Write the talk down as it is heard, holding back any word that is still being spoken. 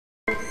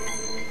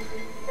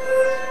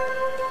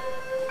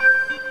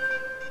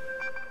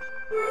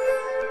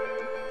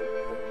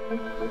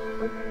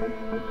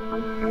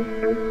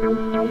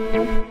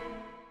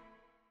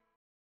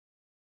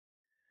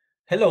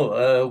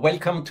Hello,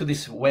 welcome to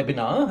this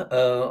webinar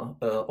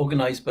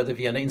organized by the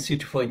Vienna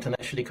Institute for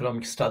International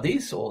Economic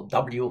Studies, or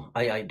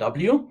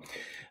WIIW.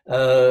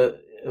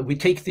 We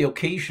take the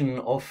occasion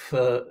of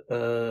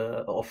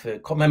a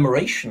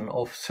commemoration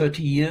of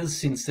 30 years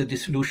since the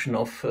dissolution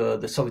of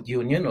the Soviet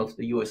Union, of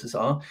the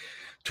USSR,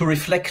 to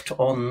reflect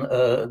on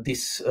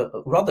this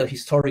rather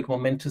historic,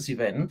 momentous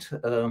event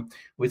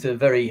with a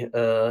very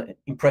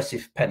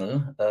impressive panel,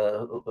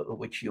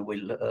 which you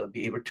will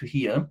be able to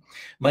hear.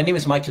 My name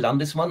is Michael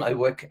Landesmann. I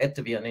work at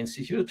the Vienna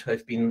Institute.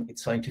 I've been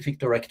its scientific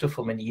director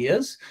for many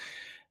years.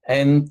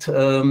 And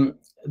we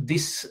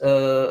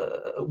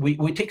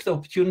take the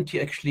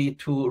opportunity actually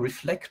to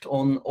reflect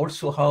on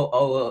also how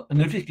our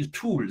analytical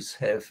tools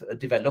have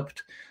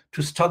developed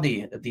to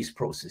study these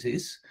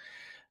processes.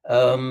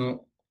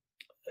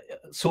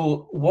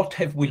 So what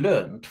have we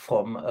learned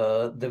from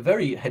the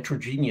very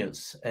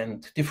heterogeneous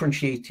and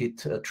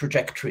differentiated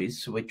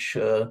trajectories which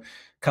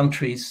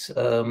countries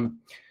in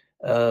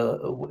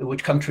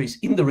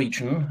the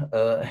region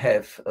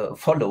have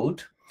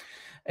followed?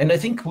 And I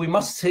think we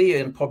must say,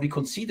 and probably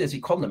concede as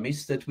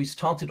economists, that we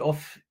started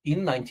off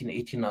in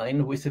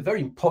 1989 with a very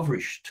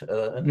impoverished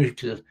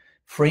analytical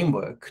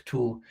framework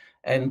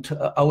and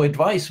our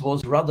advice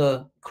was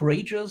rather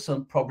courageous,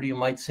 and probably you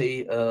might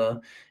say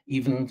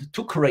even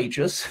too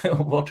courageous.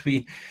 What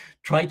we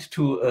tried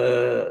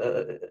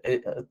to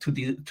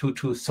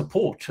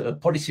support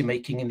policy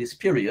making in this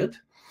period,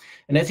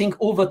 and I think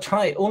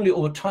only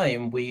over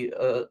time we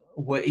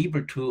were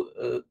able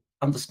to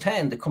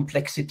understand the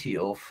complexity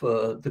of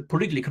the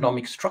political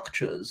economic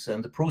structures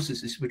and the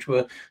processes which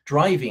were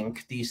driving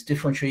these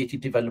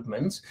differentiated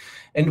developments,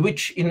 and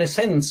which in a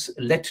sense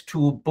led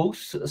to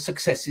both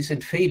successes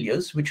and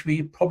failures, which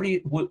we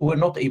probably were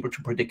not able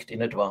to predict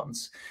in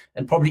advance.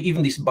 And probably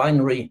even this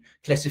binary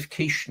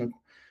classification,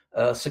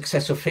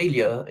 success or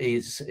failure,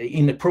 is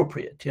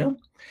inappropriate. Yeah.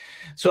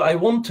 So I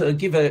won't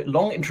give a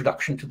long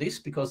introduction to this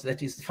because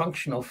that is the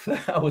function of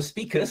our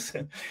speakers,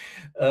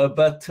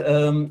 but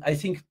I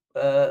think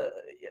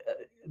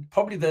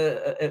probably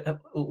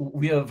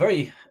we are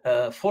very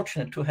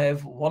fortunate to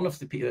have one of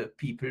the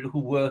people who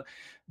were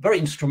very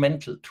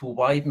instrumental to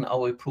widen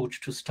our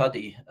approach to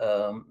study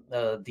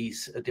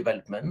these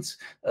developments,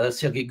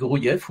 Sergei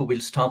Guriev, who will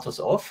start us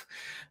off.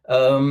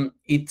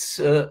 It's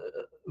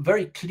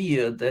very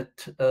clear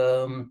that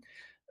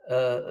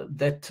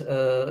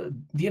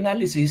the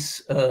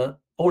analysis,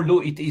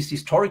 although it is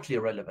historically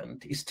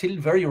relevant, is still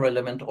very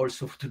relevant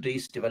also for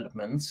today's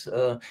developments.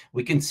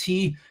 We can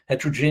see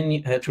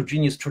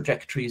heterogeneous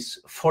trajectories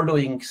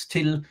following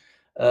still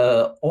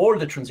all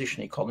the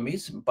transition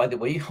economies, by the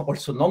way,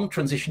 also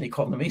non-transition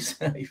economies,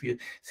 if you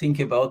think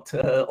about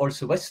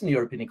also Western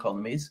European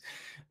economies.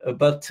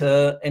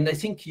 And I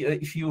think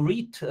if you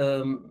read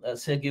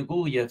Sergei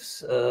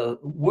Guriev's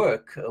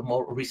work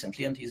more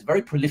recently, and he's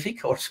very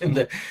prolific also in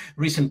the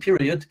recent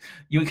period,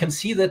 you can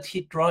see that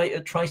he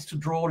tries to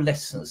draw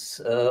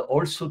lessons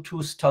also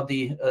to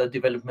study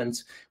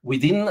developments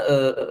within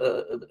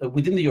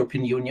the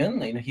European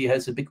Union. And he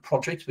has a big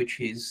project which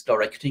he's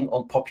directing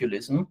on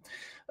populism.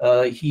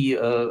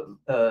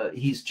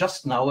 He's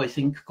just now, I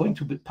think, going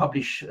to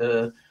publish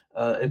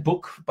a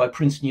book by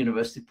Princeton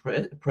University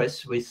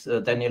Press with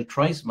Daniel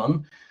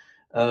Treisman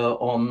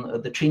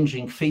on the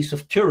changing face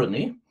of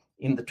tyranny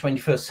in the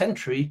 21st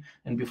century.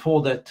 And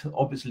before that,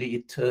 obviously,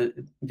 it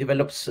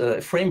develops a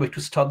framework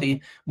to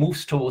study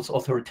moves towards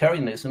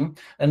authoritarianism.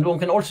 And one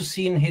can also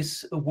see in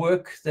his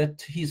work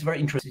that he's very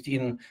interested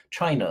in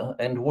China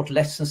and what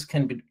lessons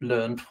can be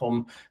learned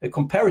from a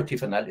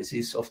comparative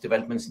analysis of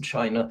developments in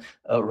China,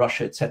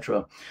 Russia,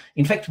 etc.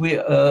 In fact, we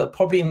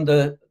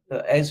probably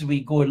as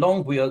we go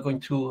along, we are going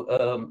to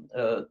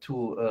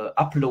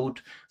upload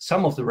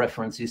some of the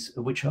references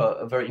which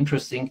are very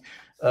interesting.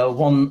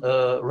 One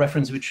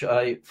reference which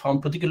I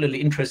found particularly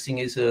interesting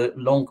is a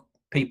long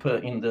paper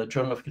in the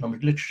Journal of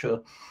Economic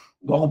Literature,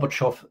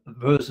 Gorbachev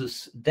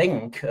versus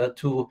Deng,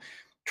 to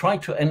try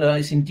to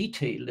analyze in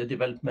detail the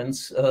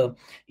developments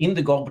in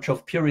the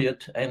Gorbachev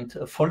period and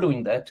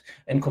following that,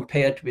 and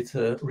compare it with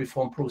the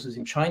reform process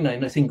in China.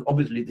 And I think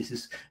obviously this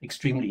is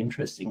extremely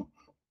interesting.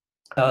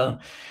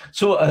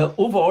 So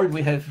overall,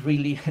 we have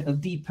really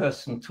the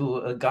person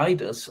to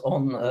guide us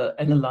on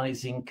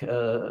analyzing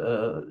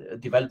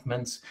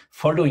developments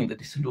following the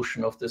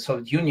dissolution of the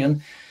Soviet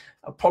Union.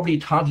 Probably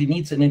it hardly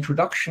needs an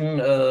introduction.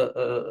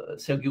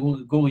 Sergei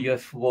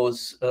Guriev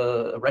was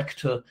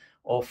rector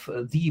of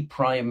the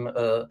prime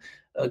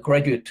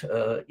graduate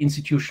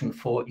institution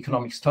for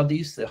economic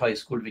studies, the High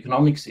School of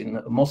Economics in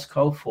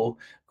Moscow, for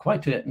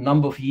quite a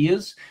number of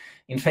years.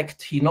 In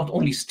fact, he not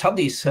only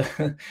studies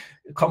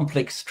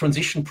complex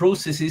transition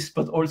processes,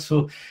 but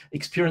also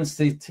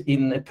experienced it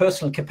in a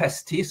personal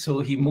capacity.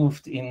 So he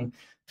moved in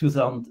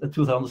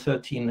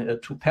 2013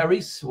 to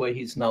Paris, where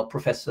he's now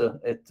professor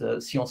at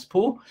Sciences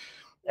Po.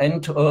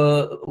 And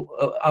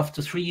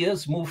after 3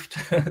 years, moved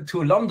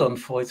to London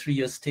for a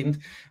 3-year stint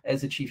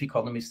as a chief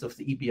economist of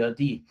the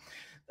EBRD.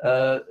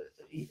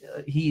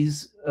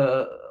 he's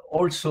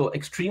also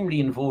extremely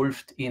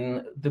involved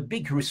in the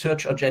big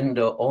research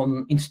agenda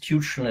on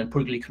institutional and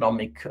political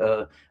economic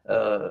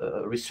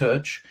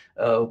research,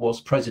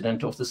 was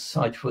president of the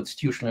Society for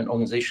Institutional and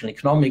Organizational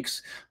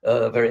Economics,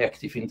 very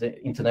active in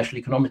the International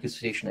Economic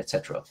Association,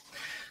 etc.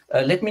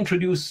 Let me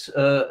introduce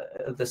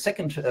the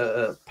second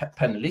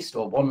panelist,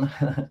 or one,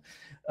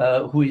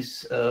 who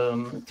is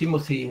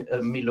Tymofiy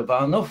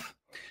Mylovanov,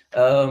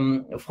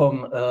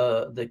 from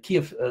the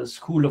Kiev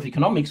School of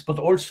Economics, but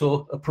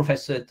also a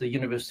professor at the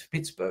University of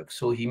Pittsburgh.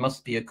 So he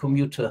must be a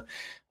commuter,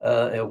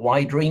 a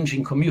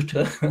wide-ranging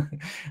commuter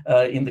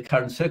in the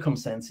current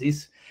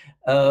circumstances.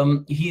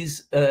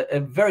 He's a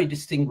very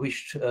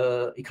distinguished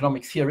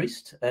economic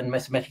theorist and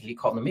mathematical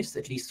economist.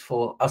 At least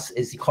for us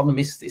as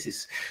economists, this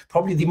is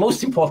probably the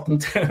most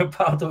important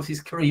part of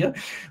his career,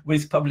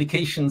 with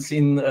publications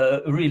in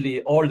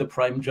really all the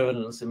prime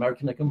journals: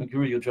 American Economic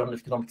Review, Journal of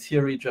Economic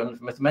Theory, Journal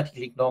of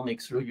Mathematical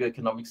Economics, Review of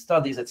Economic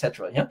Studies,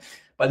 etc. Yeah.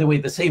 By the way,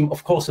 the same,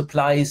 of course,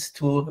 applies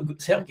to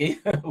Sergei,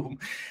 whom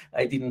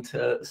I didn't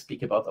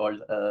speak about all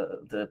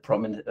the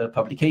prominent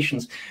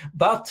publications,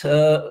 but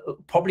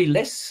probably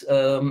less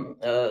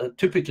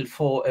typical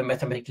for a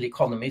mathematical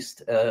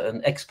economist,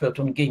 an expert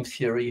on game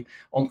theory,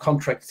 on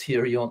contract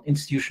theory, on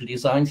institutional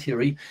design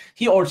theory.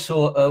 He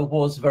also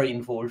was very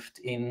involved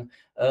in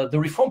the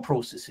reform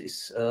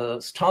processes,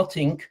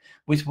 starting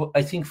with what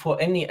I think for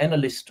any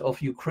analyst of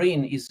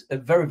Ukraine is a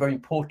very, very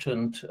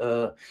important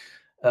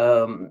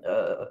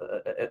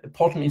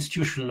important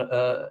institutional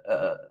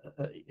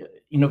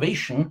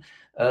innovation.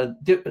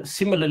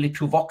 Similarly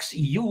to Vox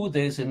EU,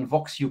 there's in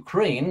Vox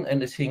Ukraine,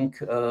 and I think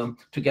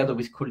together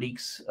with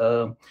colleagues,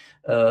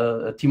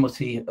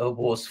 Tymofiy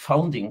was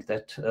founding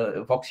that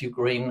Vox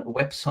Ukraine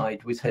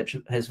website, which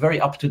has very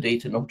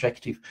up-to-date and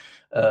objective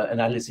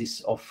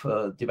analysis of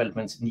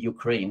developments in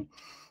Ukraine.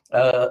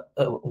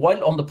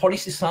 While on the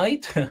policy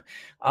side,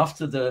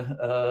 after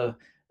the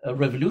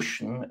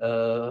revolution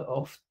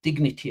of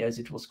dignity, as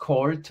it was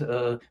called,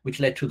 which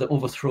led to the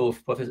overthrow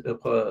of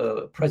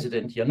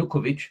President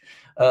Yanukovych,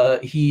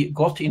 he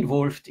got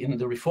involved in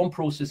the reform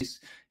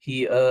processes.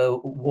 He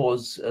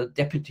was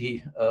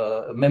deputy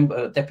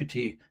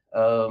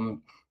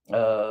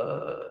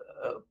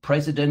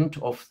president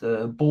of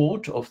the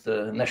board of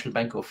the National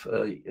Bank of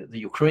the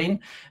Ukraine,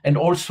 and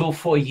also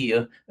for a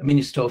year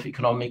Minister of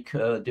Economic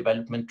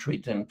Development,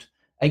 Trade and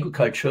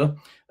Agriculture,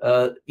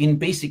 in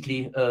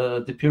basically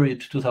the period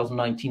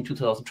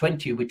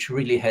 2019-2020, which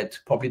really had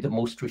probably the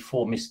most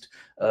reformist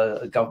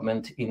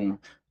government in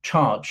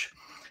charge.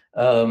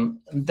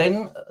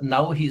 Then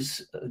now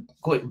he's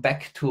going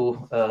back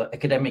to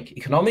academic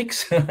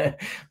economics,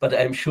 but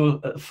I'm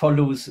sure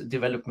follows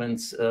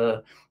developments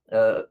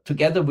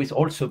together with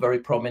also very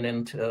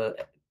prominent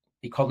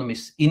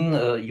economists in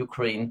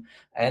Ukraine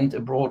and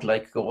abroad,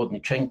 like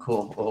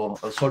Gorodnichenko or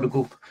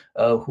Sologub,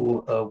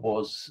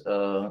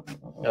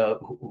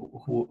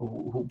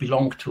 who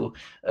belonged to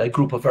a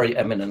group of very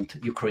eminent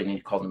Ukrainian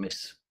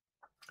economists.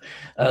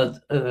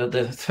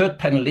 The third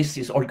panelist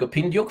is Olga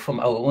Pindyuk from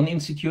our own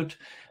institute.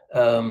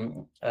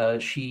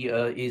 She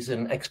is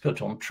an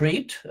expert on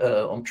trade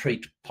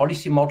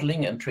policy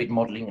modeling and trade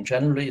modeling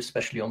generally,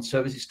 especially on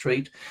services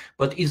trade,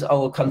 but is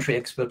our country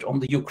expert on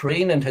the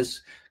Ukraine and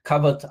has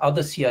covered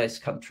other CIS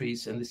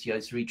countries and the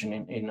CIS region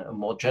in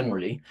more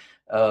generally.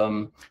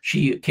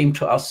 She came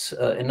to us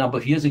a number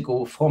of years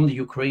ago from the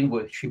Ukraine,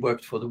 where she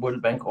worked for the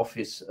World Bank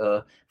office,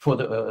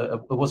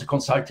 was a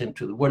consultant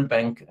to the World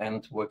Bank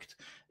and worked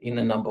in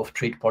a number of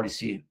trade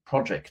policy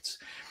projects.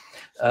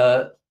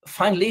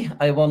 Finally,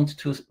 I want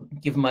to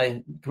give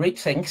my great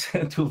thanks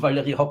to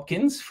Valerie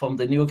Hopkins from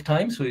the New York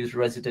Times, who is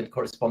resident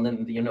correspondent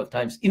in the New York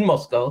Times in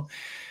Moscow,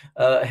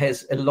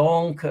 has a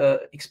long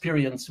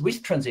experience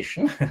with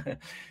transition,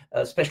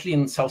 especially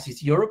in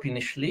Southeast Europe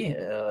initially,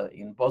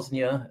 in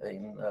Bosnia,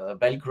 in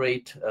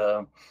Belgrade,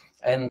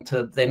 and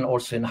then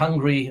also in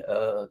Hungary,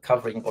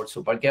 covering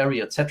also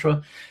Bulgaria,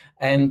 etc.,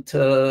 and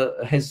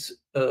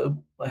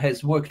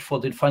has worked for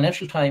the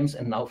Financial Times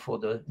and now for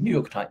the New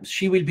York Times.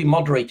 She will be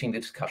moderating the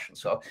discussion,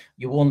 so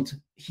you won't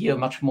hear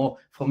much more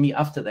from me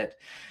after that.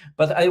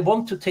 But I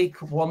want to take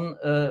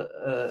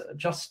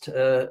just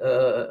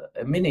a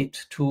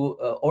minute to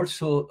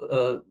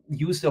also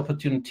use the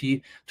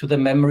opportunity to the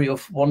memory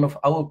of one of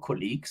our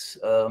colleagues,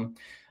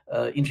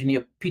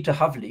 engineer Peter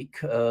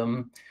Havlik,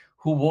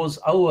 who was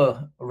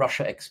our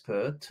Russia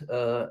expert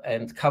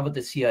and covered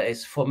the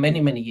CIS for many,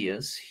 many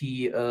years.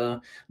 He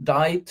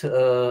died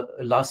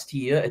last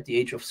year at the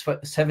age of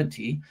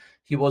 70.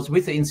 He was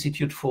with the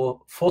Institute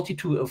for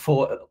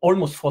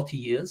almost 40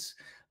 years,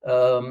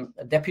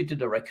 deputy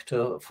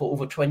director for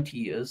over 20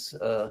 years.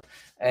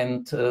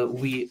 And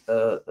we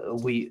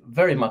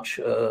very much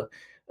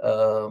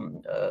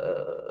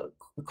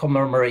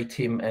commemorate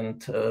him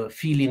and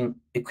feel in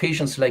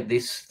occasions like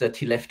this that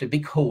he left a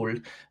big hole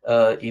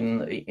at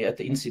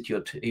the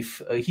Institute.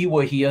 If he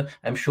were here,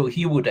 I'm sure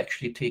he would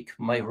actually take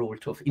my role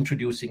of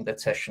introducing that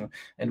session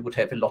and would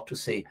have a lot to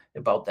say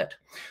about that.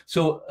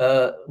 So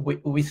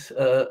with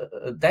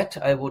that,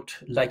 I would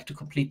like to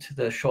complete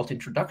the short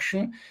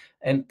introduction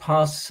and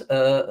pass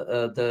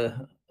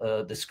the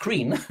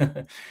screen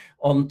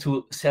on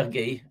to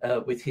Sergei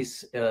with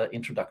his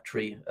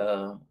introductory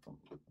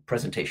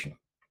presentation.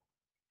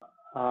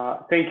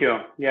 Thank you.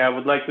 Yeah, I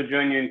would like to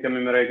join you in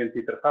commemorating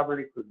Peter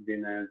Havlik, who's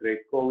been a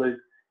great colleague,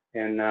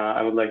 and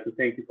I would like to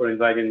thank you for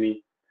inviting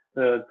me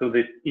to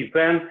this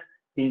event.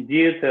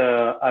 Indeed,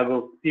 I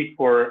will speak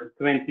for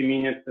 20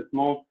 minutes at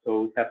most,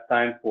 so we have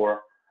time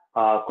for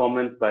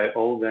comments by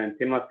Olga and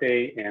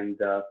Tymofiy and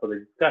for the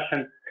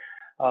discussion.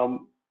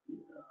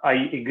 I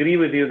agree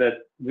with you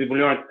that we've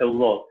learned a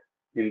lot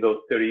in those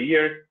 30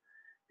 years,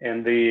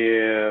 and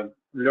the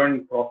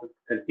learning process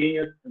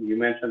continues. You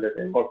mentioned that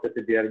I worked at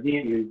the BRD,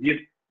 and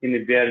indeed, in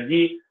the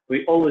BRD,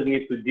 we always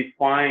need to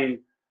define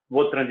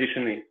what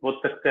transition is, what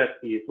success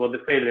is, what the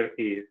failure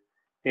is.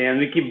 And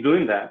we keep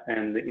doing that.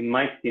 And in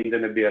my stint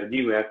in the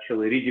BRD, we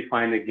actually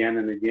redefine again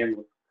and again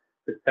what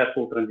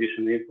successful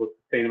transition is, what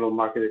sustainable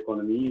market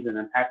economy is. And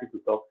I'm happy to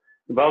talk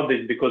about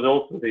this because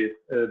also the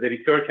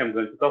research I'm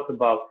going to talk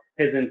about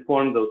has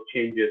informed those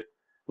changes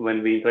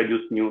when we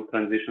introduced new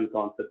transition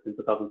concepts in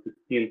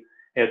 2016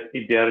 at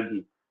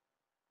BRD.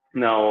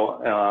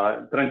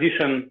 Now,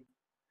 transition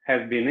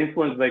has been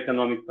influenced by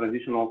economics,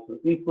 transition also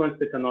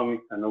influenced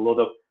economics, and a lot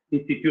of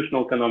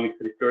institutional economics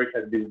research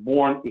has been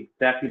born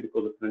exactly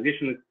because of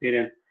transition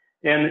experience,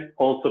 and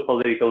also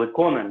political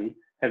economy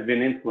has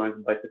been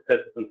influenced by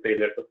successes and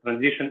failures of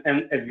transition.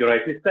 And as you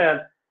rightly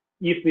said,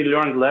 if we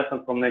learned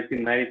lessons from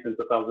 1990s and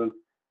 2000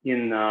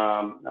 in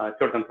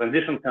certain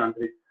transition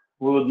countries,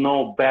 we would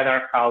know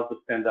better how to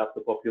stand up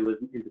to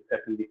populism in the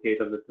second decade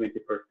of the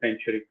 21st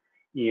century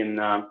in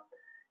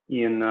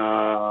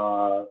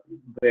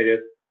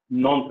various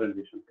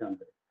non-transition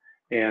countries.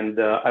 And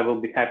I will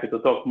be happy to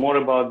talk more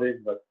about this,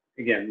 but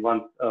again,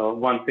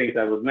 one thing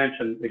I would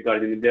mention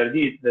regarding the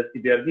BRD is that the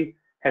BRD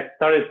has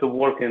started to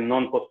work in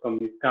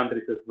non-post-communist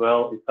countries as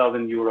well, in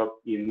Southern Europe,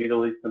 in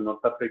Middle East and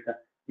North Africa,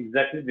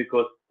 exactly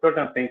because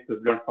certain things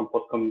we've learned from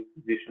post-communist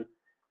positions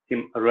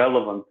seem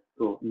relevant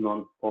to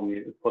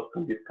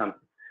post-communist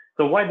countries.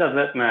 So why does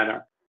that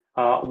matter?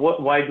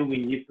 Why do we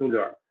need to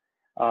learn?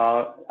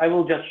 I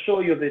will just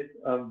show you this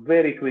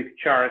very quick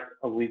chart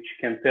which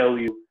can tell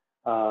you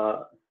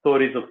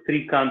stories of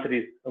 3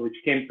 countries which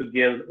came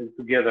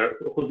together,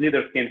 whose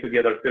leaders came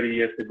together 30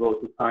 years ago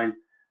to sign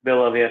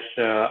Belarus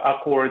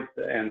Accords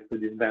and to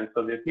disband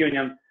Soviet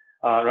Union,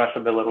 Russia,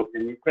 Belarus,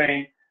 and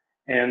Ukraine,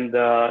 and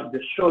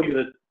just show you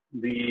that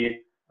the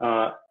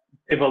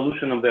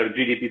evolution of their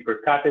GDP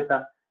per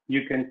capita.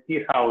 You can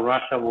see how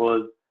Russia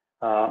was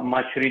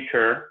much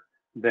richer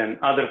than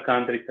other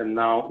countries, and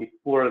now it's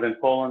poorer than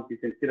Poland. You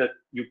can see that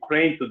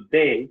Ukraine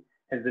today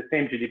has the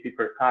same GDP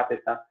per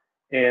capita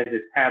as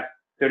it had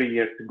 30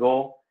 years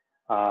ago.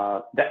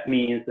 That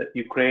means that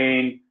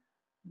Ukraine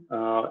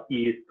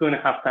is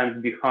 2.5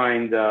 times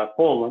behind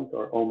Poland,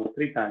 or almost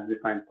 3 times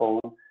behind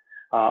Poland,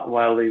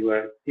 while they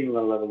were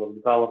similar level of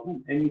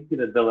development. And you see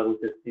that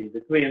Belarus is in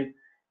between.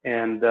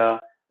 And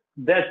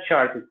that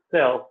chart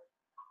itself,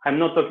 I'm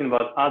not talking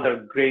about other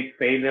great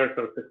failures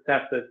or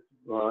successes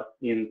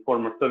in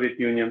former Soviet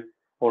Union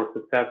or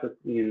successes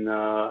in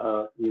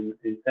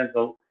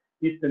Central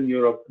Eastern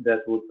Europe that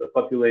would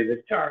populate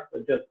this chart,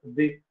 but just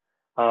these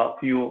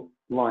few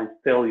lines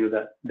tell you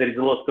that there is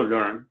a lot to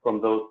learn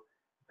from those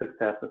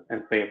successes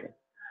and failures.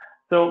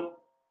 So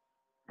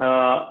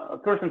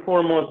first and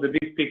foremost, the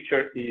big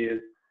picture is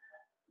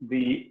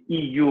the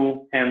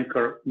EU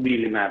anchor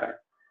really matter.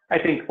 I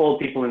think all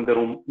people in the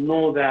room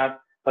know that,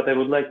 but I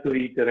would like to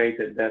reiterate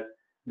it, that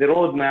the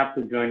roadmap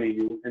to join the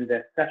EU and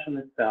the accession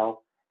itself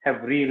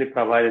have really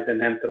provided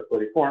an anchor for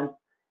reforms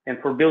and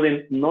for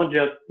building not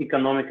just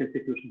economic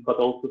institutions, but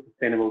also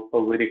sustainable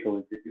political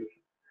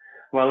institutions.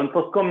 While in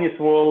post-communist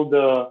world,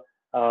 there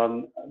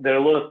are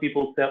a lot of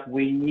people that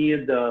we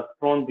need a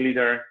strong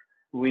leader,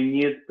 we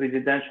need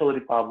presidential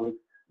republics,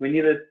 we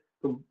needed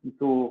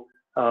to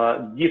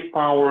give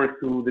power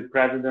to the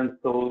president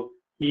so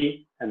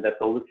he, and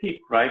that's always he,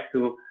 right,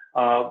 to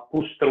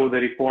push through the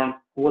reform.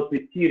 What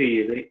we see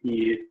really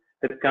is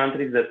that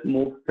countries that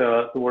moved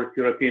towards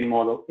European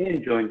model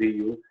and joined the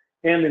EU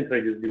and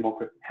introduced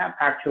democracy have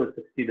actually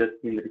succeeded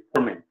in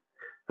reforming.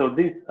 So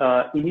this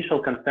initial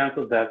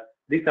consensus that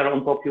these are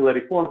unpopular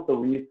reforms, so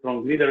we need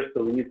strong leaders,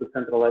 so we need to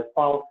centralize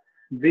power,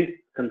 this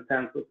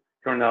consensus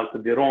turned out to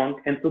be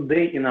wrong. And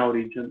today in our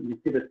region, we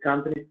see that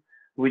countries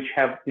which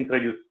have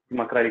introduced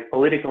democratic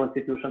political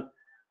institutions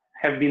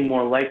have been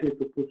more likely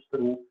to push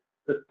through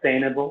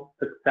sustainable,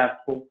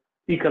 successful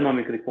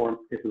economic reforms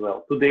as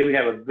well. Today, we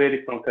have a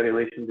very strong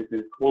correlation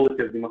between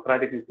quality of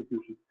democratic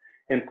institutions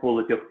and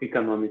quality of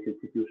economic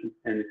institutions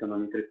and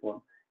economic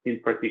reform in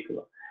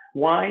particular.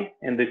 Why?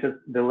 And this is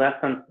the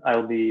lesson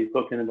I'll be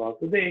talking about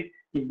today,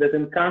 is that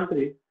in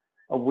countries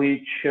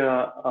which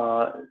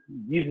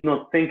did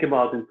not think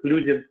about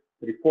inclusive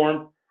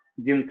reforms,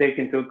 didn't take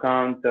into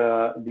account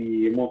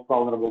the most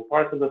vulnerable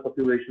parts of the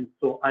population,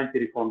 so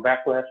anti-reform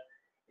backlash,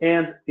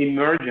 and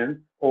emergence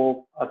of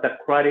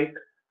autocratic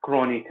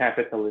crony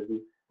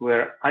capitalism,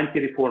 where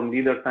anti-reform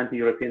leaders,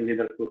 anti-European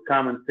leaders will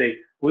come and say,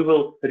 we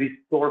will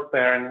restore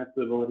fairness,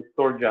 we will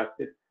restore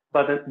justice.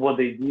 But what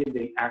they did,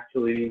 they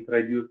actually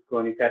introduced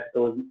crony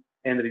capitalism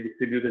and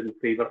redistributed in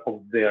favor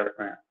of their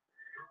friends.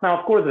 Now,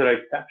 of course, there are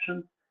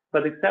exceptions,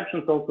 but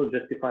exceptions also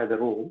justify the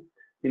rule,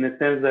 in a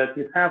sense that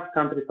you have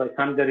countries like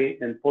Hungary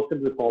and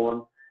possibly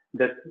Poland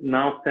that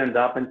now stand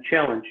up and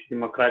challenge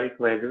democratic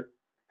values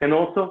and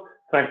also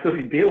try to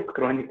rebuild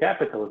crony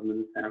capitalism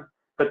in a sense.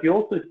 But you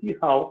also see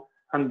how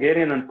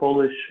Hungarian and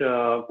Polish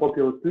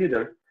populist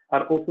leaders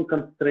are also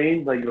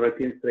constrained by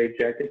European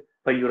straitjackets,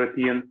 by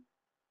European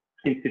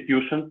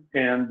institutions,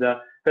 and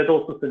that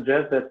also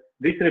suggests that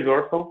this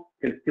reversal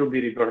can still be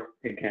reversed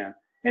again.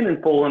 And in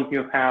Poland,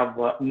 you have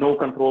no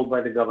control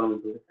by the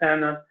government of the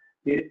Senate.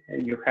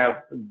 You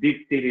have big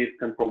cities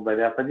controlled by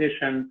the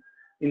opposition.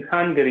 In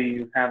Hungary,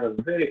 you have a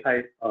very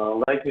high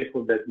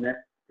likelihood that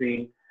next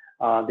spring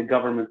the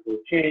government will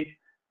change.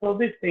 So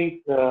these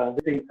things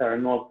are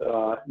not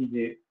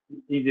easy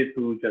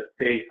to just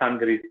say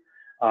Hungary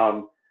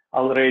is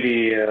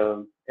already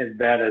as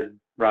bad as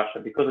Russia,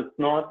 because it's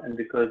not, and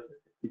because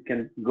it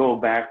can go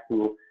back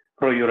to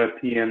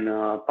pro-European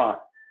path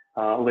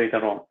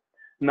later on.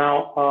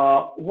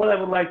 Now, what I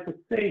would like to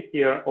say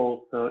here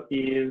also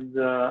is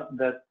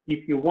that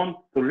if you want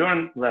to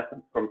learn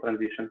lessons from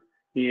transition,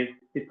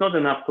 it's not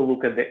enough to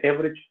look at the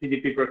average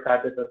GDP per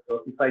capita.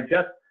 So if I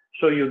just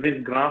show you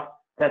this graph,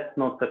 that's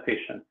not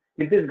sufficient.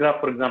 In this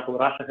graph, for example,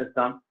 Russia has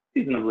done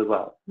reasonably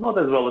well, not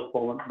as well as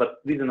Poland, but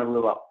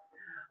reasonably well.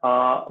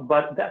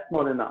 But that's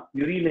not enough.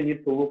 You really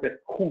need to look at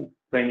who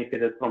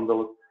benefited from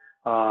those,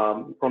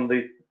 from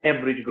this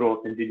average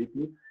growth in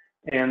GDP.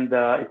 And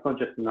it's not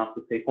just enough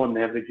to say on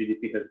average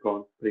GDP has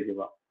grown pretty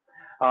well.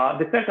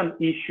 The second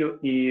issue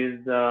is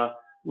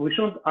we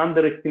shouldn't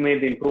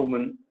underestimate the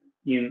improvement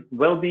in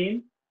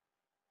well-being.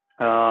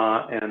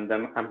 And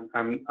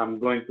I'm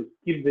going to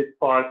skip this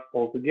part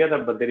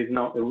altogether, but there is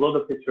now a lot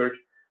of research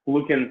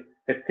looking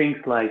at things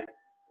like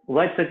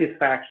life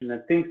satisfaction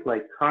and things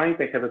like height.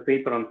 I have a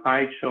paper on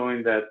height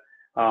showing that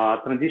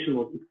transition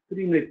was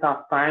extremely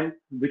tough time,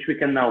 which we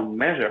can now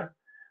measure,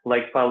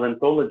 like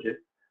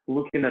paleontologists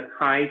looking at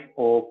height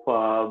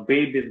of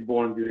babies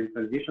born during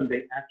transition.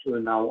 They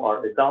actually now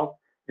are adults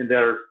and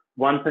they're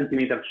 1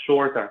 centimeter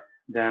shorter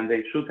than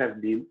they should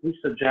have been, which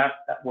suggests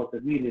that was a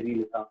really,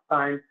 really tough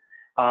time.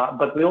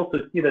 But we also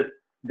see that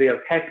they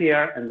are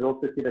happier, and we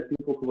also see that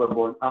people who were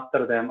born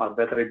after them are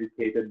better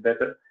educated,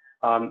 better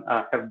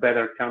have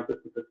better chances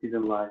to succeed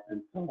in life,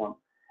 and so on.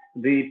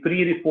 The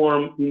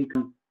pre-reform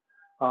incomes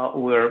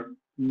were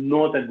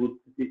not a good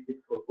statistic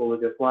for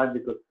quality of life,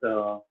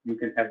 because you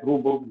can have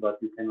rubles, but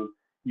you cannot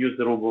use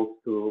the rubles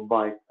to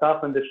buy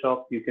stuff in the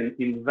shop. You can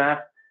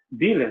invest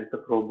billions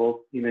of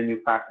rubles in a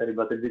new factory,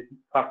 but if this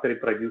factory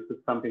produces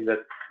something that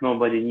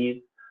nobody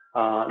needs,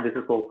 this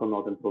is also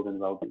not improving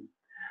well-being.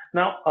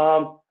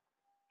 Now,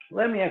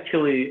 let me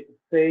actually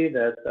say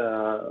that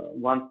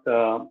once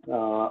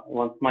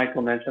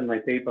Michael mentioned my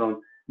paper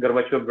on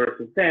Gorbachev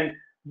versus Deng,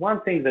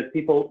 one thing that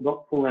people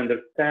don't fully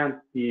understand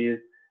is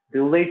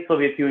the late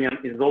Soviet Union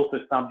is also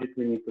a subject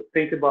we need to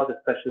think about,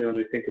 especially when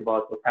we think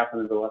about what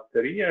happened in the last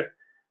 30 years,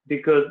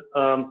 because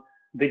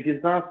the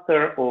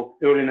disaster of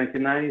early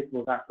 1990s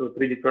was actually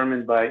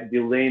predetermined by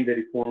delaying the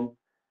reforms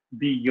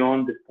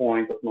beyond the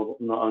point of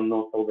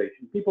no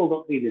salvation. People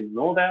don't really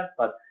know that,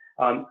 but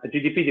a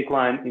GDP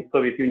decline in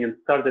Soviet Union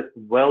started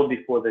well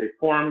before the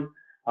reform.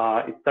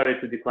 It started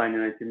to decline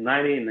in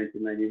 1990, in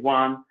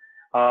 1991.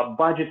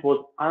 Budget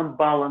was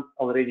unbalanced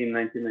already in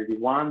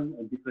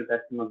 1991. Different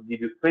estimates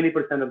give you 20%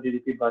 of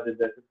GDP budget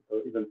deficit,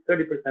 or even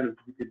 30% of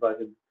GDP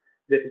budget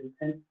deficit.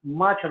 And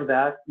much of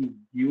that is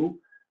due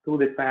to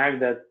the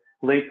fact that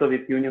late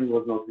Soviet Union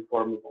was not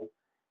reformable.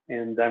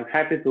 And I'm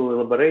happy to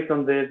elaborate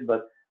on this,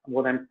 but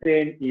what I'm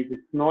saying is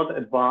it's not a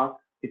bug.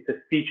 It's a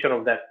feature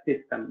of that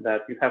system,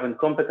 that you have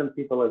incompetent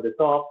people at the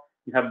top,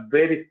 you have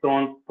very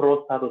strong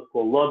pro-status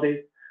quo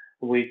lobbies,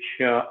 which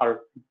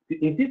are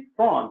indeed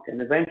strong,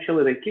 and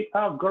eventually they kicked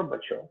out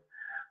Gorbachev.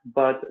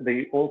 But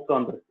they also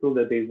understood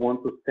that they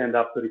want to stand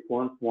up to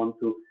reforms, want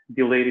to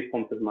delay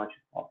reforms as much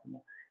as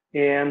possible.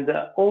 And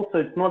also,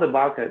 it's not a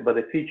bug, but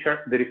a feature.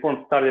 The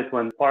reform started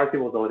when the party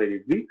was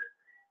already weak,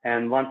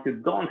 and once you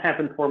don't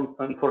have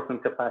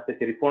enforcement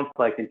capacity, reforms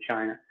like in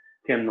China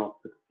cannot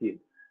succeed.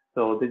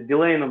 So the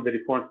delaying of the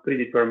reforms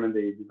predetermined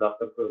the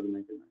disaster for the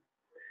 1990s.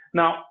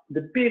 Now,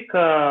 the big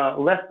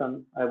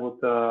lesson I would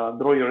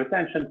draw your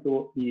attention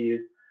to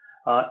is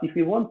if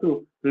you want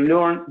to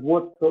learn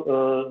what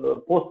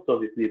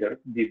post-Soviet leaders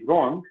did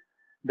wrong,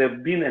 there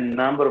have been a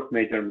number of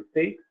major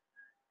mistakes.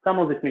 Some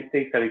of these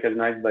mistakes are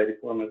recognized by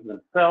reformers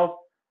themselves,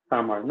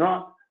 some are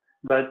not.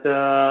 But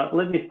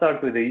let me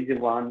start with the easy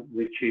one,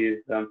 which is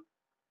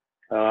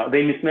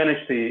they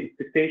mismanaged the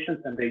expectations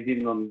and they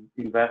did not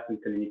invest in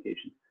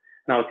communication.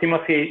 Now,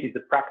 Tymofiy is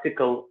a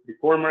practical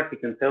reformer. He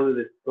can tell you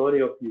the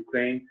story of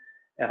Ukraine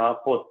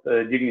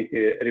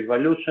post-dignity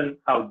revolution,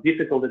 how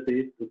difficult it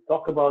is to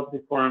talk about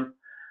reforms,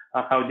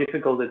 how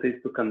difficult it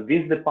is to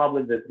convince the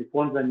public that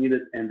reforms are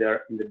needed and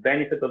they're in the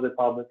benefit of the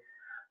public,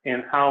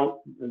 and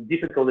how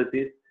difficult it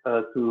is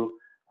to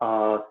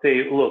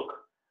say, look,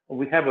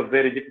 we have a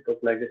very difficult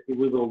legacy.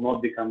 We will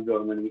not become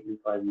Germany in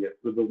 5 years.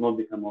 We will not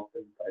become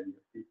Austria in 5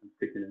 years. I'm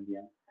speaking in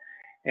Vienna.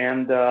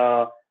 And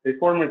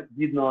reformers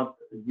did not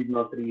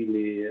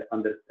really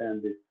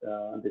understand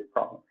this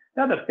problem.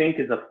 The other thing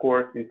is, of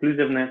course,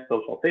 inclusiveness,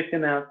 social safety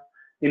net,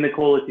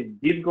 inequality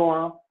did go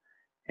up.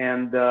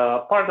 And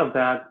part of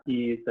that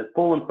is that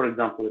Poland, for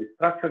example,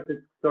 restructured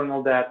its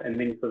external debt, and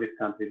many Soviet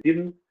countries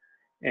didn't.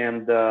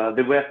 And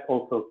the West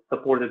also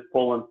supported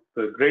Poland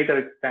to a greater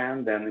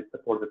extent than it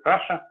supported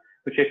Russia,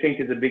 which I think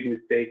is a big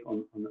mistake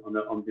on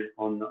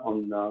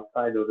the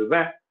side of the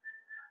West.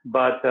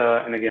 But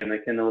and again, I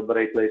can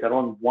elaborate later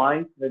on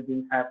why that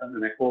didn't happen,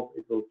 and I hope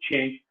it will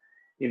change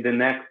in the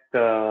next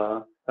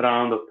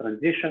round of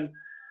transition.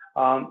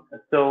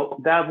 So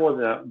that was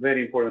a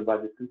very important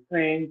budget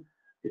constraint,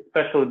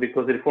 especially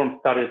because the reform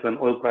started when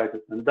oil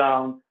prices went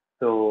down.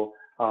 So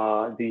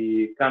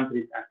the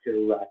countries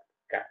actually lacked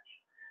cash.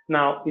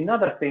 Now,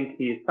 another thing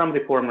is some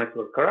reformers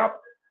were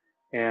corrupt.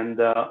 And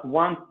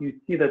once you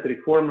see that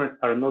reformers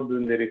are not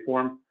doing the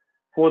reforms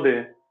for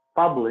the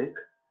public,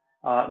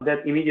 that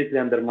immediately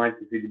undermines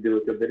the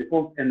credibility of the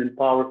reforms and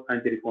empowers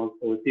anti-reform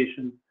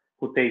politicians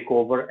who take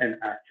over and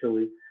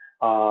actually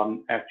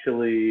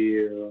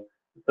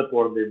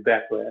support the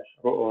backlash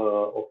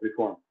of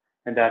reform.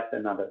 And that's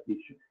another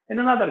issue. And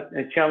another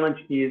challenge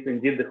is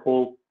indeed the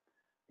whole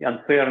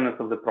unfairness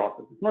of the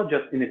process. It's not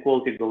just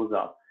inequality goes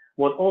up.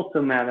 What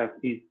also matters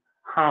is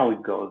how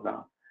it goes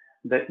up.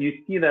 That you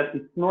see that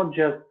it's not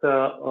just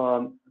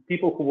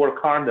people who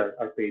work harder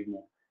are paid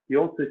more.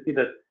 You also see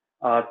that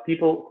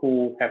people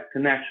who have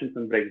connections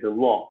and break the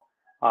law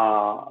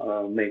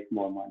make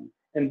more money.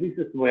 And this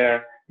is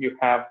where you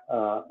have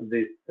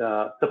this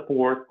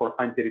support for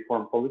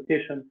anti-reform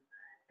politicians.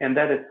 And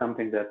that is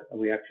something that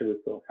we actually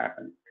saw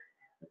happen.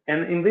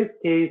 And in this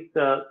case,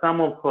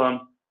 some of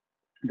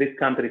these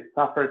countries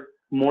suffered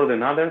more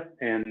than others.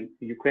 And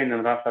Ukraine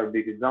and Russia are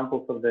big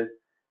examples of this.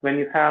 When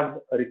you have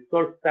a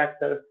resource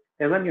sector,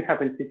 and when you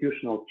have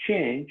institutional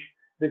change,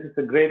 this is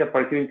a great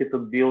opportunity to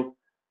build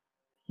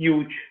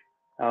huge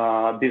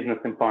business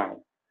empires.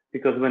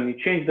 Because when you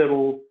change the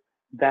rules,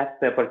 that's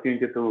the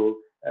opportunity to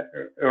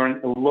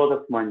earn a lot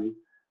of money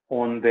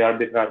on the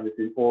arbitrage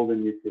between all the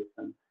new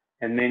systems.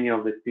 And many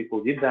of these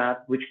people did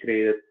that, which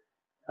created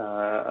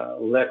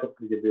lack of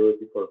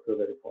credibility for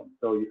further reform.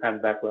 So you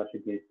have backlash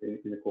against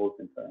inequality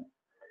and fairness.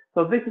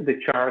 So this is the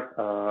chart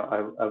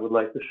I would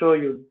like to show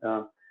you.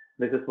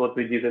 This is what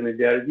we did in the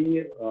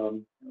BRD.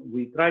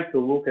 We tried to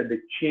look at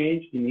the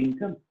change in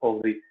income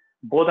of the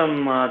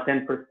bottom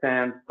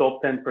 10%,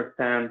 top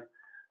 10%,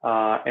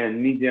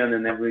 and median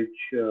and average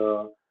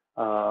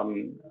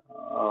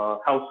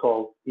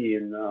households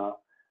in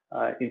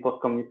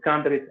post-communist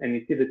countries. And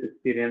you see this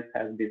experience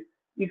has been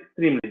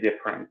extremely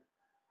different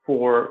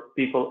for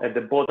people at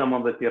the bottom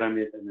of the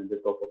pyramid and at the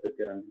top of the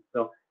pyramid.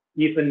 So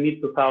if in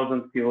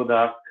mid-2000s you would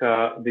ask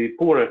the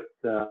poorest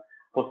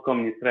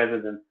post-communist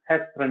residents,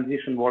 has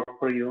transition worked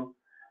for you?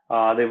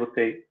 They would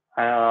say,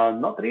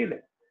 not really.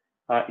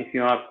 If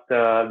you ask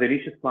the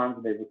richest ones,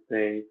 they would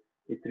say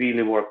it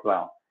really worked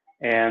well.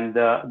 And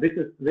this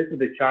is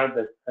the chart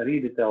that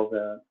really tells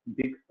a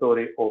big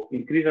story of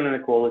increasing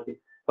inequality.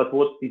 But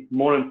what is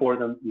more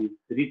important is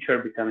richer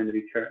becoming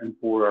richer and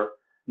poorer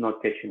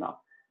not catching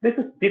up. This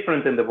is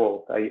different in the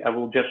world. I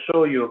will just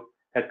show you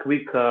a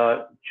quick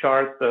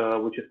chart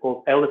which is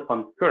called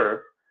elephant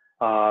curve.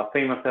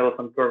 Famous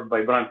elephant curve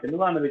by Francis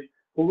Mylovanov,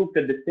 who looked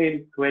at the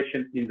same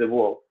question in the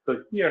world.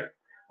 So here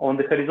on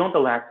the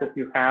horizontal axis,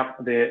 you have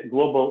the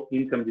global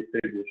income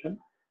distribution.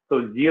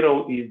 So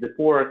 0 is the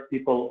poorest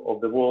people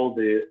of the world,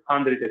 the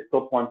 100 is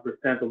top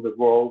 1% of the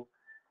world,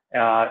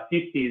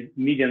 50 is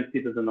median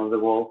citizen of the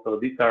world. So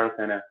these are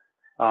kind of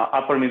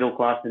upper middle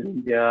class in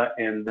India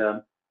and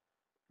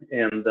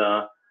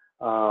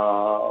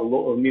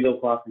lower middle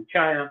class in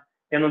China.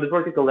 And on the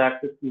vertical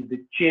axis is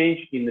the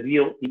change in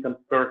real income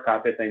per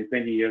capita in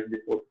 20 years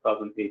before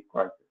 2008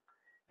 crisis.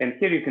 And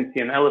here you can see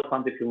an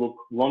elephant. If you look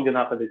long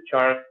enough at the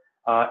chart,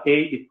 A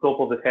is top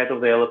of the head of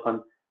the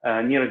elephant.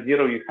 Near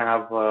 0, you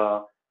have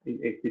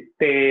its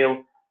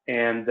tail,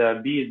 and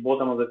B is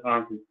bottom of the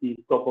trunk, and C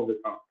is top of the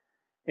trunk.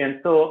 And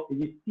so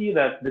you see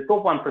that the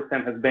top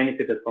 1% has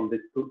benefited from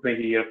this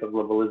 20 years of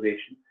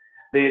globalization.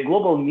 The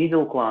global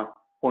middle class,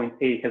 point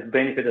A, has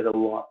benefited a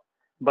lot.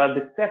 But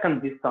the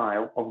second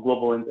decile of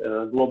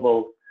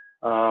global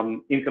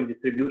income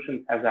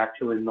distribution has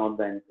actually not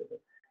benefited.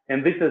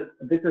 And this is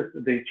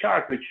the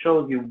chart which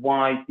shows you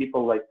why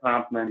people like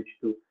Trump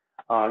managed to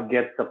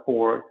get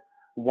support,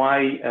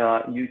 why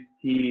you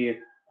see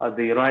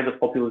the rise of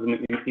populism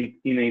in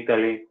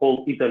Italy,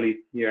 whole Italy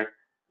here.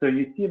 So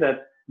you see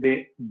that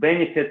the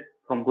benefit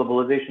from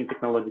globalization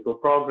technological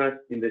progress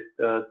in this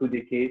 2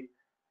 decades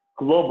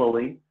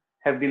globally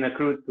have been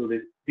accrued to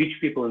the rich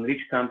people in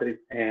rich countries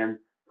and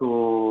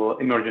to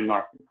emerging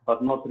markets,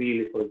 but not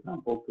really, for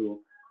example, to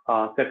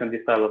second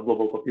decile of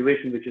global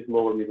population, which is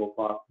lower middle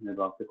class and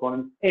advanced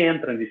economies,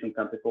 and transition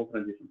countries, all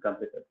transition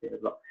countries are here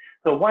as well.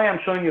 So why I'm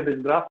showing you this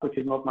graph, which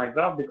is not my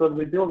graph, because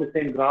we build the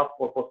same graph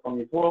for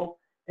post-communist world,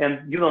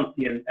 and you don't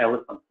see an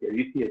elephant here.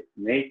 You see a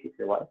snake, if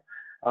you like.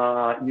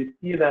 You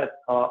see that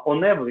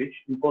on average,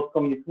 in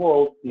post-communist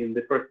world, in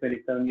the first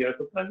 27 years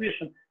of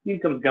transition,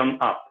 income's gone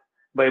up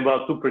by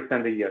about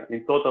 2% a year,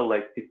 in total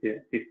like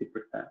 50%.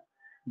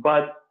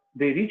 But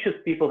the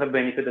richest people have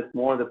benefited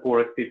more, the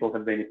poorest people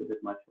have benefited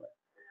much less.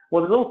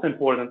 What is also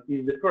important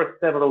is the first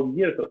several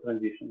years of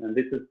transition, and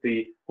this is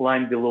the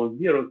line below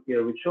zero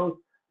here, which shows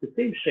the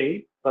same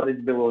shape, but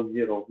it's below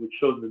zero, which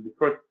shows that the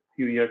first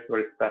few years were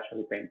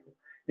especially painful.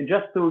 And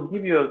just to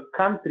give you a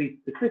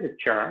country-specific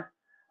chart,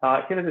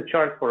 here is a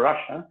chart for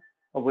Russia,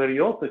 where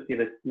you also see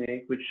the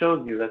snake, which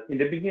shows you that in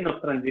the beginning of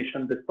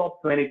transition, the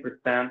top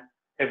 20%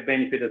 have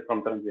benefited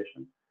from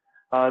transition.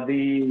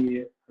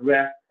 The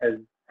rest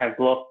has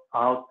lost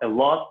out a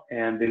lot,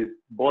 and the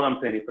bottom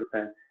 20%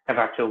 have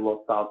actually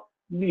lost out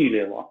really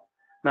a lot.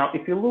 Now,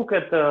 if you look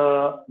at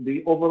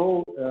the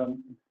overall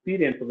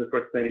experience of the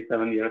first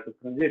 27 years of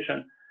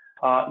transition,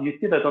 you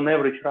see that on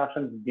average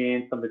Russians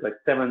gained something like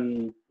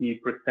 70%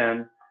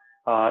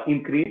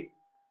 increase,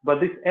 but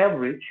this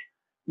average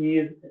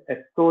is a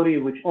story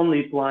which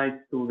only applies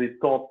to the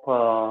top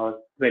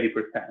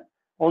 20%.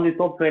 Only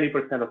top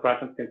 20% of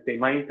Russians can say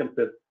my income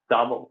has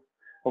doubled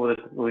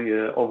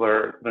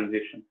over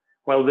transition,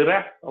 while the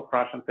rest of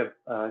Russians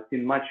have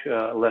seen much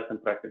less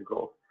impressive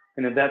growth.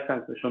 And in that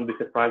sense, we shouldn't be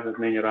surprised that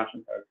many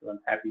Russians are still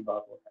unhappy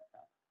about what has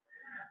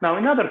happened. Now,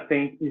 another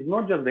thing is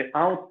not just the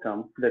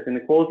outcome that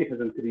inequality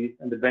has increased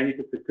and the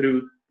benefits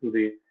accrued to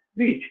the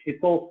rich,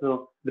 it's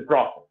also the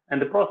process.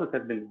 And the process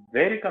has been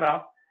very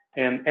corrupt,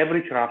 and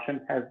average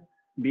Russian has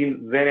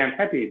been very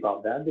unhappy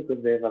about that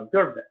because they have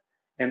observed that.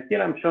 And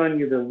here I'm showing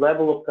you the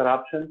level of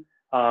corruption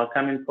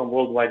coming from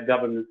worldwide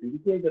governance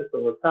indicators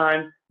over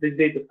time. This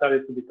data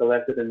started to be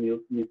collected in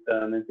the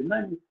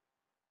mid-1990s.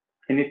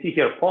 And you see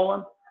here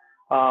Poland,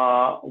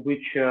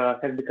 which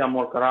has become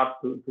more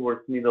corrupt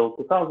towards middle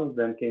 2000s,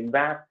 then came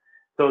back.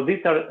 So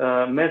these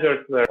are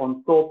measures where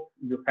on top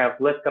you have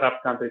less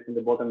corrupt countries, in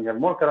the bottom you have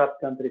more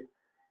corrupt countries,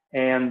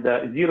 and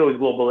 0 is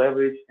global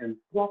average, and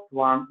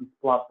 +1 is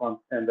 +1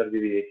 standard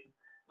deviation.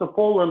 So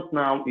Poland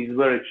now is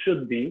where it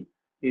should be.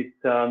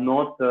 It's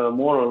not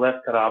more or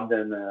less corrupt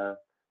than a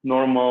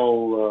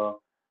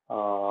normal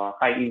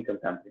high-income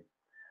country.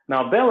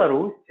 Now,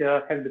 Belarus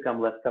has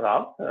become less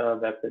corrupt.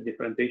 That's a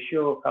different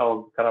issue of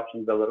how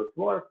corruption in Belarus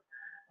works.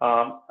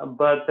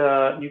 But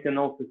you can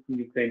also see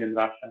Ukraine and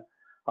Russia,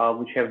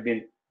 which have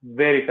been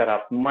very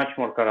corrupt, much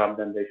more corrupt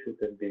than they should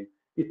have been,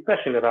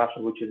 especially Russia,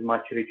 which is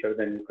much richer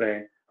than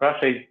Ukraine.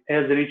 Russia is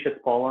as rich as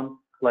Poland,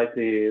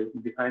 slightly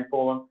behind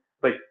Poland,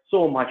 but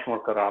so much more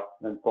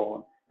corrupt than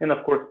Poland. And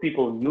of course,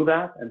 people knew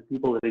that, and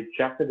people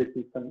rejected the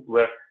system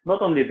where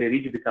not only the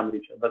rich become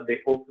richer, but they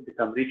also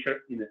become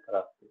richer in a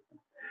corrupt system.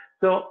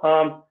 So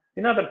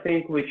another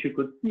thing which you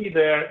could see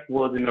there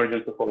was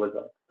emergence of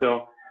oligarchs.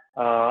 So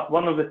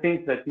one of the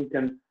things that you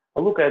can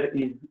look at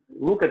is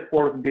look at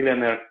Forbes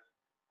billionaires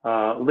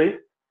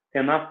list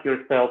and ask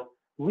yourself,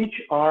 which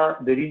are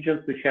the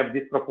regions which have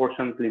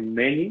disproportionately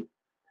many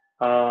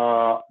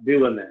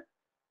billionaires?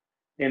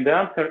 And the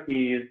answer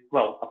is,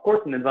 well, of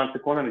course, in advanced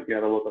economies, you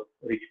have a lot of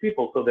rich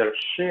people, so their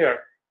share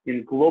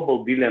in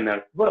global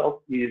billionaires'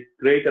 wealth is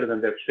greater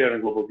than their share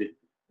in global GDP.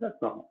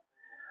 That's normal.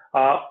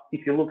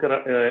 If you look at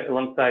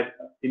alongside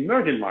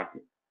emerging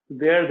markets,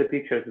 there the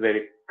picture is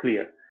very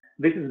clear.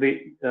 This is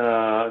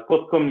the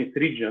post-communist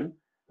region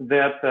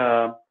that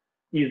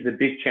is the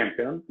big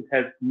champion. It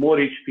has more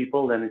rich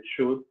people than it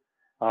should.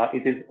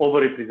 It is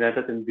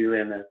overrepresented in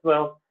billionaires'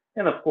 wealth.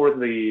 And of course,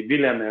 the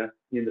billionaires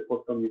in the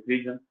post-communist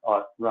region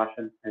are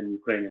Russian and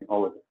Ukrainian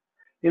oligarchs.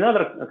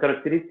 Another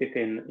characteristic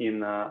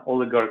in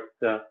oligarchs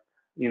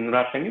in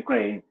Russia and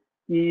Ukraine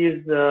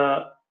is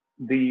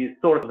the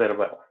source of their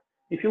wealth.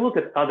 If you look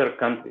at other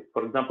countries,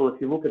 for example,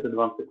 if you look at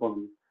advanced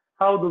economies,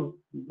 how do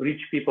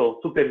rich people,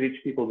 super rich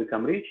people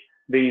become rich?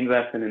 They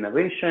invest in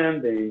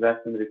innovation, they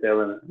invest in retail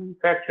and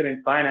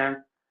manufacturing, finance.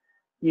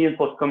 In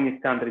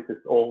post-communist countries,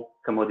 it's all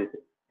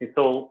commodities. It's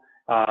all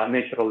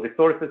natural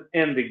resources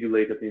and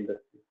regulated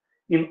industries.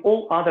 In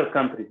all other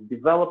countries,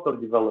 developed or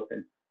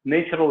developing,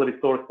 natural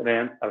resource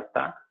rents are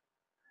taxed.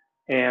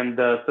 And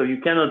so you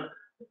cannot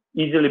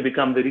easily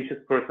become the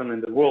richest person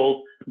in the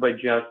world by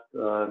just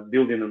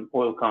building an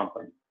oil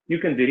company. You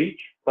can be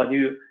rich, but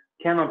you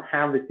cannot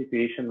have the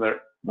situation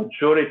where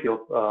majority of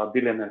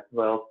billionaires'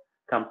 wealth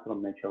comes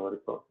from natural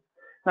resources.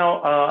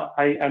 Now,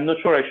 I'm not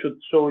sure I should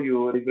show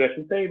you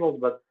regression tables,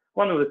 but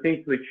one of the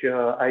things which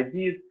I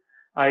did,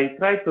 I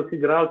tried to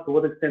figure out to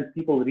what extent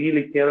people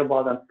really care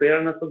about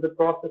unfairness of the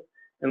process.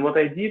 And what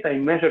I did, I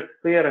measured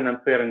fair and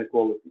unfair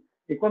inequality.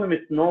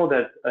 Economists know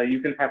that you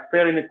can have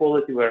fair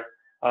inequality where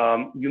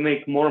you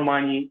make more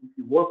money if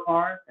you work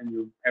hard and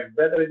you have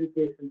better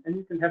education, and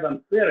you can have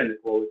unfair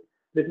inequality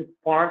This is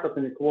part of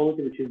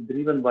inequality which is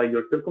driven by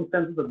your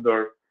circumstances of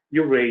birth,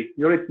 your race,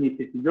 your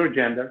ethnicity, your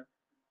gender.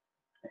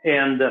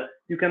 And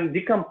you can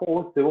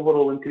decompose the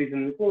overall increase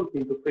in inequality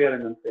into fair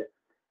and unfair.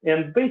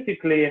 And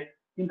basically,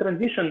 in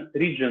transition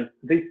regions,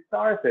 they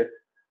started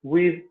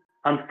with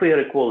unfair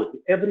equality.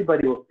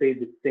 Everybody was paid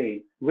the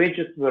same.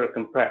 Wages were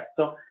compressed.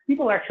 So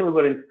people actually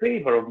were in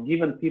favor of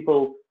giving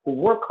people who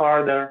work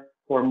harder,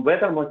 who are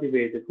better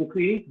motivated, who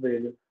create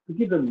value, to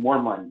give them more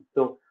money.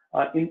 So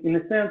in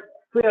a sense,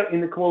 fair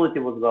inequality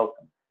was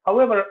welcome.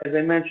 However, as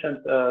I mentioned,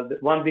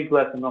 one big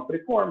lesson of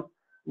reforms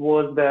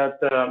was that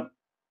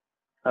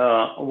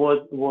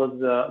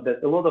that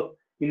a lot of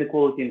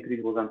inequality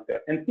increase was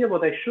unfair. And here,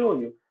 what I show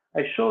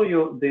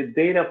you the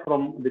data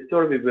from the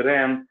survey we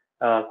ran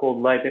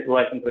called Life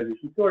and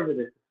Transition Survey.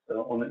 This is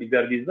on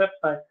EBRD's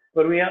website,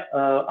 where we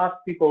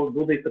asked people,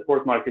 do they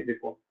support market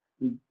reform?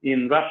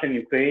 In Russia and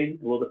Ukraine,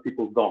 a lot of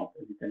people don't,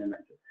 as you can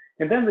imagine.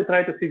 And then we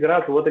try to figure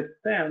out to what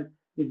extent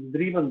it's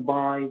driven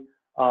by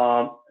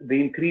the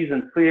increase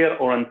in fair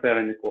or unfair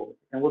inequality.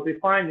 And what we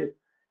find is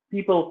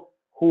people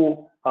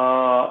who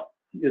are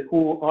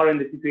in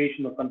the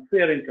situation of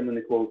unfair income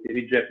inequality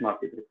reject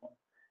market reform.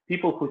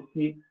 People who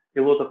see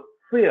a lot of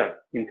fair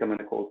income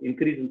inequality,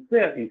 increase in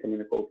fair income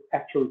inequality,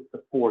 actually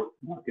support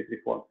market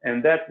reform.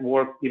 And that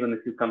works even if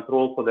you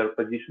control for their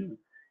position,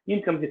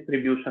 income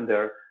distribution,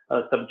 their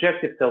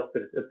subjective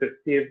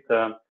self-perceived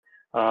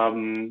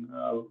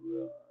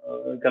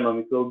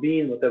economic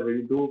well-being, whatever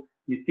you do.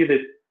 You see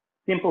this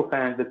simple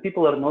fact that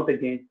people are not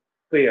against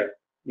fair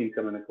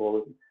income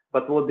inequality,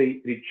 but what they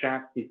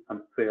reject is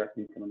unfair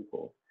income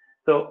inequality.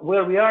 So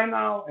where we are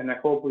now, and I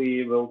hope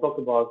we will talk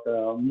about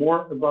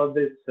more about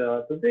this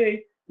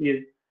today,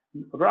 is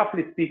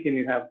roughly speaking,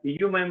 you have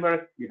EU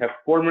members, you have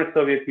former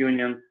Soviet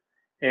Union,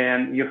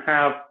 and you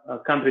have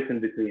countries in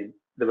between.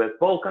 The West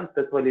Balkans,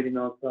 that Valerie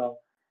knows well,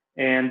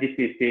 and the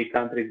CSA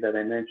countries that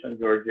I mentioned,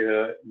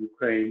 Georgia,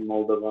 Ukraine,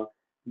 Moldova.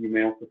 You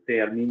may also say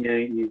Armenia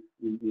is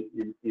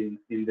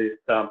in this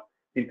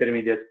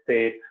intermediate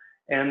state.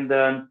 And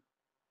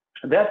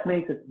that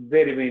makes it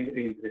very,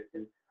 very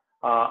interesting.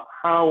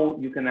 How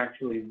you can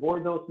actually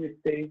avoid those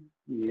mistakes,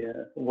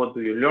 what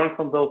do you learn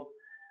from those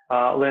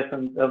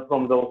lessons,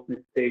 from those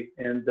mistakes.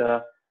 And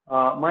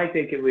my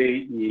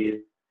takeaway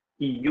is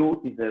EU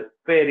is a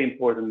very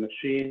important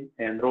machine,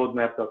 and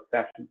roadmap to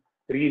accession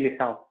really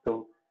helps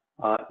to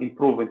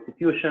improve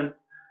institutions.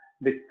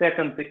 The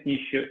second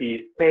issue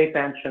is pay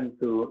attention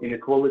to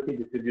inequality,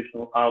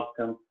 distributional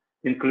outcomes,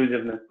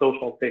 inclusiveness,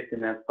 social safety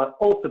net, but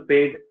also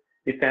pay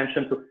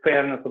attention to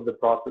fairness of the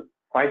process,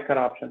 fight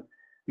corruption,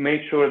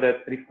 make sure that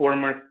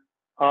reformers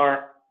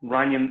are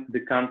running the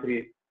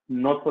country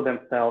not for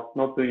themselves,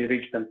 not to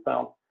enrich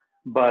themselves,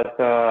 but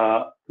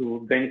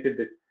to benefit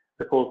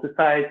the whole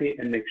society,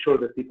 and make sure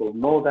that people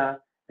know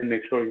that, and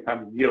make sure you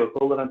have zero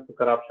tolerance to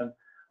corruption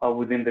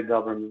within the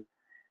government.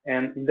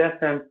 And in that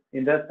sense,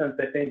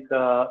 I think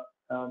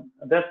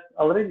that's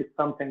already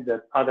something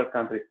that other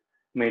countries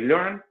may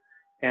learn.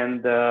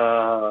 And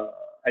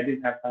I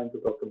didn't have time to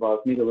talk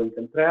about middle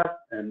income trap,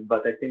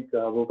 but I think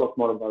we'll talk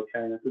more about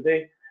China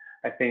today.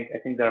 I think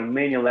there are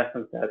many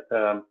lessons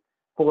that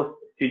post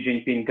Xi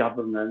Jinping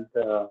government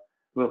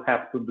will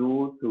have to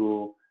do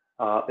to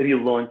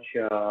relaunch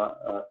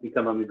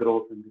economic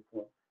growth and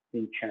reform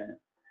in China.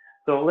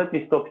 So let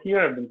me stop here.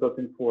 I've been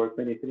talking for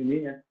 23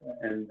 minutes,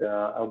 and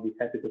I'll be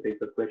happy to take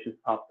the questions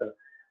after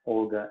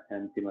Olga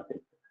and Tymofiy.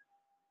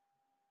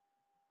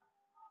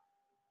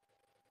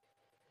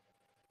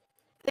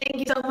 Thank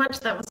you so much.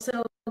 That was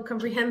so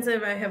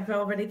comprehensive. I have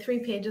already 3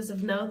 pages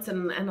of notes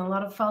and a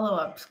lot of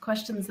follow-up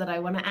questions that I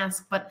want to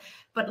ask. But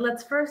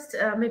let's first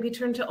maybe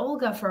turn to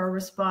Olga for a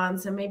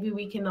response, and maybe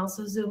we can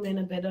also zoom in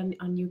a bit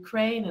on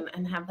Ukraine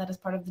and have that as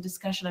part of the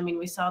discussion. I mean,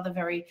 we saw the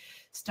very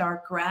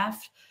stark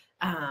graph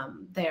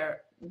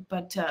there,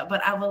 but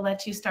I will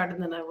let you start,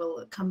 and then I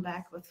will come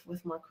back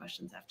with more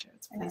questions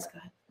afterwards. Please go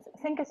ahead.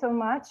 Thank you so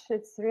much.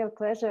 It's a real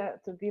pleasure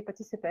to be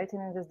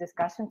participating in this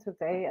discussion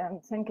today.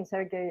 And thank you,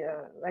 Sergei.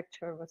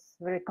 Lecture was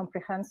very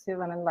comprehensive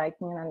and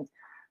enlightening. And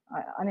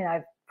I mean,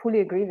 I fully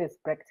agree with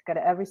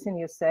practically everything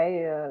you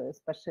say,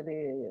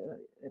 especially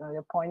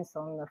your points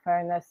on the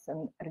fairness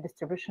and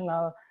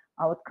redistributional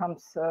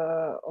outcomes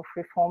of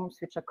reforms,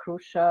 which are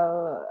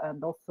crucial,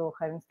 and also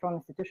having strong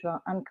institutional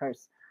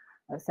anchors,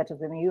 such as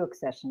the EU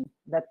accession.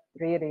 That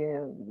really,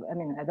 I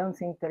mean, I don't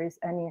think there is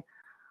any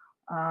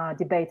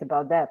debate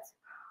about that.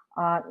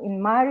 In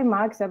my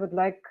remarks, I would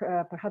like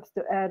perhaps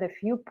to add a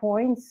few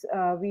points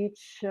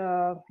which,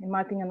 in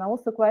my opinion, are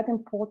also quite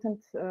important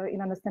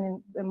in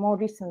understanding the more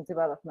recent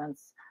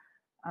developments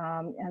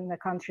in the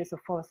countries of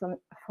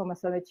former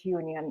Soviet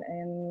Union.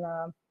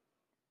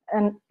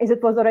 And as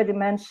it was already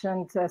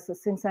mentioned, so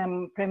since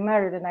I'm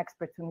primarily an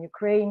expert in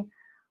Ukraine,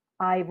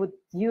 I would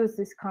use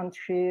this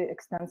country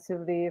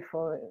extensively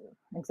for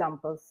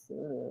examples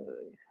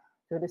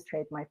to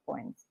illustrate my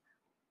points.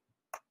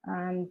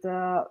 And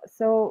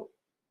so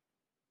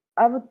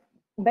I would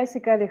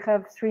basically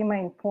have 3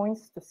 main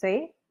points to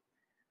say.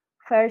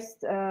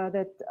 First,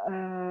 that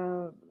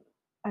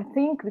I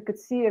think we could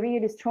see a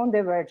really strong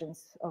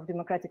divergence of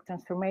democratic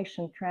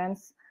transformation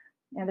trends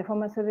in the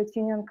former Soviet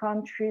Union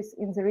countries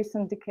in the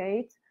recent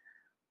decade.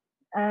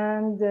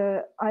 And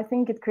I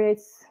think it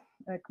creates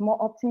like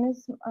more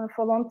optimism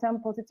for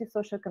long-term positive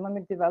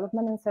socio-economic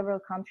development in several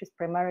countries,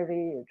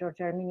 primarily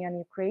Georgia, Armenia, and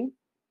Ukraine.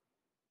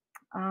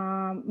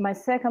 My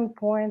second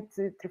point,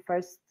 it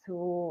refers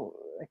to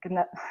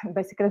like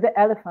basically the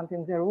elephant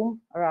in the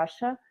room,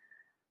 Russia,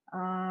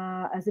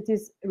 as it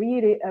is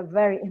really a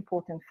very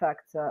important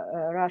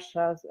factor,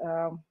 Russia's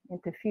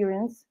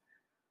interference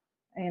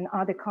in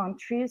other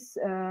countries.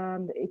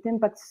 It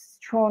impacts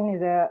strongly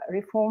the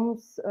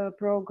reforms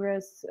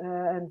progress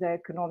and the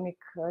economic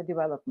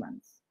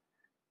developments.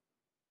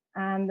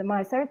 And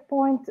my third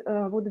point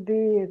would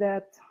be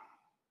that,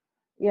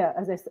 yeah,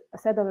 as I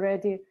said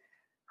already,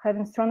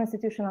 having strong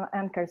institutional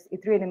anchors,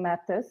 it really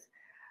matters.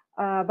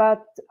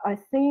 But I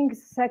think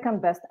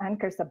second best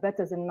anchors are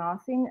better than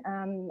nothing,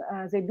 and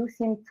they do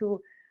seem to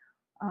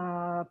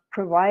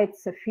provide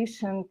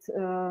sufficient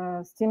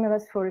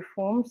stimulus for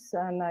reforms.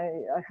 And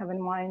I have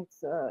in mind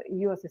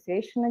EU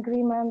association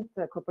agreement,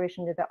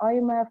 cooperation with the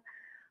IMF.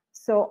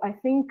 So I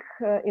think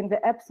in the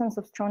absence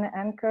of strong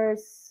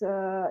anchors,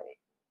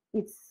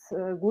 it's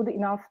good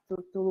enough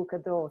to look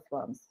at those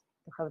ones,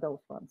 to have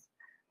those ones.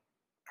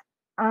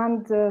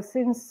 And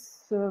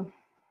since you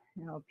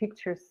know,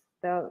 pictures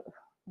are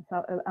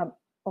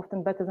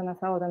often better than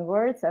 1,000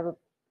 words, I will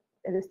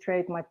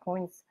illustrate my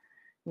points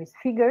with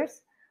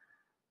figures.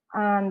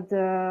 And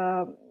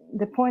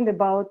the point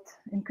about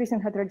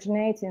increasing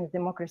heterogeneity in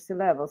democracy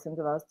levels in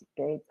the last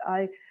decade,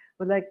 I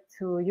would like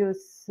to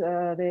use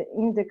the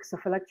index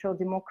of electoral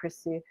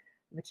democracy,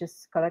 which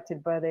is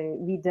collected by the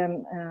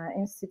WIiw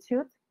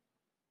Institute.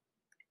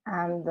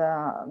 And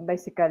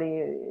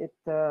basically it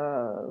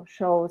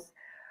shows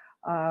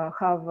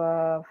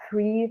how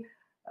free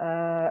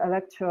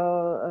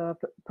electoral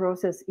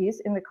process is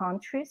in the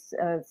countries.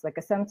 It's like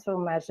a central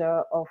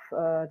measure of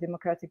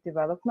democratic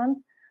development.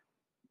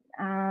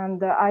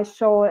 And I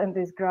show in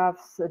these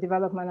graphs the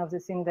development of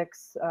this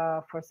index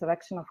for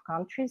selection of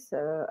countries,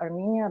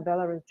 Armenia,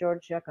 Belarus,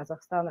 Georgia,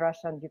 Kazakhstan,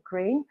 Russia, and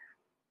Ukraine.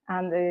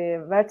 And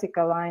the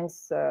vertical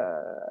lines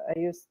are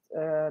used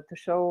to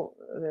show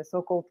the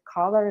so-called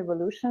color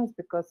revolutions,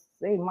 because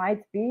they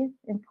might be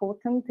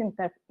important in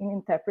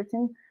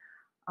interpreting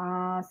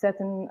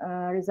certain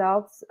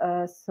results.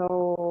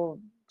 So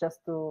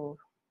just to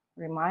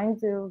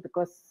remind you,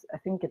 because I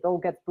think it all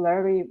gets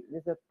blurry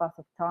with the pass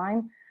of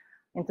time,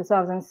 in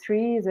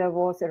 2003, there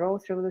was a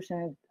rose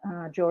revolution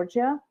in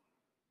Georgia.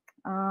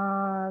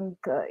 And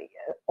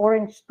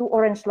two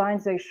orange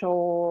lines, they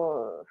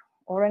show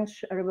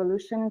Orange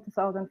Revolution in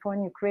 2004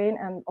 in Ukraine,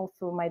 and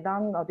also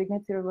Maidan, or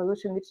Dignity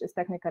Revolution, which is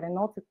technically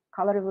not a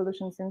color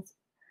revolution since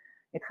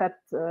it had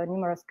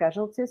numerous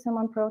casualties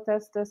among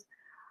protesters.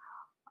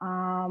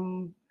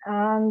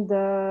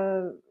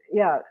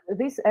 Yeah,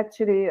 this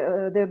actually,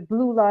 the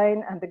blue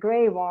line and the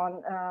gray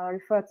one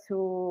refer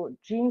to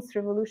Jeans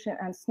Revolution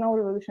and Snow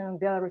Revolution in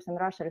Belarus and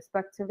Russia,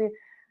 respectively.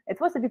 It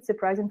was a bit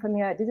surprising for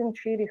me. I didn't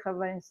really have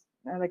a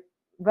like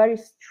very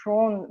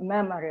strong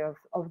memory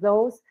of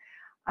those.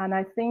 And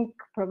I think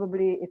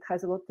probably it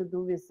has a lot to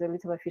do with the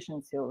little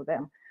efficiency of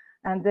them.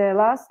 And the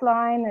last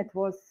line, it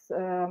was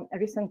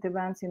recent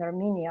events in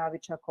Armenia,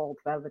 which are called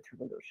Velvet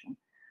Revolution.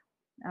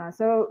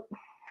 So,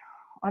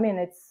 I mean,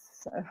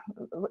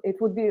 it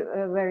would be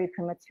very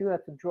premature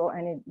to draw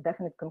any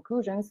definite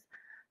conclusions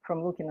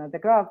from looking at the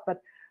graph,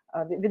 but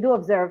we do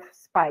observe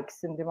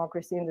spikes in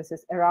democracy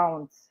indices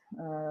around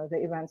the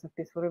events of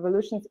peaceful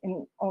revolutions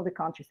in all the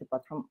countries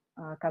apart from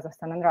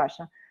Kazakhstan and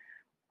Russia.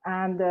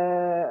 And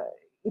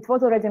it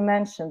was already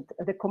mentioned,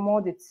 the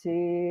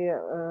commodity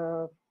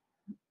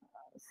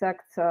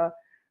sector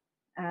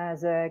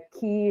as a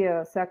key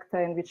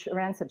sector in which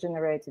rents are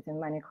generated in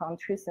many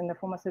countries in the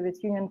former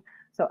Soviet Union.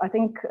 So I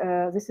think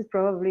this is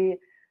probably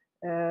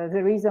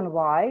the reason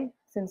why,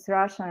 since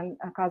Russia and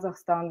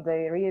Kazakhstan,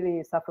 they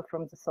really suffer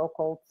from the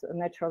so-called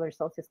natural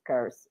resources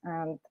curse.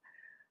 And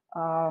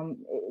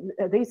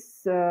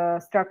this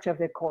structure of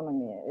the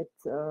economy,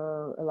 it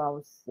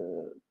allows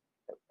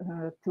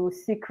to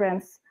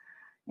sequence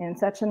in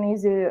such an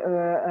easy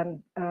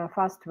and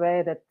fast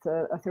way that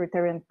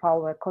authoritarian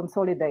power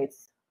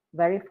consolidates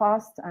very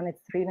fast, and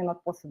it's really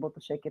not possible to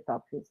shake it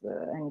up with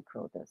any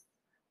protest.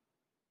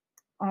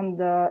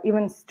 And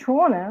even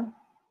stronger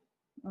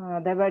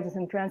divergence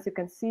in trends you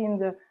can see in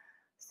the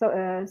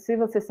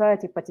civil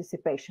society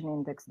participation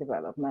index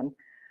development.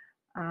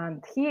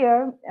 And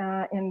here,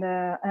 in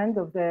the end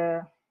of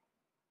the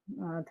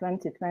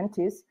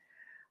 2020s,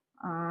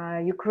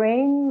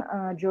 Ukraine,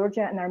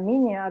 Georgia, and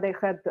Armenia, they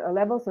had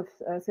levels of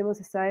civil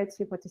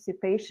society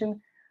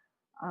participation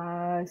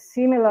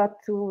similar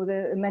to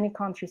the many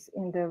countries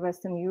in the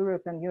Western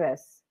Europe and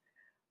US.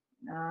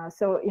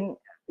 So in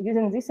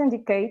using this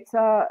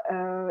indicator,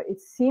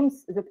 it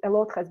seems that a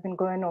lot has been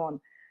going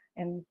on,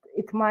 and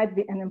it might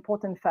be an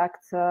important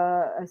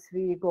factor as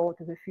we go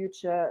to the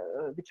future,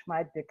 which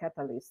might be a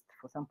catalyst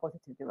for some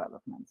positive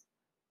developments.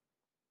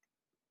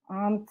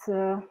 And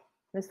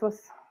this was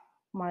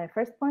my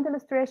first point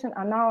illustration.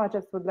 And now I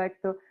just would like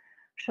to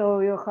show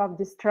you how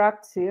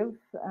destructive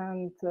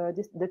and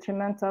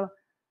detrimental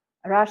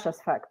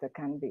Russia's factor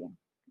can be.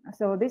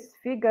 So this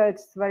figure,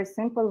 it's a very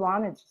simple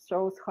one. It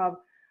shows how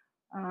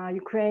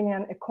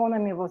Ukrainian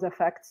economy was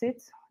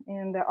affected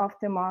in the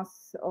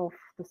aftermath of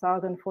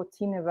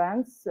 2014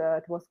 events.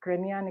 It was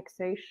Crimea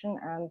annexation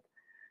and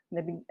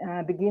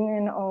the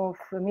beginning of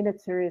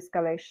military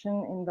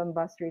escalation in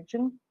Donbas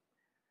region.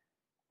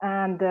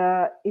 And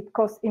it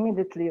caused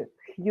immediately a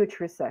huge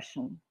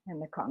recession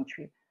in the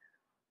country.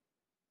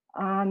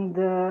 And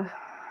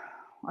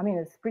I mean,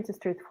 it's pretty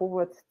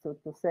straightforward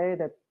to say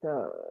that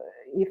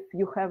if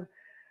you have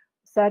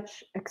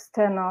such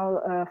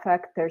external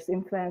factors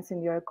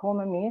influencing your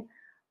economy,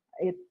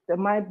 it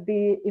might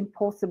be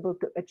impossible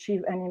to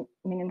achieve any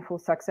meaningful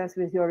success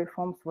with your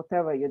reforms,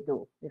 whatever you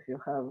do. If you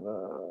have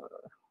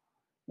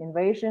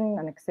invasion,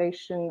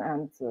 annexation,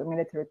 and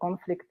military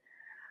conflict,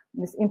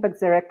 this impacts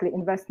directly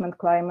investment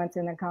climate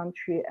in the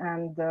country,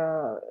 and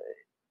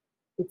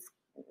its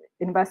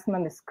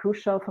investment is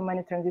crucial for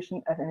many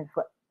transition and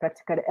for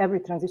practically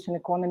every transition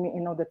economy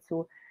in order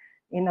to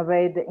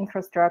innovate the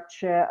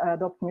infrastructure,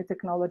 adopt new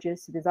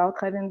technologies. Without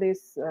having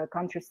this,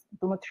 countries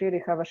do not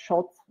really have a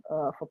shot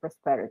for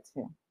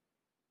prosperity.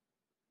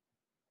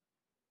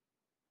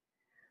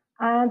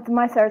 And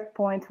my third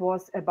point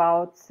was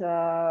about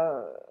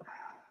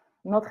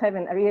not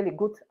having really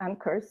good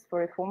anchors for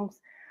reforms,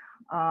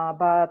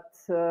 but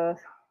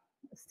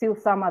still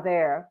some are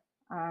there.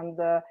 And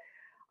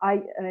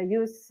I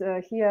use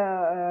here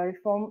a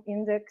reform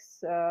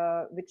index,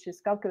 which is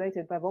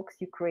calculated by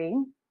Vox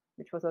Ukraine,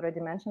 which was already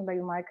mentioned by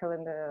you, Michael,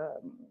 in the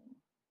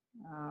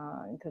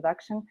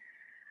introduction.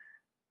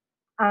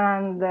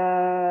 And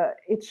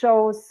it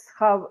shows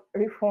how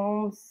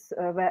reforms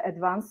were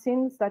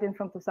advancing starting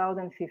from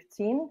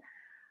 2015.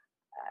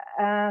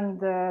 And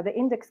the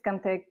index can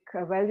take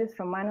values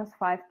from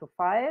 -5 to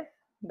 5.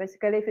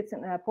 Basically, if it's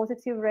in a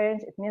positive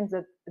range, it means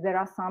that there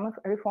are some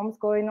reforms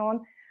going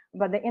on,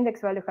 but the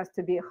index value has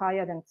to be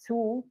higher than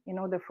 2 in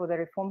order for the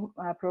reform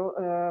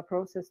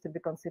process to be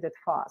considered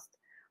fast.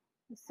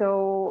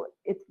 So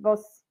it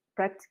was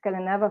practically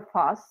never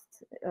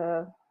fast,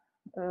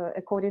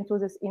 according to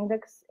this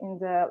index, in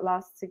the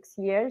last 6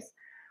 years.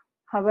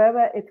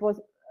 However, it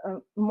was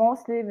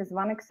mostly, with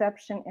one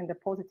exception, in the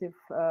positive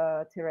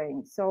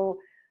terrain. So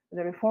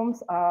the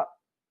reforms are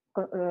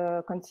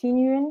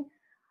continuing,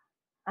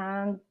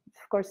 and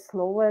of course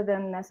slower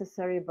than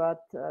necessary,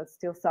 but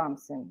still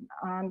something.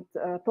 And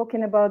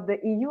talking about the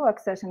EU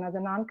accession as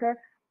an anchor,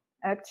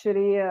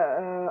 actually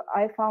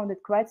I found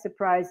it quite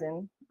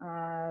surprising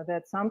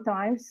that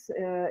sometimes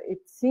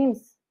it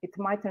seems it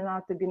might turn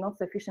out to be not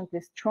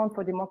sufficiently strong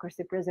for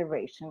democracy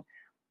preservation.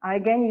 I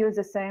again use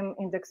the same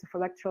index of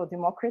electoral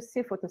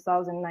democracy for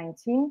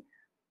 2019,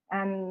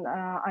 and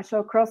I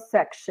show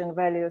cross-section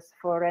values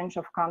for a range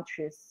of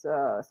countries.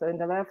 So in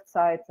the left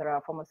side, there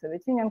are former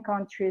Soviet Union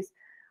countries,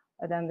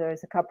 and then there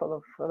is a couple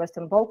of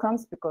Western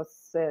Balkans,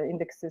 because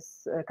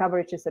indexes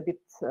coverage is a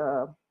bit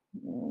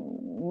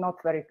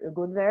not very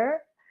good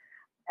there,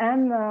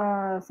 and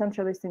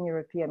Central Eastern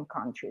European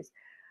countries.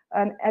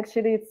 And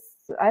actually,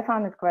 I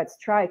found it quite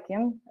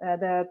striking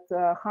that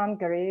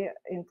Hungary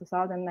in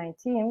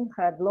 2019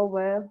 had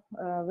lower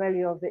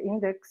value of the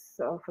index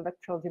of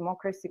electoral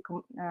democracy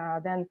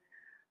than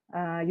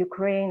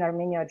Ukraine,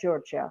 Armenia,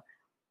 Georgia.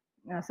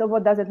 So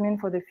what does it mean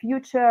for the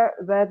future?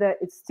 Whether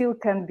it still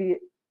can be,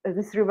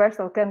 this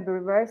reversal can be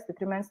reversed,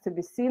 it remains to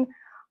be seen.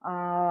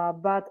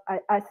 But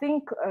I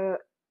think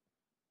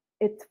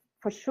it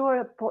for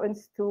sure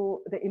points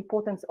to the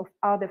importance of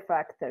other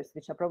factors,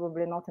 which are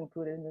probably not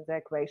included in the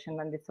equation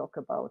when we talk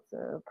about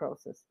the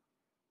process.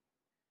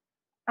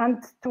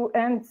 And to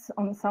end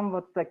on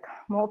somewhat like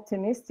more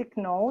optimistic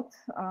note,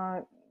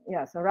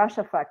 so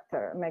Russia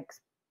factor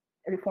makes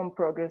reform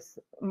progress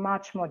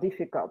much more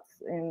difficult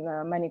in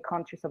many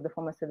countries of the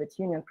former Soviet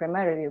Union,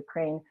 primarily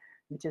Ukraine,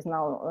 which is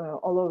now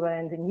all over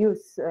in the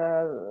news.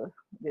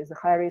 There's a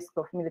high risk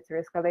of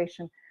military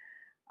escalation.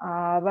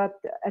 But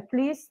at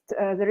least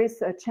there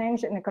is a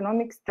change in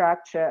economic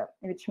structure,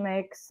 which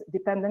makes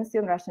dependency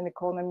on Russian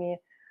economy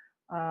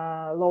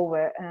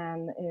lower,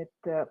 and it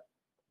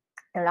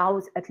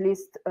allows at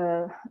least,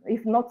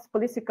 if not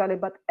politically,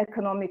 but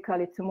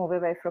economically, to move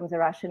away from the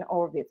Russian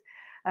orbit.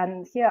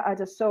 And here I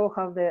just show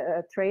how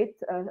the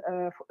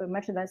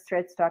merchandise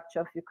trade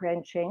structure of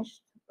Ukraine changed,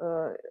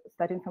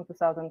 starting from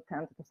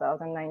 2010 to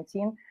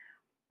 2019.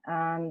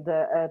 And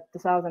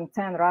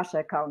 2010, Russia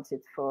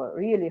accounted for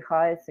really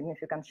high,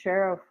 significant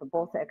share of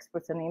both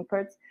exports and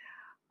imports.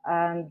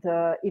 And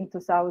in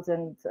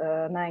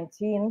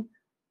 2019,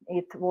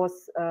 it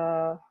was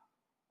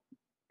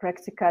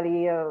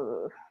practically,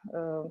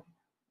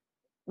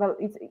 well,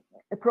 it's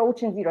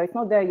approaching zero. It's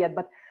not there yet,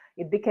 but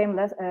it became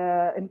less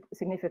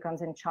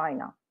significant in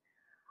China.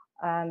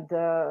 And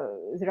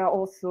there are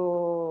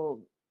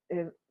also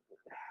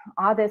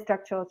other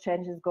structural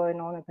changes going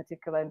on, in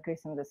particular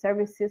increase in the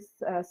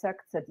services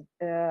sector,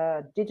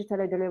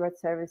 digitally delivered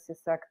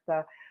services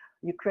sector.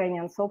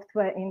 Ukrainian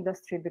software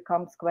industry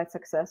becomes quite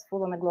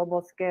successful on a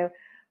global scale.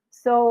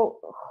 So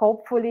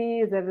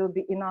hopefully there will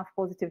be enough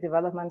positive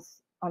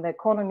developments on the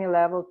economy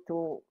level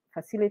to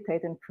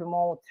facilitate and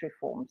promote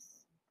reforms.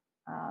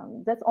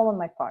 That's all on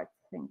my part.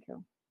 Thank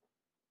you.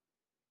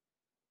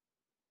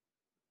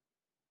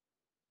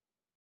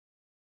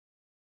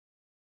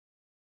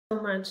 So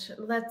much.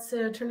 Let's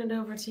turn it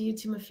over to you,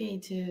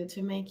 Tymofiy,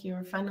 to make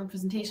your final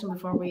presentation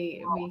before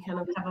we kind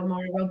of have a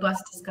more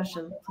robust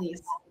discussion,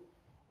 please.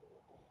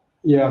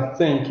 Yeah,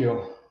 thank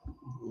you.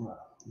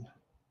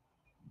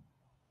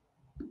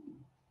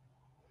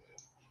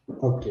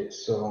 Okay,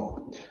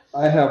 so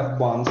I have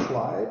one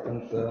slide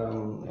and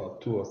or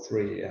two or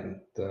three, and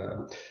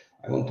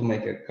I want to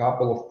make a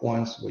couple of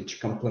points which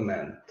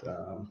complement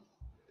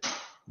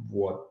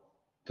what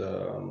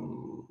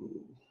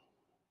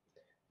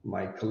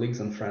my colleagues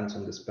and friends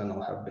on this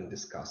panel have been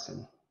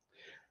discussing.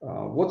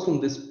 What's on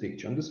this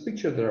picture? On this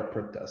picture, there are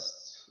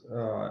protests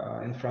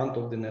in front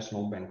of the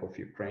National Bank of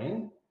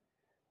Ukraine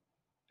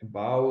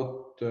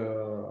about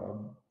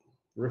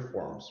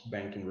reforms,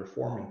 banking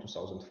reform in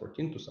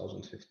 2014,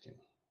 2015.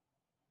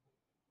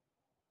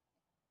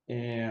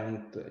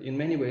 And in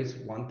many ways,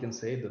 one can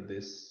say that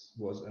this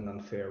was an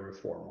unfair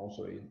reform.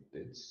 Also,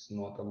 it's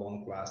not a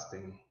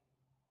long-lasting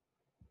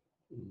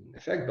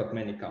effect, but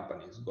many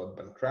companies got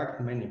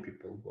bankrupt, many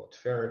people got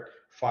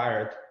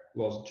fired,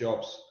 lost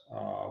jobs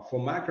for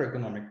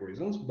macroeconomic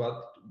reasons. But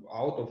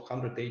out of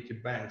 180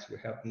 banks, we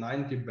have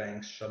 90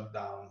 banks shut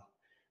down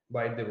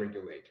by the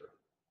regulator.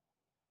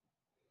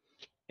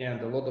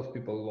 And a lot of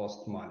people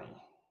lost money.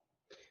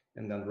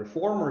 And then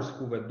reformers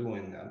who were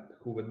doing that,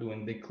 who were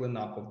doing the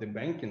cleanup of the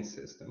banking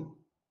system,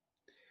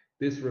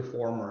 these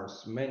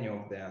reformers, many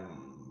of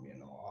them,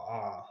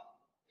 are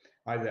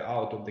either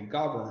out of the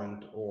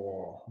government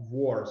or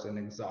wars in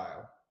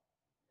exile.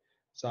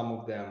 Some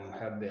of them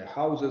had their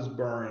houses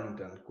burned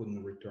and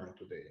couldn't return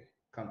to the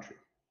country.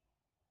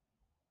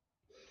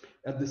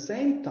 At the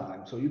same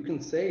time, so you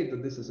can say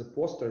that this is a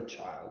poster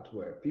child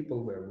where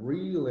people were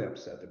really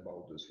upset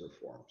about these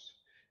reforms.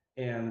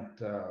 And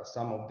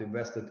some of the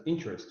vested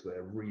interests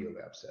were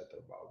really upset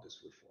about these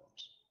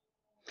reforms.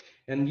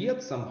 And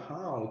yet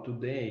somehow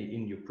today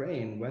in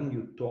Ukraine, when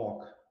you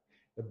talk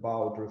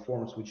about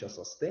reforms which are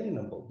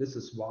sustainable, this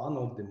is one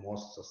of the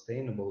most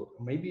sustainable,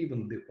 maybe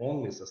even the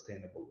only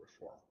sustainable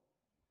reform.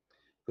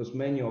 Because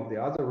many of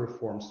the other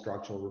reforms,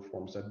 structural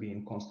reforms, are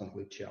being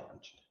constantly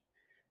challenged.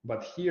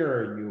 But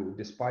here,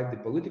 despite the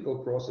political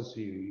process,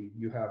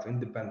 you have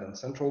independent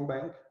central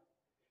bank.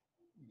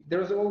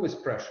 There's always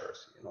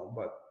pressures,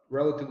 but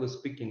relatively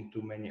speaking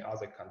to many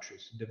other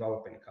countries,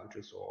 developing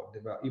countries or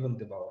even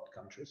developed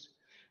countries,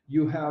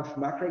 you have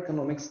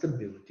macroeconomic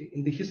stability.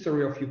 In the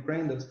history of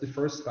Ukraine, that's the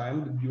first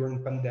time that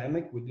during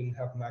pandemic, we didn't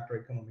have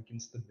macroeconomic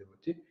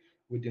instability.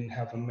 We didn't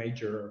have a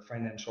major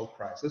financial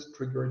crisis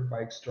triggered by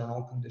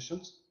external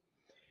conditions.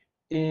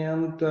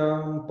 And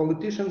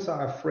politicians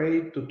are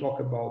afraid to talk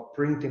about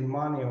printing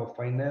money or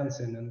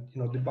financing,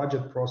 and the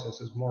budget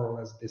process is more or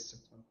less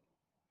disciplined.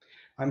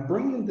 I'm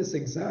bringing this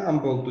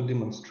example to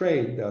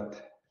demonstrate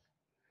that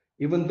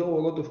even though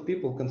a lot of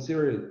people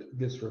considered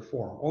this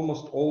reform,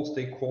 almost all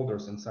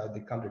stakeholders inside the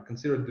country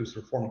considered this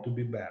reform to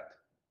be bad,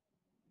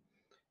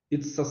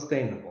 it's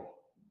sustainable.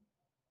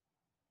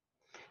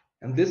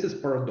 And this is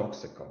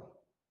paradoxical.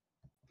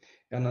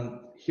 And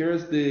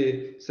here's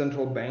the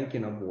Central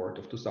Banking Award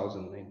of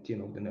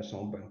 2019 of the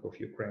National Bank of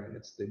Ukraine.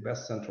 It's the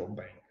best central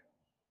bank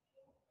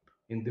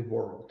in the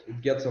world.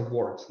 It gets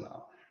awards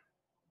now.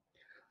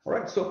 All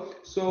right, so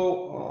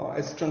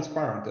it's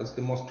transparent, it's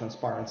the most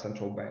transparent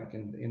central bank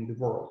in the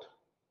world.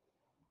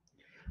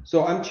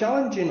 So I'm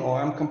challenging, or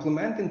I'm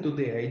complementing to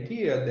the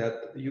idea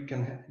that you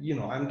can,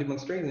 I'm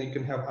demonstrating you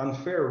can have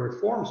unfair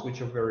reforms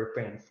which are very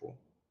painful,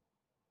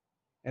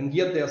 and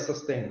yet they are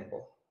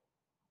sustainable.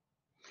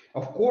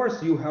 Of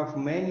course, you have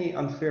many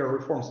unfair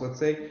reforms. Let's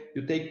say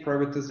you take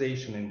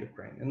privatization in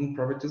Ukraine. And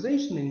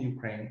privatization in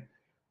Ukraine,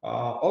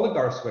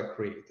 oligarchs were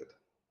created.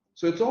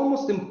 So it's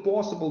almost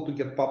impossible to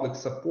get public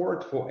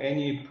support for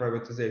any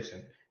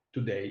privatization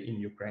today in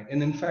Ukraine.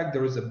 And in fact,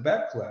 there is a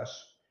backlash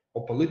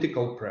or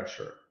political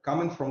pressure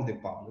coming from the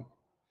public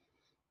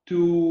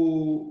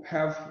to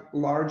have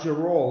larger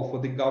role for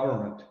the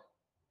government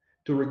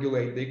to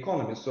regulate the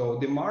economy. So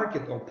the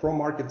market or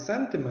pro-market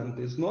sentiment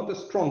is not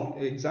as strong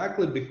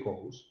exactly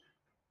because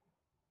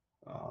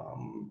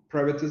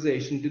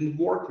privatization didn't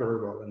work very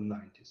well in the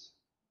 90s.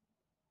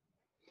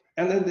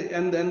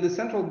 And then the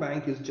central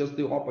bank is just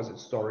the opposite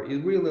story.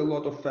 It really, a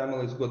lot of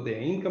families got their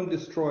income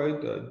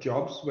destroyed,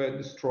 jobs were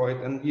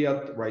destroyed, and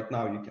yet right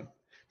now you can.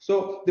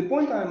 So the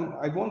point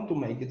I want to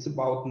make, it's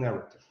about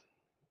narrative.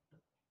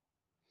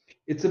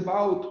 It's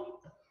about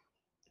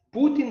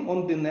putting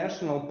on the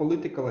national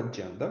political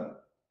agenda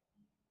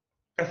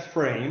a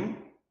frame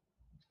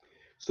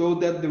so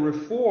that the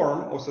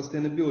reform or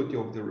sustainability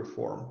of the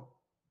reform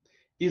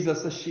is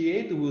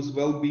associated with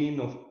well-being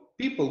of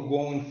people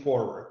going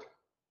forward.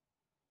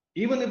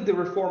 Even if the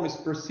reform is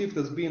perceived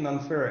as being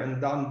unfair and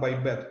done by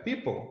bad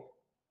people,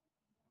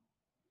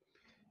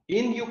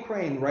 in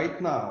Ukraine right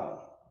now,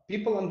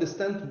 people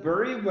understand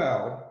very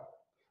well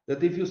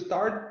that if you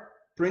start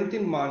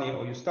printing money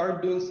or you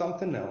start doing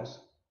something else,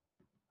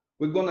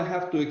 we're going to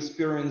have to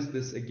experience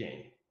this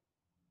again.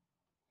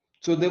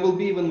 So there will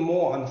be even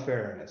more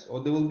unfairness,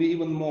 or there will be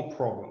even more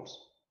problems.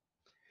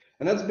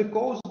 And that's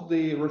because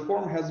the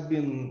reform has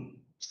been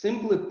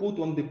simply put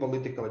on the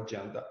political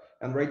agenda.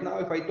 And right now,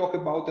 if I talk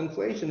about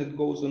inflation, it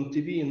goes on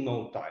TV in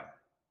no time.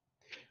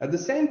 At the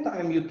same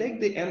time, you take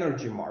the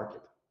energy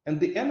market, and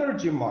the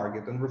energy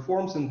market and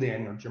reforms in the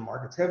energy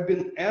markets have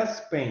been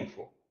as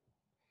painful.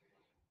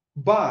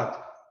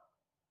 But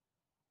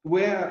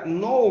we're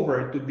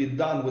nowhere to be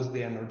done with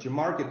the energy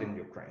market in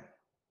Ukraine.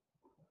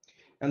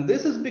 And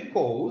this is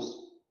because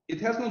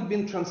it has not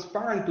been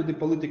transparent to the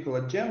political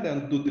agenda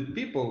and to the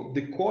people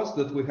the cost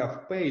that we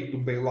have paid to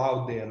bail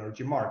out the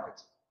energy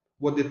markets,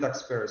 what the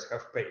taxpayers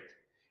have paid.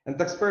 And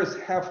taxpayers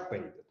have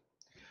paid it.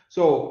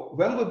 So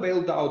when we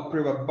bailed out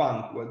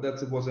PrivatBank, well, that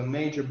was a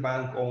major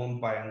bank owned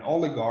by an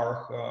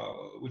oligarch,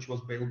 which was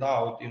bailed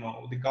out,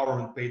 the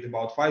government paid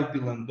about $5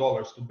 billion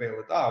to bail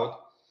it out.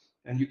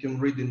 And you can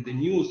read in the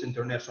news,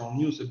 international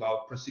news,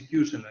 about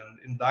prosecution and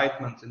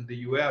indictments in the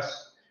US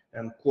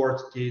and court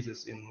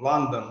cases in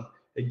London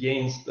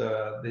against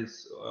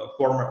these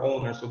former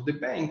owners of the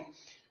bank.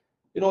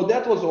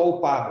 That was all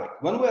public.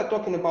 When we are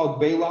talking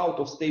about bailout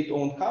of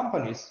state-owned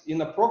companies,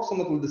 in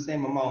approximately the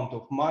same amount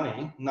of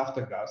money,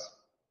 Naftogaz,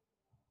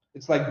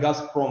 it's like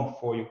Gazprom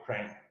for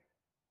Ukraine.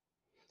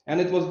 And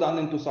it was done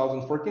in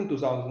 2014,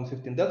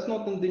 2015. That's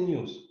not in the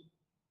news.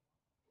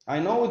 I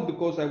know it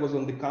because I was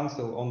on the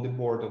council, on the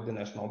board of the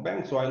National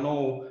Bank. So I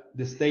know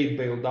the state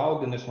bailed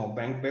out, the National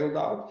Bank bailed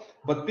out,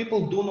 but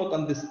people do not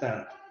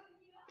understand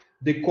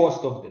the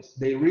cost of this.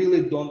 They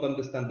really don't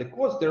understand the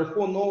cost.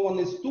 Therefore, no one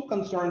is too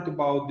concerned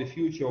about the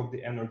future of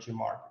the energy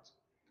markets.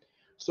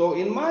 So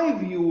in my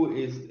view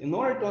is, in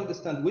order to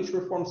understand which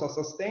reforms are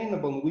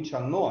sustainable and which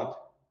are not,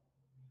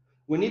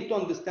 we need to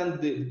understand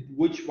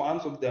which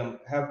ones of them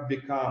have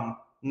become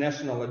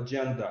national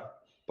agenda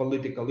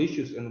political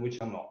issues and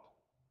which are not.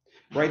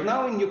 Right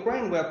now in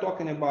Ukraine, we are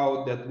talking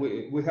about that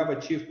we have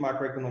achieved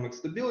macroeconomic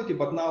stability,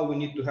 but now we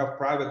need to have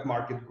private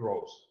market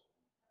growth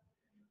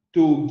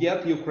to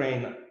get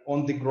Ukraine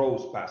on the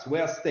growth path. We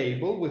are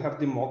stable, we have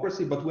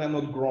democracy, but we are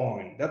not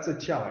growing. That's a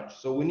challenge.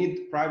 So we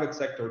need private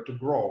sector to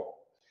grow.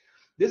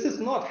 This is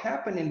not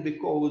happening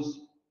because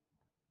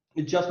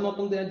it's just not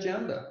on the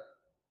agenda.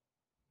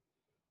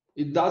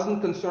 It doesn't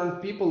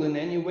concern people in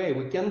any way.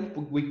 We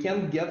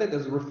can't get it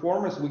as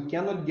reformers. We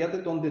cannot get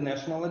it on the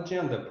national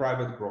agenda,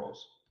 private growth.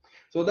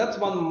 So that's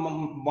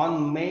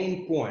one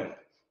main point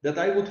that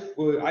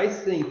I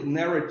think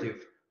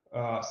narrative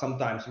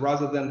sometimes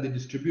rather than the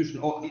distribution.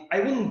 Or I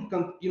wouldn't,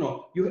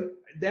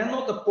 they're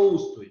not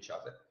opposed to each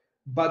other,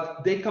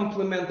 but they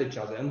complement each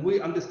other. And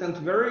we understand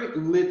very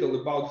little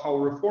about how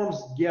reforms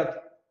get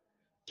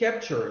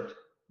captured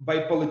by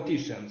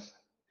politicians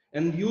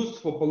and used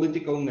for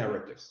political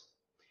narratives.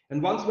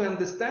 And once we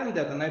understand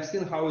that, and I've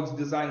seen how it's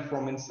designed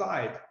from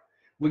inside,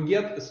 we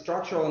get a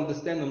structural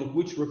understanding of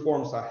which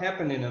reforms are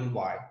happening and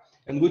why,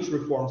 and which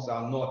reforms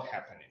are not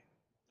happening,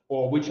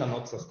 or which are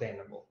not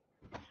sustainable.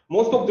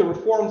 Most of the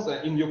reforms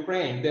in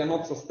Ukraine, they are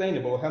not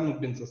sustainable,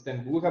 haven't been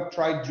sustainable. We have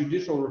tried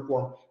judicial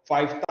reform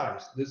 5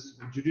 times. This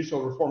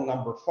judicial reform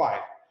number 5.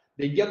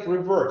 They get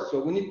reversed, so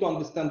we need to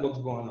understand what's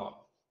going on.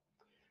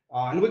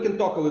 And we can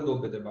talk a little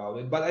bit about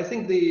it, but I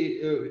think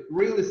the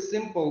really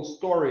simple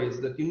story is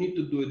that you need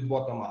to do it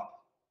bottom up.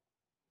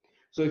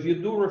 So if you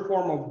do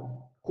reform of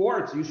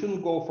courts, you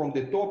shouldn't go from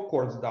the top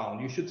courts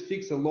down. You should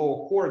fix a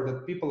lower court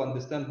that people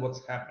understand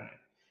what's happening.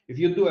 If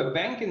you do a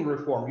banking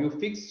reform, you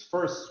fix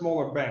first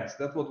smaller banks.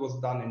 That's what was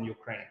done in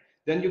Ukraine.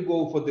 Then you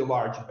go for the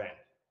large bank.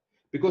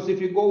 Because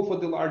if you go for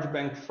the large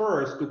bank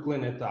first to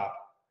clean it up,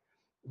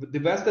 the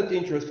vested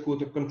interest who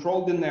to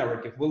control the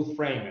narrative will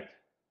frame it.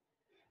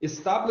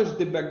 Establish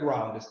the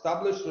background,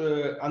 establish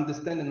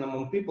understanding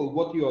among people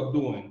what you are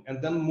doing,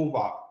 and then move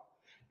up.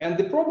 And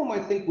the problem, I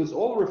think, with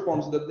all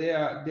reforms that they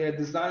are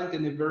designed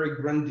in a very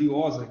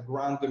grandiose,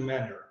 grand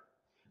manner.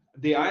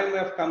 The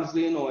IMF comes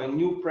in, or a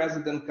new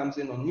president comes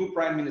in, or new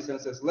prime minister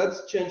and says,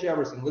 let's change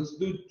everything. Let's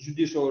do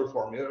judicial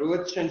reform.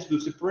 Let's change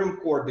the Supreme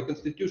Court, the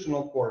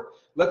Constitutional Court.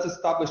 Let's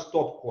establish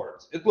top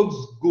courts. It looks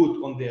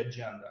good on the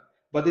agenda,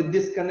 but it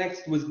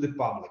disconnects with the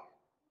public.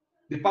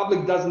 The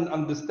public doesn't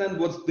understand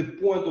what's the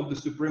point of the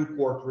Supreme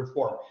Court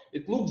reform.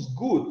 It looks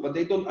good, but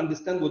they don't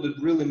understand what it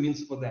really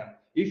means for them.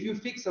 If you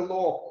fix a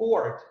law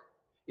court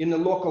in a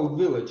local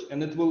village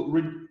and it will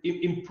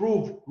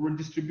improve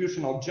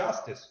redistributional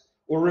justice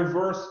or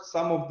reverse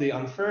some of the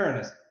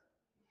unfairness,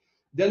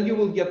 then you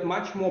will get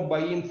much more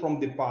buy-in from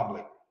the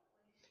public.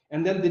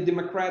 And then the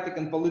democratic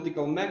and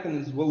political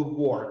mechanisms will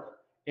work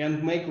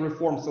and make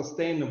reform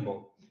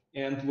sustainable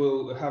and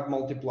will have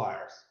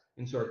multipliers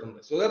in certain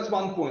ways. So that's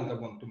one point I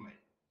want to make.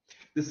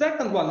 The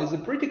second one is a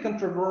pretty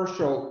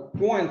controversial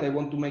point I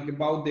want to make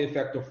about the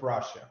effect of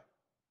Russia.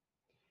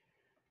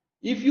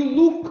 If you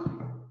look,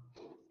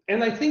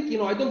 and I think,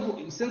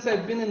 since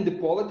I've been in the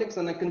politics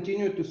and I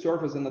continue to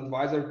serve as an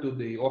advisor to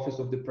the office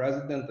of the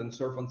president and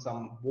serve on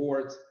some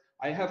boards,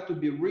 I have to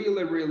be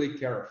really, really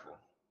careful.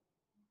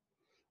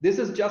 This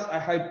is just a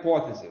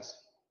hypothesis.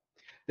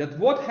 that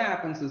what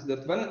happens is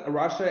that when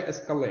Russia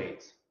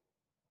escalates,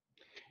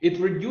 it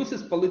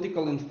reduces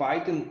political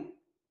infighting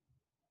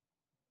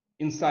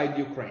inside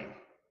Ukraine.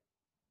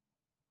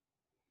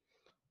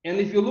 And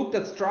if you looked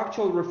at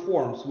structural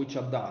reforms which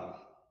are done,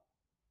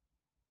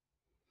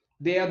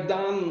 they are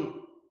done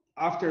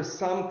after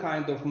some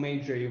kind of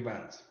major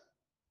events,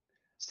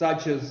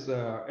 such as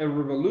a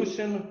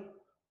revolution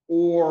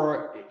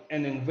or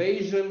an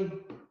invasion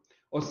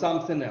or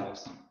something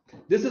else.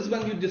 This is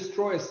when you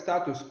destroy a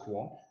status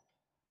quo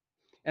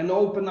and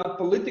open up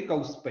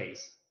political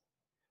space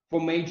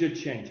for major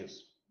changes.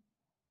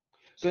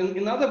 So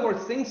in other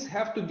words, things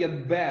have to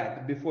get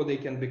bad before they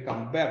can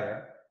become better.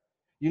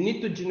 You need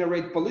to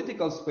generate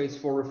political space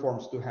for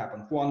reforms to happen,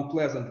 for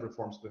unpleasant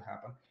reforms to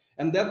happen.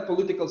 And that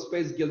political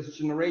space gets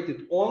generated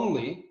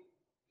only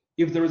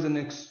if there is an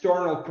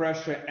external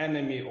pressure,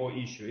 enemy, or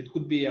issue. It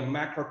could be a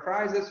macro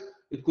crisis,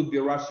 it could be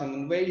a Russian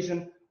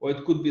invasion, or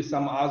it could be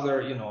some other,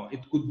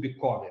 it could be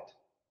COVID.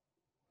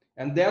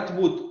 And that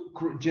would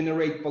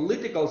generate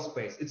political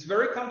space. It's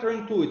very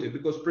counterintuitive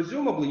because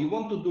presumably you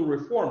want to do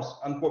reforms,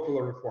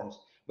 unpopular reforms,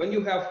 when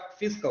you have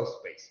fiscal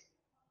space,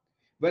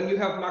 when you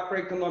have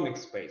macroeconomic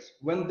space,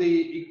 when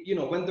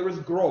when there is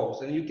growth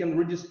and you can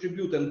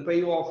redistribute and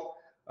pay off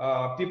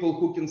people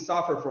who can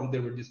suffer from the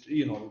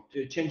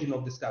changing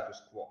of the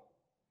status quo.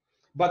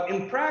 But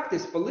in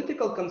practice,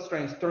 political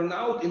constraints turn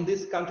out in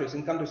these countries,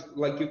 in countries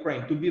like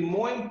Ukraine, to be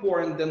more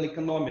important than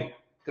economic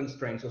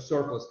constraints or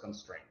surplus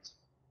constraints.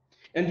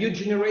 And you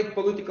generate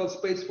political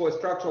space for a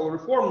structural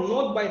reform,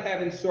 not by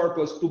having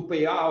surplus to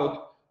pay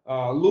out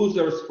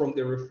losers from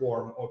the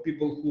reform or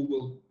people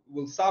who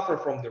will suffer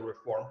from the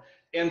reform,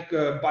 and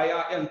by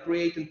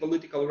creating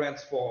political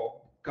rents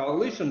for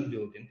coalition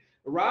building.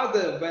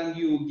 Rather, when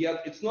you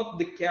get, it's not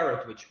the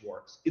carrot which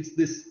works, it's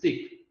the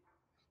stick.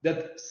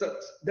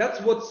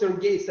 That's what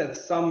Sergei said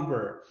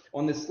somewhere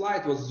on the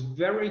slide, was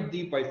very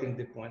deep, I think,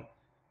 the point.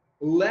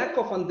 Lack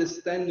of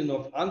understanding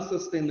of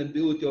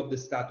unsustainability of the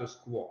status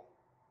quo.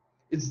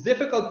 It's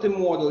difficult to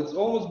model, it's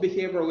almost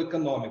behavioral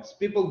economics.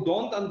 People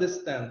don't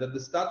understand that the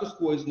status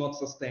quo is not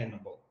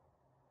sustainable.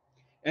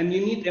 And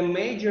you need a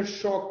major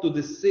shock to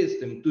the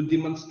system to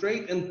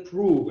demonstrate and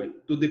prove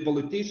it to the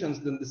politicians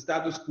that the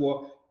status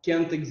quo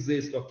can't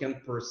exist or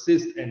can't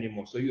persist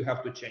anymore. So you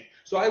have to change.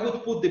 So I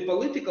would put the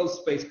political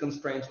space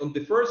constraints on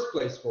the first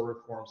place for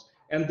reforms,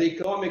 and the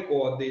economic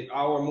or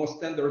our more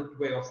standard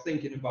way of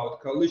thinking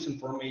about coalition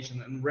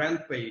formation and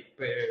rent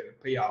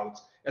payouts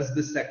as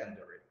the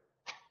secondary.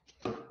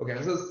 Okay,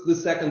 this is the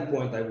second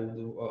point I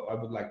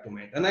would like to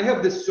make. And I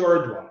have this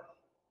third one.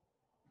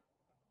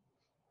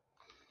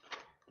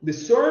 The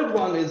third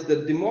one is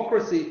that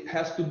democracy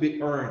has to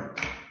be earned.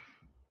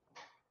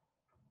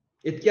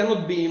 It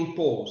cannot be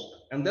imposed.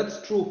 And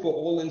that's true for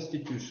all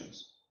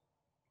institutions.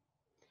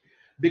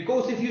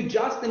 Because if you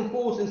just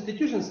impose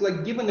institutions,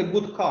 like given a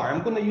good car,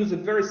 I'm going to use a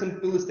very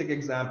simplistic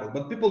example,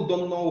 but people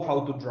don't know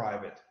how to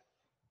drive it.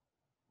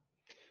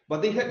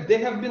 But they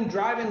have been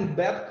driving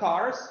bad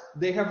cars,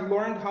 they have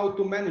learned how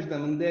to manage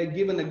them, and they're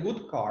given a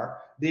good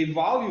car, they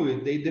value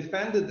it, they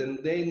defend it,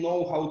 and they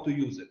know how to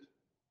use it.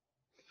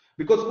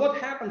 Because what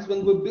happens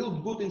when we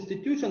build good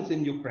institutions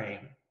in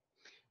Ukraine,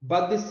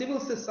 but the civil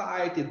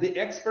society, the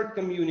expert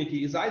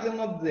community is either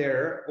not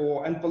there,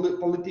 and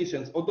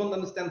politicians, or don't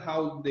understand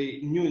how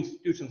the new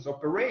institutions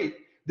operate,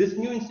 these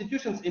new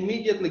institutions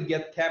immediately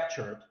get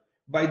captured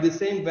by the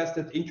same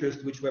vested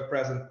interests which were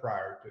present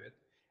prior to it.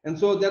 And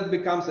so that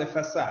becomes a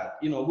facade.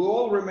 We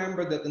all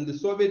remember that in the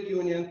Soviet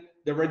Union,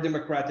 there were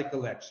democratic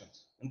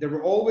elections, and there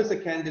were always a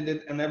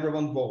candidate and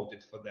everyone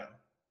voted for them.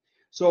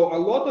 So a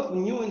lot of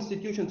new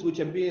institutions which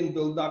are being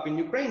built up in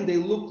Ukraine, they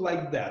look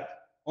like that.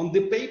 On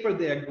the paper,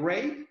 they are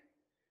great.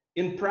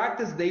 In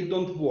practice, they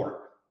don't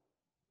work.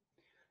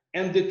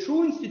 And the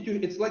true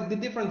institution, it's like the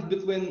difference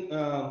between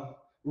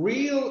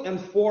real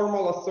and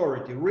formal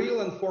authority,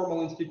 real and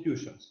formal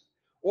institutions.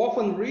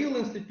 Often real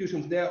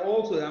institutions,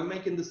 I'm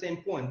making the same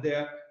point,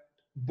 they're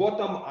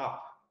bottom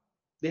up.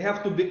 They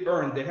have to be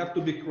earned, they have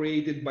to be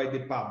created by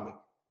the public,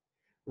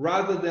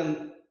 rather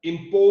than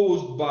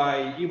imposed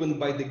even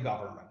by the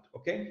government,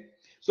 okay?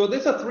 So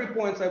these are 3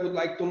 points I would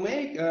like to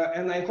make,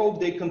 and I hope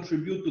they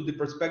contribute to the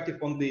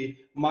perspective on the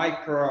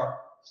micro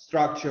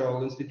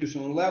structural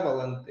institutional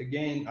level. And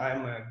again,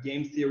 I'm a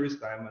game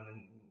theorist, I'm a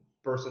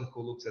person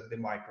who looks at the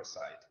micro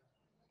side.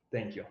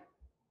 Thank you.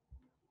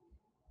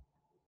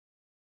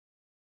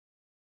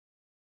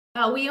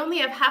 We only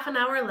have half an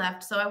hour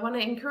left, so I want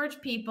to encourage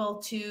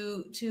people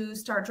to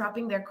start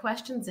dropping their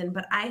questions in.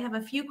 But I have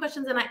a few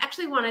questions, and I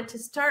actually wanted to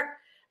start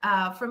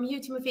from you,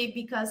 Tymofiy,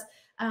 because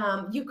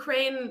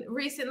Ukraine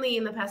recently,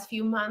 in the past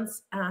few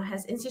months,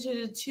 has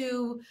instituted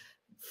 2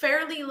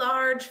 fairly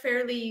large,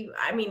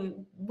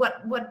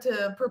 what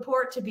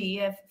purport to be,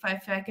 if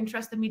I can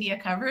trust the media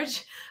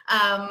coverage,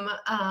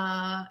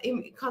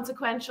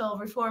 consequential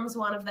reforms.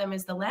 One of them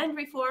is the land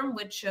reform,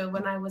 which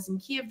when I was in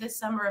Kiev this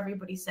summer,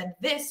 everybody said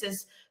this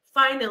is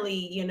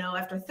finally, you know,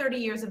 after 30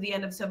 years of the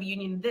end of Soviet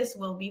Union, this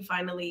will be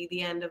finally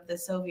the end of the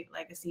Soviet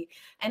legacy.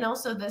 And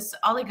also this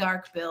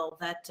oligarch bill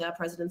that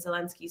President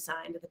Zelensky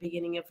signed at the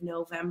beginning of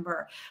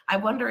November. I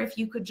wonder if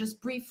you could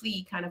just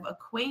briefly kind of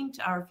acquaint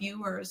our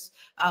viewers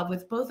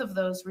with both of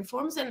those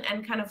reforms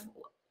and kind of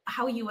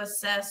how you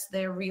assess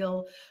their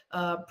real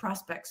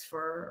prospects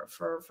for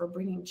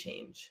bringing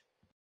change.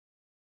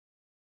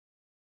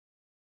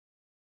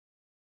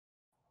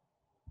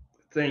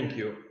 Thank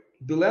you.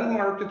 The land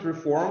market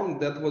reform,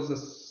 that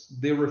was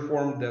the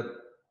reform that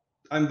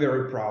I'm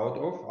very proud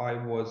of. I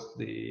was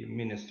the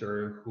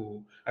minister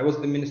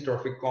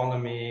of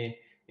Economy,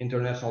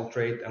 International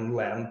Trade and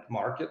Land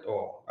Market,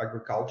 or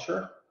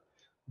Agriculture.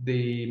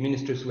 The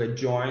ministries were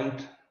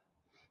joined,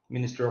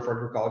 Minister of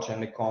Agriculture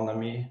and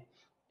Economy.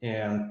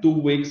 And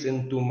 2 weeks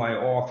into my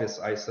office,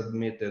 I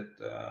submitted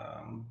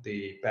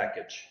the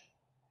package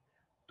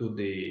to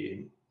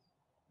the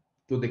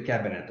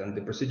cabinet, and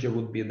the procedure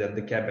would be that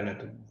the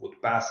cabinet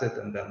would pass it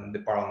and then the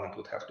parliament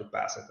would have to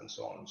pass it and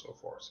so on and so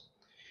forth.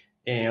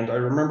 And I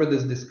remember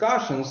these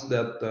discussions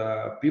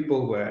that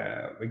people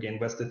were, again,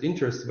 vested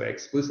interests were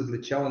explicitly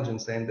challenging,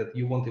 saying that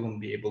you won't even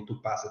be able to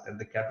pass it at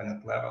the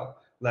cabinet level,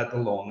 let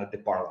alone at the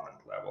parliament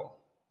level.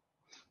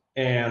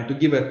 And to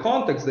give a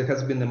context, there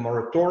has been a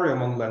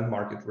moratorium on land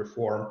market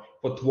reform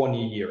for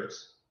 20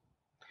 years.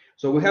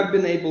 So we have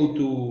been able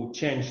to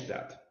change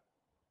that.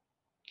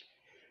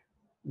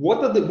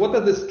 What are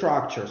the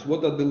structures?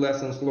 What are the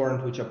lessons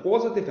learned which are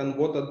positive, and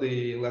what are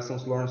the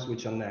lessons learned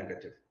which are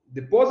negative?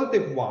 The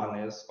positive one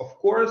is, of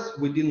course,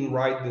 we didn't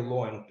write the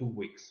law in 2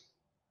 weeks.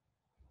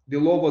 The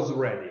law was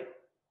ready,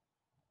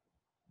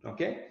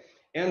 okay?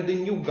 And the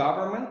new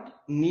government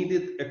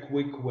needed a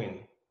quick win,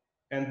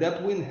 and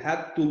that win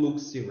had to look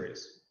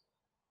serious.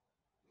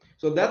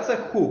 So that's a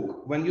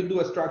hook. When you do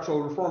a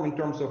structural reform in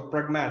terms of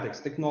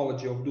pragmatics,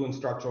 technology of doing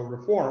structural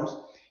reforms,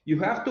 you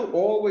have to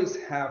always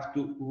have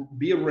to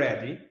be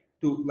ready,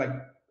 to like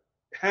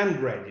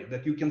hand ready,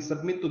 that you can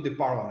submit to the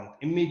parliament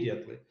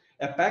immediately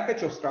a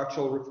package of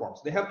structural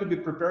reforms. They have to be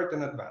prepared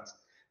in advance.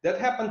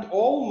 That happened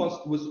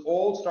almost with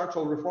all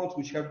structural reforms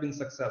which have been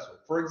successful.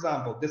 For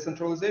example,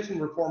 decentralization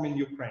reform in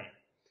Ukraine.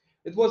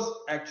 It was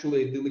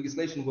actually, the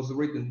legislation was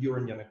written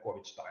during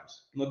Yanukovych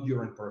times, not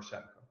during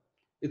Poroshenko.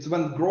 It's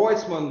when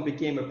Groisman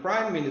became a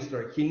prime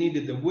minister, he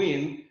needed a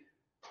win,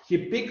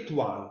 he picked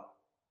one,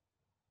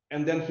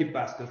 and then he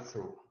passed it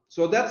through.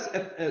 So that's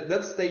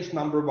stage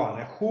number one,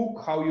 a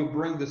hook, how you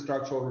bring the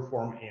structural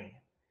reform in.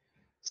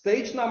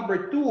 Stage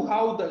number two,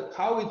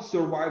 how it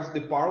survives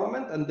the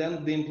parliament, and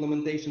then the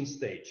implementation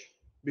stage,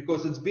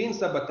 because it's being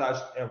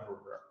sabotaged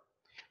everywhere.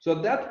 So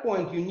at that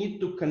point, you need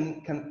to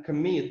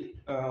commit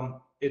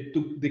it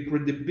to the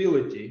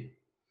credibility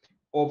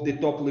of the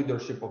top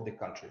leadership of the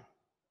country.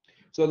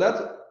 So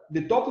that's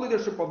the top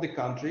leadership of the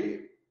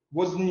country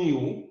was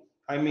new.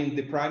 I mean,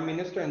 the prime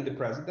minister and the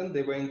president,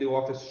 they were in the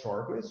office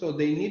shortly, so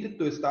they needed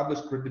to establish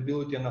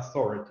credibility and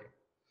authority.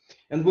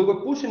 And we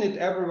were pushing it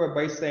everywhere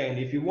by saying,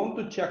 if you want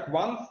to check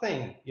one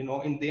thing, you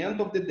know, in the end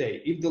of the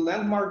day, if the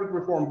land market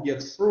reform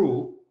gets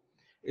through,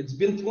 it's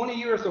been 20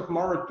 years of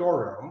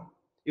moratorium.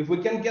 If we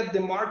can get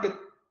the market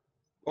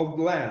of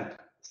land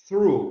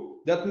through,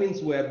 that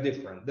means we are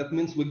different. That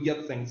means we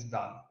get things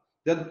done.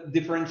 That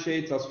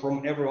differentiates us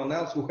from everyone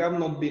else who have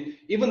not been,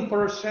 even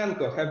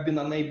Poroshenko have been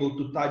unable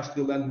to touch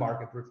the land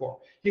market reform.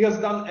 He has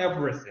done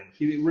everything.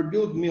 He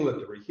rebuilt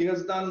military. He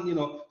has done, you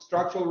know,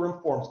 structural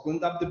reforms,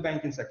 cleaned up the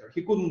banking sector.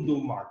 He couldn't do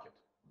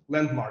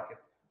land market.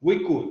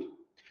 We could.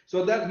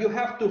 So that you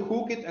have to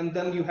hook it, and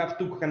then you have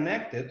to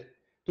connect it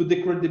to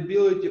the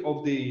credibility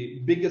of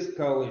the biggest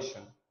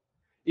coalition.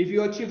 If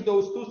you achieve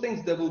those two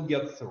things, they will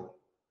get through.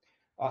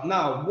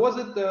 Now, was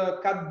it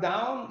cut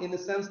down in the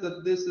sense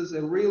that this is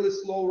a really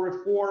slow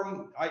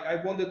reform? I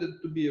wanted it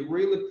to be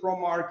really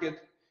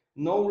pro-market,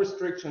 no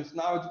restrictions.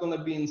 Now it's going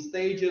to be in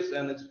stages,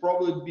 and it's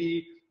probably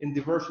be in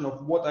the version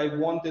of what I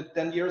wanted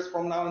 10 years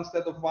from now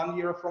instead of 1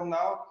 year from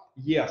now.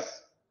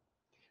 Yes,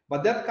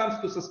 but that comes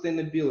to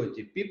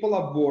sustainability. People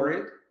are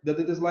worried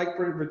that it is like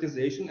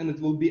privatization and it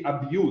will be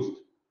abused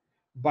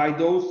by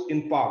those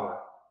in power.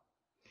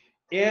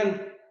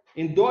 And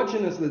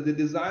endogenously, the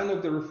design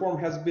of the reform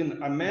has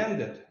been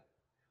amended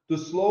to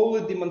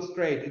slowly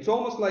demonstrate. It's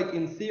almost like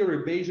in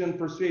theory, Bayesian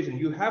persuasion.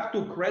 You have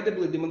to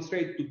credibly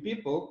demonstrate to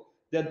people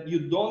that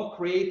you don't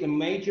create a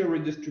major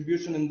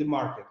redistribution in the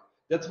market.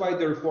 That's why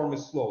the reform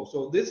is slow.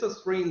 So this is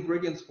 3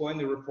 ingredients for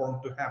any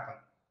reform to happen.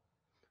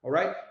 All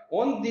right.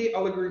 On the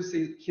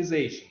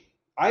oligarchization,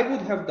 I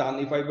would have done,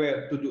 if I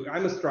were to do,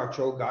 I'm a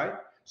structural guy,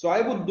 so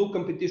I would do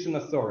competition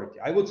authority.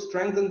 I would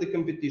strengthen the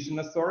competition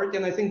authority,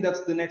 and I think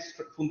that's the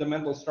next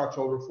fundamental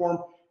structural reform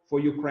for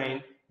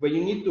Ukraine, where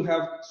you need to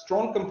have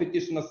strong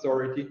competition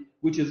authority,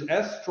 which is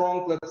as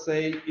strong, let's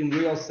say, in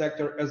real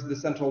sector as the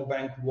central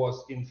bank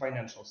was in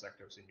financial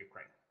sectors in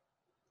Ukraine.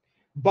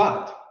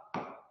 But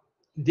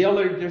the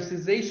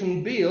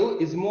oligarchization bill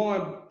is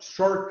more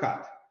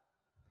shortcut.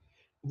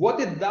 What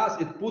it does,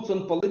 it puts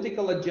on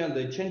political agenda,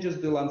 it changes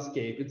the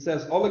landscape. It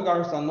says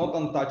oligarchs are not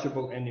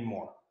untouchable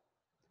anymore.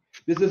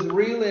 This is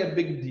really a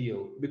big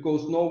deal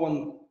because no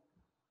one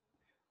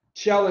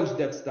challenge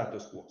that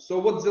status quo. So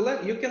what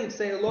you can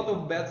say a lot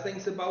of bad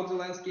things about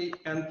Zelensky,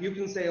 and you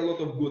can say a lot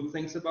of good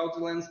things about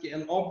Zelensky.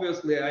 And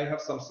obviously I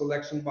have some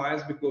selection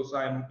bias because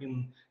I'm in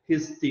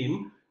his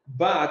team,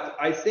 but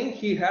I think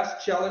he has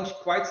challenged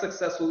quite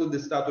successfully the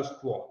status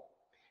quo.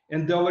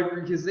 And the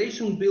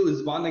oligarchization bill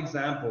is one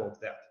example of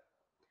that.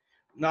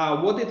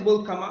 Now, what it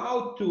will come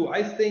out to,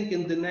 I think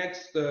in the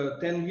next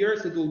 10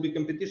 years, it will be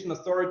competition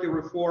authority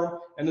reform,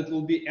 and it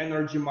will be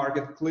energy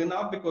market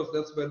cleanup, because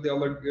that's where the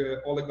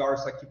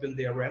oligarchs are keeping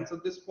their rents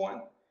at this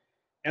point.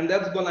 And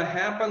that's going to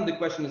happen. The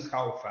question is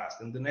how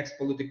fast in the next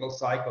political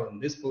cycle, in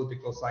this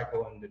political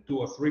cycle, in the 2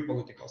 or 3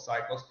 political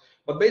cycles.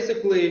 But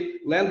basically,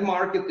 land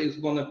market is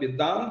going to be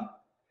done.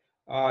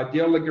 The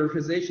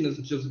oligarchization is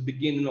just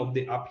beginning of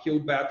the uphill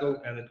battle,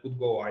 and it could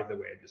go either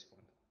way at this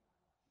point.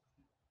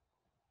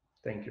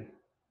 Thank you.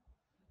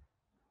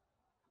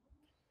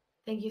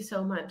 Thank you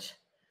so much.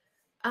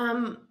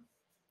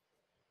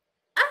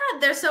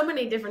 There's so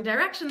many different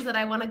directions that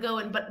I want to go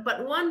in,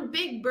 but one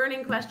big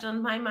burning question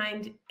on my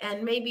mind,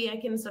 and maybe I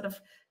can sort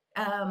of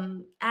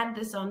add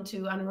this on to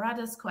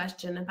Anuradha's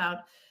question about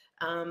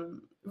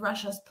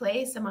Russia's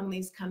place among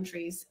these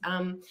countries.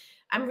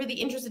 I'm really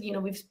interested,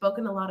 we've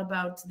spoken a lot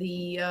about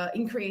the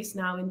increase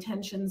now in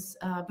tensions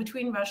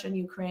between Russia and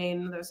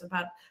Ukraine. There's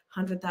about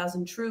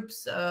 100,000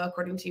 troops,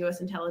 according to US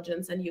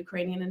intelligence and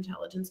Ukrainian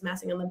intelligence,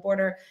 massing on the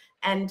border.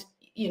 And,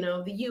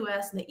 the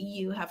US and the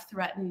EU have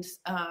threatened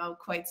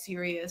quite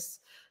serious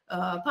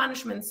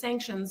punishment,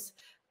 sanctions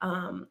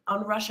on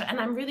Russia. And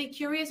I'm really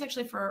curious,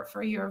 actually,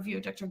 for your view,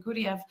 Dr.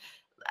 Guriev,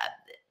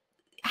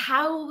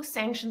 how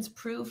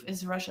sanctions-proof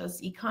is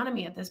Russia's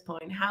economy at this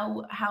point?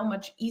 How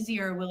much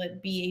easier will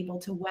it be able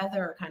to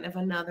weather kind of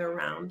another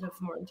round of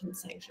more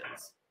intense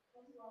sanctions,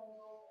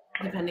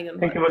 depending on?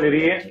 Thank you,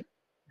 Valerie.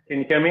 Can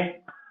you hear me?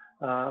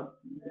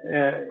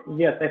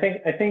 Yes,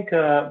 I think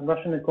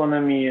Russian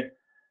economy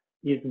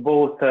is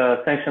both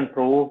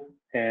sanction-proof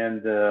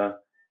and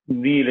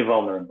really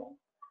vulnerable.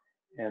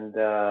 And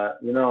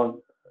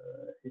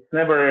it's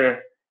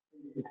never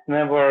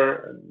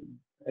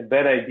a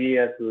bad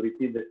idea to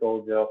repeat this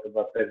old joke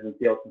about President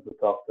Yeltsin to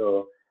talk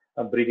to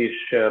a British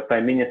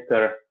Prime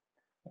Minister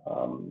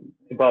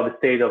about the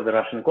state of the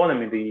Russian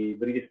economy. The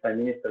British Prime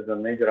Minister,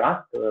 John Major,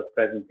 asked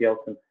President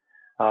Yeltsin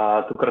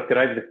to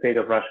characterize the state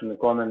of Russian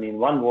economy in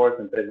one word,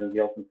 and President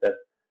Yeltsin said,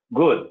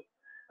 good.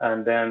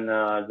 And then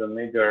John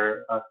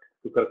Major asked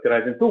to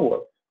characterize in 2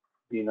 words,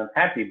 being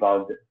unhappy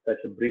about such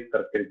a brief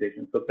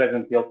characterization. So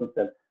President Yeltsin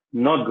said,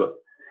 not good.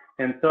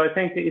 And so I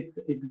think it's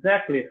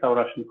exactly how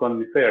Russian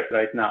economy fares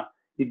right now.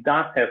 It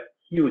does have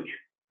huge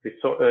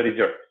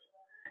reserves,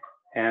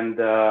 and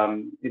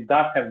it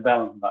does have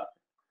balanced budget.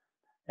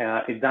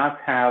 It does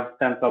have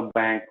central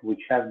bank,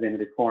 which has been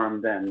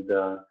reformed and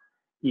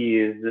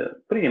is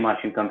pretty much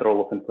in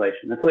control of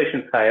inflation.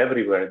 Inflation is high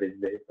everywhere these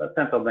days, but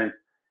central bank,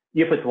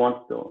 if it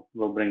wants to,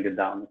 will bring it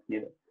down if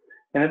needed.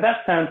 And in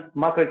that sense,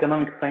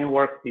 macroeconomic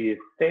framework is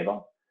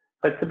stable.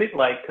 But it's a bit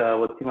like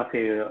what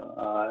Tymofiy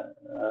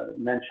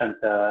mentioned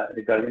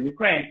regarding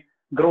Ukraine.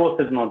 Growth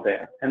is not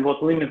there. And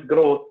what limits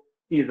growth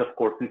is, of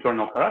course,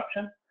 internal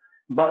corruption,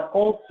 but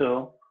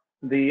also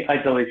the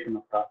isolation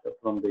of Russia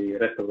from the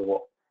rest of the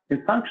world.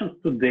 And sanctions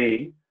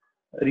today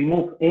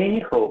remove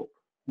any hope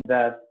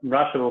that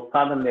Russia will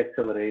suddenly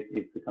accelerate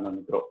its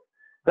economic growth.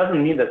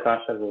 Doesn't mean that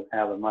Russia will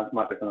have a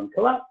macroeconomic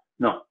collapse,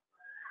 no.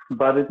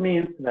 But it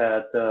means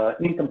that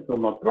incomes will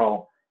not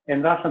grow,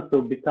 and Russians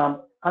will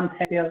become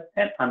unhappier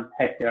and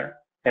unhappier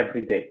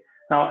every day.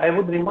 Now, I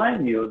would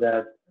remind you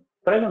that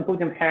President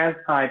Putin has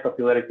high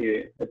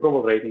popularity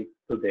approval ratings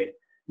today,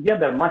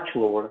 yet they're much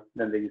lower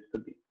than they used to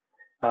be.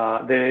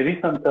 The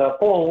recent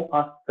poll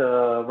asked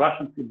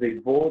Russians if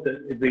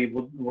they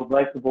would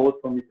like to vote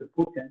for Mr.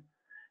 Putin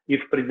if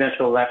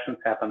presidential elections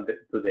happened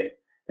today.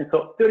 And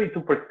so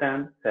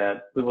 32%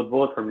 said we would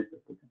vote for Mr.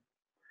 Putin.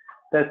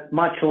 That's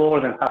much lower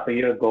than half a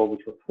year ago,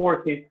 which was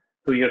 40,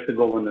 2 years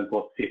ago when it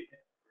was 50.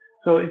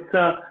 So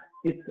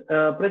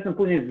President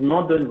Putin is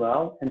not doing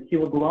well, and he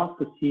would love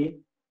to see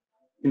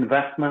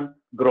investment,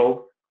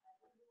 growth.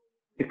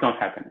 It's not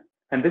happening.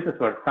 And this is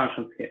where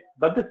sanctions hit.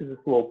 But this is a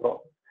slow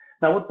process.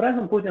 Now, what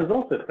President Putin is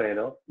also afraid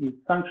of is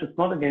sanctions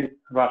not against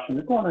Russian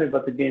economy,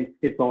 but against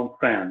his own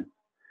friends.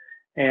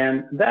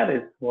 And that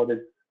is what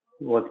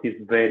he's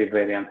very,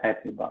 very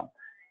unhappy about.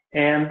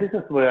 And this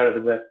is where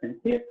the West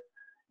can hit.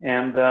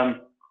 And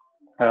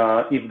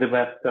if the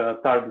West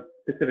targets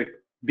specific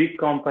big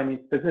companies,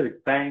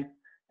 specific banks,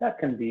 that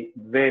can be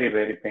very,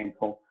 very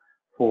painful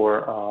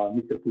for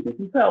Mr. Putin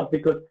himself,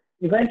 because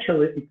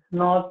eventually it's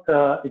not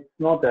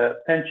a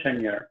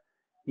pensioner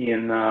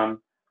in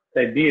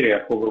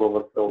Siberia who will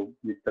overthrow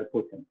Mr.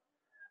 Putin.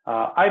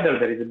 Either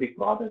there is a big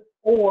protest,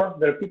 or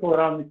there are people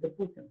around Mr.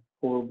 Putin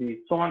who will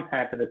be so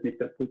unhappy that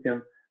Mr.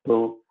 Putin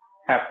will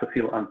have to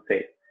feel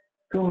unsafe.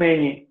 Too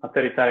many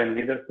authoritarian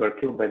leaders were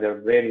killed by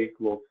their very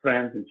close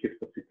friends and chiefs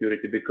of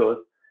security because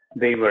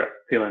they were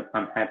feeling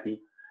unhappy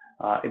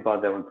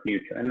about their own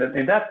future. And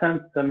in that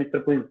sense,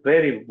 Mr. Putin is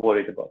very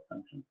worried about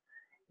sanctions.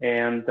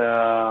 And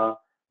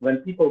when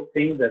people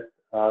think that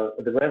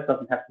the West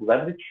doesn't have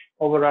leverage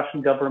over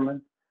Russian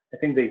government. I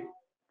think they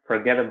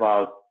forget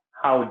about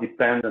how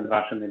dependent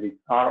Russian elites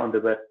are on the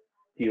West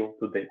still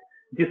today,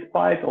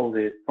 despite all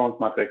the strong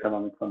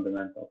macroeconomic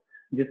fundamentals,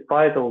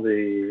 despite all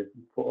the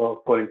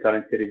foreign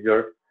currency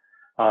reserve,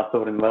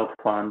 sovereign wealth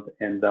fund,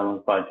 and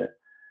balanced budget.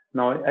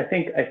 Now, I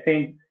think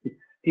it's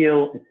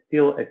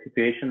still a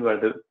situation where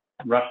the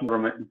Russian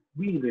government is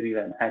really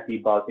unhappy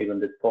about even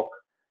the talk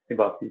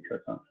about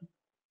future sanctions.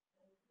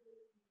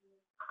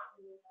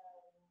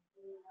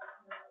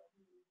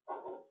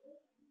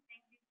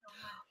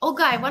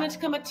 Olga, I wanted to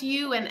come up to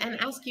you and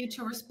ask you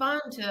to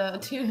respond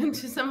to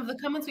some of the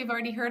comments we've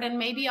already heard, and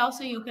maybe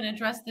also you can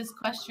address this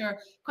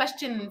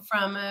question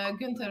from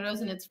Günther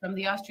Rosenitz from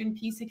the Austrian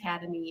Peace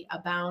Academy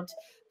about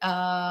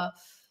kind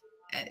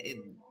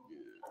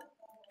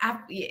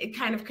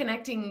of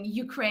connecting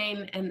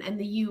Ukraine and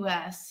the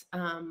US,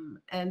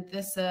 and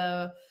this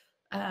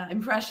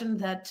impression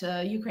that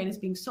Ukraine is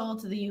being sold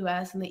to the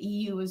US and the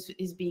EU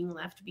is being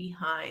left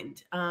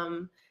behind.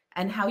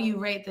 And how you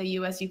rate the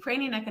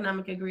US-Ukrainian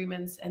economic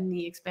agreements and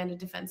the expanded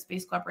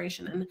defense-based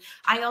cooperation. And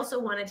I also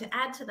wanted to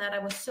add to that, I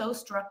was so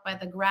struck by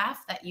the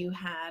graph that you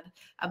had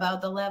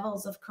about the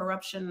levels of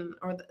corruption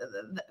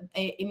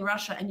in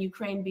Russia and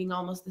Ukraine being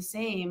almost the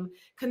same,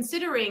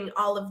 considering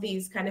all of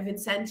these kind of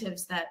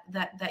incentives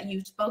that you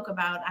spoke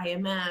about,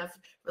 IMF,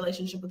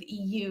 relationship with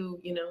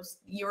EU, you know,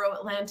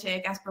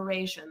 Euro-Atlantic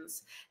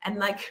aspirations. And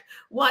like,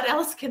 what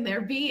else can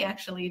there be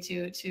actually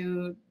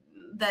to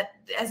that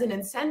as an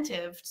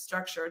incentive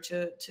structure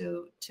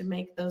to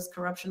make those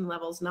corruption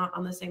levels not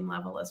on the same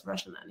level as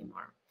Russian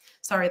anymore?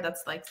 Sorry,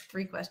 that's like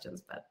 3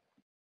 questions, but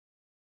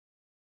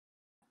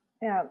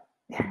yeah,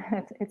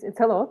 it's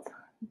a lot.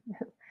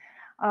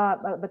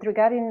 But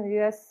regarding the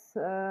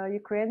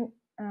US-Ukraine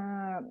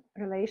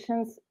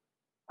relations,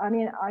 I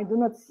mean, I do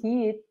not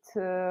see it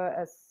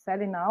as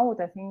selling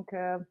out. I think,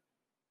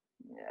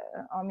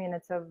 I mean,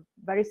 it's a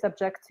very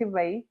subjective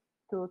way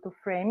to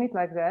frame it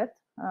like that.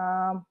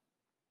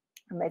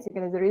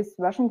 Basically, there is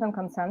Washington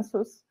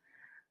consensus,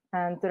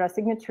 and there are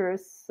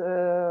signatories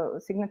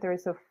of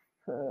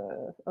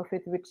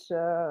it which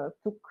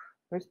took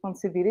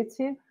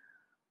responsibility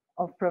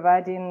of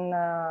providing,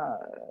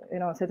 you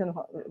know, certain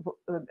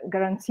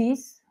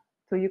guarantees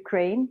to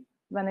Ukraine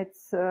when it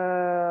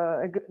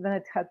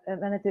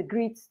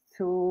agreed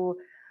to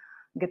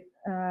get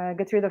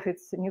rid of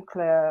its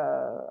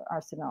nuclear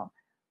arsenal.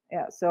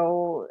 Yeah,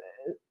 so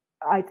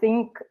I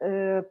think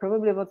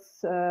probably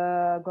what's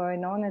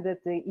going on is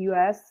that the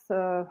US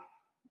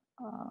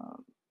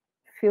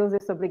feels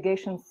its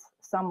obligations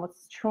somewhat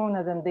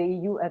stronger than the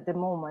EU at the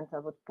moment, I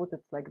would put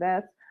it like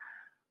that.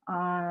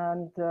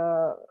 And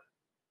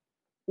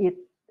it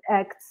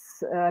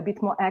acts a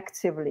bit more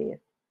actively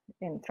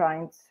in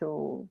trying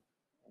to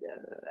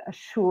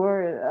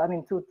assure, I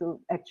mean, to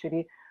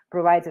actually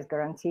provide these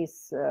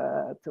guarantees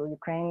to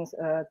Ukraine's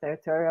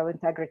territorial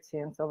integrity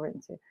and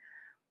sovereignty.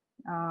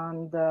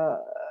 And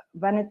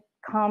when it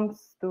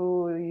comes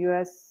to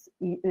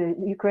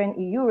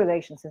Ukraine-EU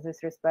relations in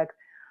this respect,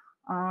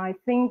 I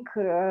think,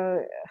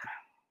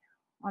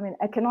 I mean,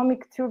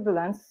 economic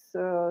turbulence,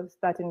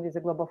 starting with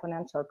the global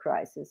financial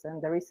crisis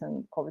and the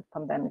recent COVID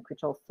pandemic,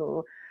 which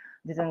also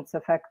didn't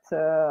affect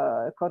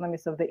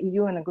economies of the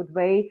EU in a good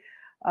way,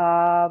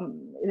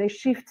 they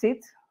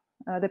shifted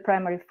the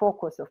primary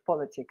focus of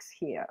politics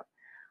here.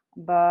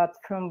 But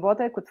from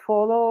what I could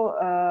follow,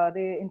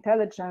 the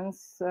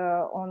intelligence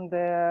on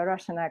the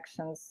Russian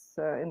actions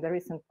in the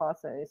recent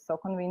past is so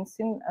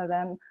convincing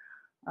then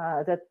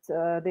that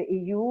the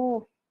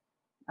EU,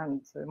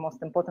 and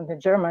most importantly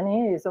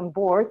Germany, is on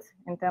board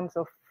in terms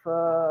of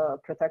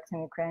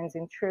protecting Ukraine's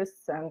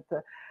interests and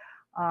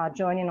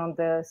joining on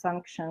the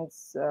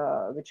sanctions,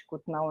 which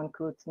could now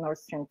include Nord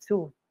Stream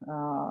 2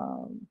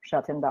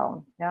 shutting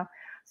down. Yeah,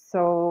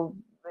 so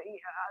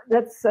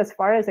that's as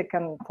far as I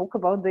can talk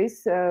about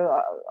this.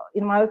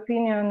 In my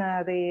opinion,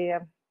 the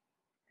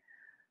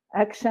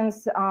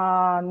actions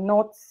are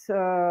not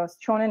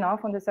strong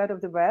enough on the side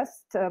of the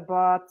West,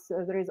 but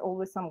there is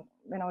always some,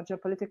 you know,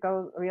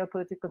 geopolitical, real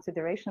political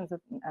considerations,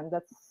 and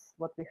that's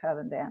what we have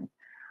in the end.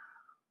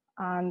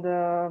 And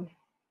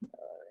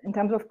in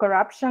terms of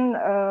corruption,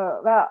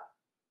 well,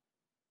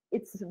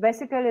 it's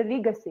basically a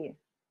legacy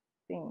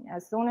thing.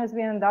 As soon as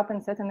we end up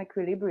in certain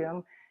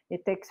equilibrium,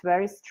 it takes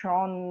very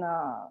strong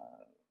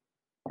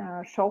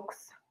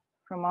shocks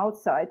from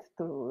outside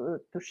to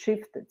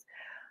shift it.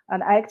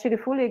 And I actually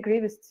fully agree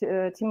with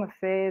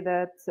Tymofiy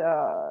that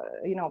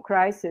you know,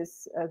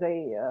 crises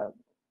they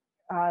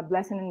are a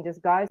blessing in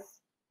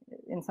disguise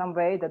in some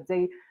way, that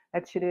they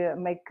actually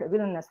make a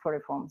willingness for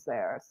reforms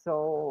there.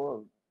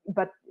 So,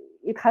 but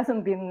it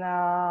hasn't been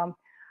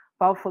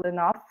powerful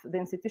enough. The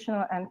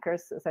institutional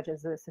anchors, such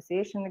as the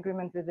association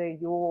agreement with the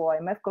EU,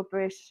 IMF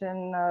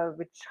cooperation,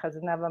 which has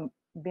never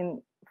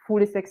been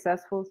fully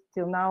successful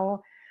till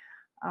now,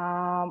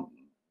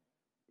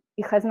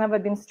 it has never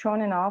been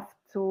strong enough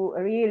to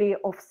really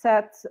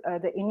offset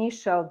the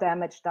initial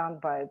damage done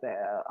by the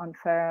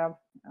unfair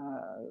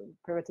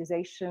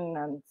privatization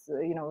and,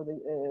 you know,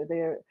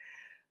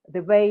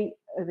 the way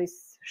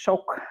these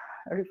shock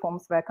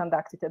reforms were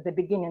conducted at the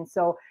beginning.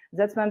 So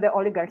that's when the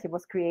oligarchy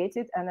was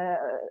created, and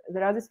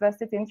there are these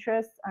vested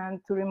interests, and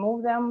to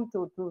remove them,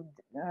 to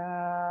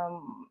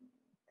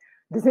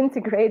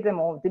disintegrate them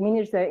or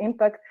diminish their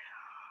impact,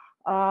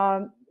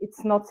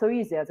 it's not so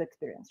easy as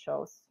experience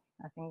shows.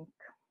 I think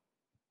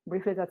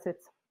briefly that's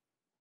it.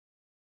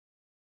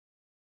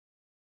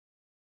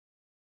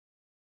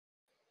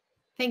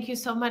 Thank you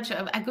so much.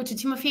 I go to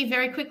Tymofiy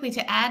very quickly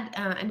to add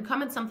and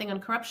comment something on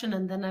corruption,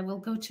 and then I will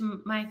go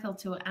to Michael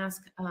to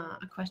ask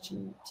a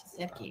question to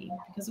Sergei,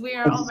 because we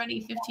are already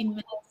 15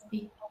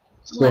 minutes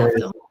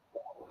left.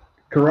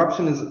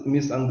 Corruption is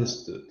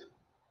misunderstood.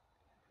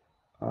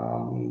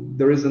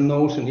 There is a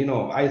notion, you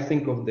know, I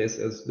think of this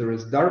as there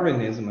is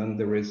Darwinism and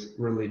there is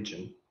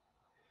religion.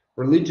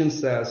 Religion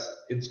says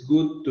it's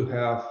good to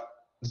have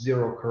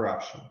zero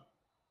corruption.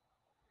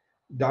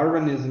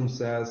 Darwinism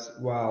says,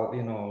 well,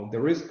 you know,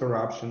 there is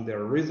corruption, there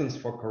are reasons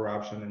for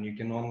corruption, and you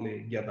can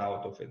only get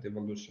out of it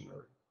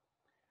evolutionary.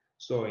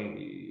 So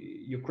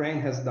Ukraine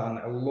has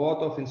done a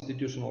lot of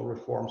institutional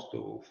reforms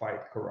to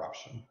fight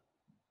corruption,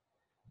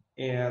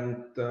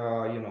 and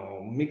you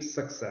know, mixed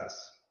success.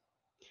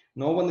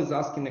 No one is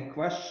asking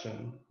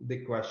the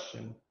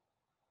question,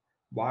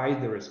 why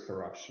there is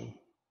corruption.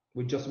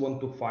 We just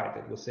want to fight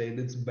it. We say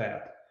it's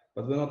bad,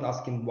 but we're not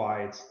asking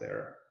why it's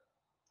there.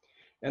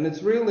 And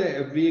it's really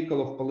a vehicle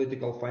of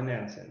political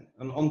financing.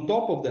 And on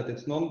top of that,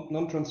 it's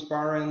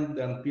non-transparent,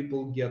 and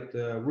people get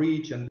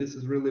rich, and this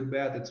is really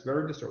bad. It's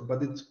very disturbing.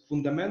 But it's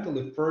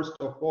fundamentally, first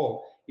of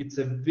all, it's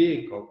a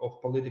vehicle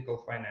of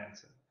political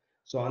financing.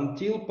 So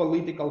until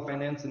political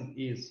financing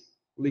is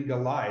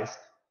legalized,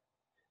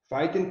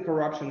 fighting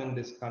corruption in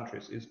these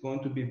countries is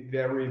going to be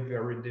very,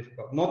 very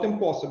difficult. Not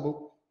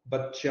impossible,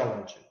 but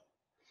challenging.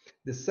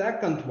 The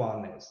second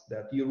one is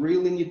that you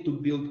really need to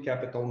build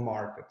capital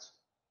markets,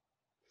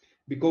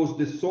 because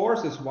the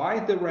sources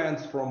why the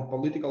rents from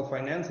political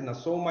financing are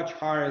so much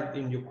higher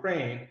in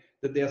Ukraine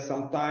that they are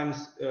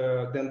sometimes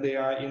than they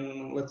are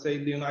in, let's say,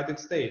 the United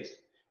States.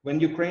 When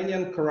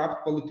Ukrainian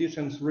corrupt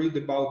politicians read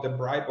about a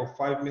bribe of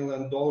 $5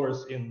 million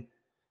in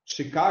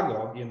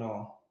Chicago, you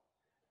know,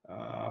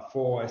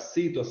 for a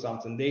seat or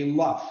something, they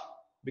laugh,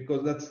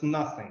 because that's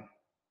nothing.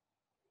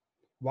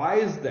 Why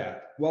is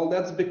that? Well,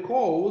 that's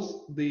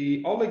because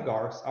the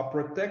oligarchs are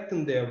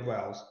protecting their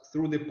wealth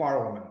through the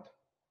parliament.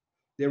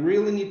 They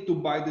really need to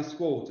buy these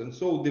votes. And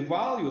so the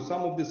value,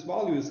 some of this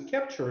value is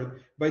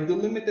captured by the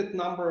limited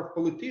number of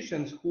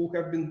politicians who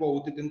have been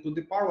voted into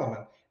the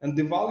parliament. And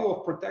the value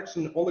of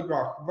protection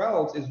oligarch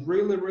wealth is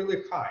really,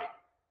 really high.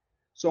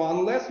 So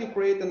unless you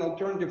create an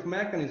alternative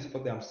mechanism for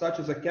them, such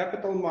as a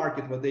capital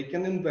market where they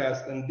can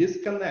invest and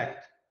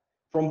disconnect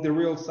from the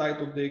real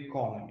side of the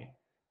economy,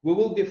 we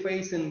will be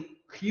facing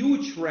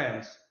huge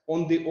rents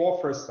on the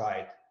offer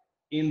side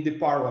in the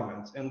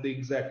parliaments and the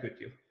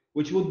executive,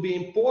 which would be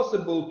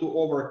impossible to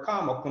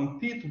overcome or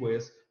compete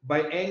with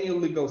by any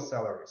legal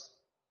salaries.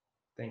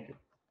 Thank you.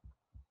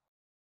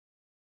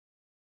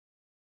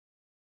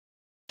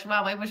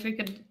 Wow, I wish we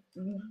could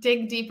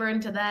dig deeper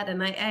into that.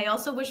 And I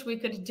also wish we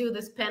could do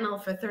this panel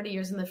for 30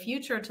 years in the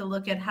future to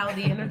look at how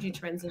the energy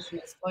transition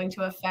is going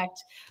to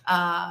affect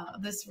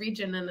this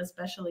region, and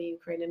especially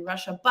Ukraine and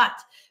Russia. But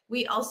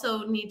we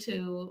also need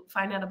to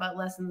find out about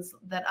lessons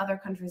that other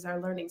countries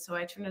are learning. So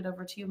I turn it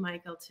over to you,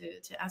 Michael,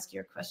 to ask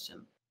your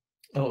question.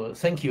 Oh,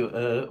 thank you.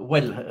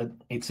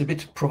 It's a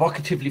bit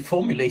provocatively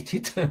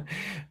formulated,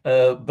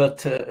 but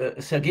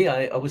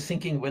Sergei, I was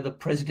thinking whether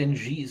President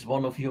Xi is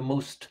one of your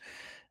most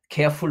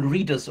careful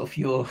readers of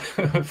your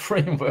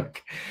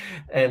framework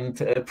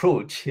and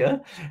approach. Yeah,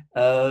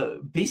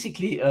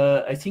 basically,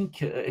 I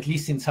think at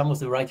least in some of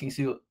the writings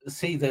you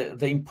say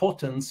the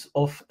importance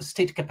of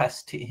state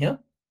capacity here.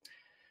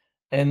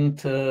 And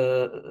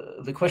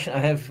the question I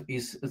have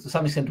is, to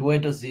some extent, where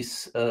does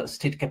this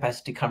state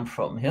capacity come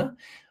from here?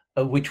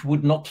 Which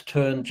would not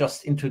turn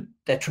just into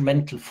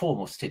detrimental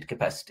form of state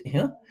capacity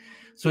here.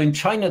 So in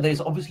China,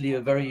 there's obviously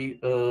a very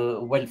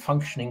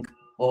well-functioning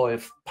or a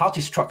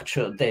party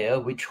structure there,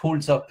 which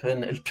holds up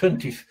an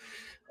alternative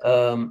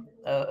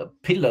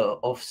pillar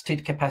of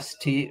state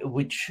capacity,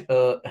 which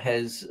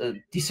has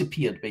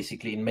disappeared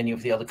basically in many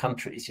of the other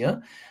countries, yeah,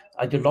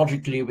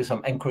 ideologically with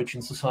some anchorage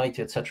in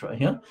society, etc.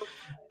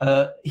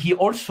 Yeah, he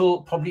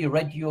also probably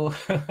read your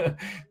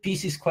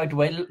pieces quite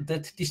well,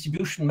 that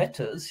distribution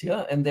matters,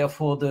 yeah, and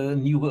therefore the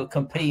newer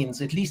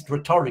campaigns, at least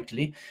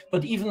rhetorically,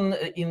 but even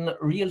in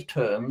real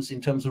terms,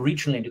 in terms of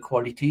regional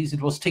inequalities,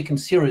 it was taken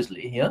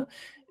seriously, yeah,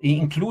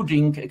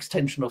 including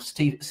extension of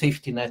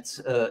safety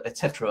nets,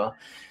 etc.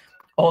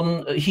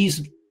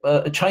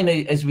 China,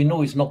 as we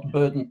know, is not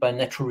burdened by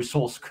natural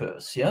resource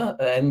curse, yeah,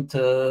 and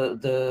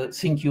the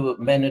thing you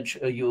manage,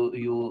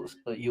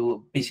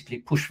 you basically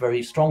push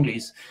very strongly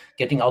is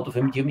getting out of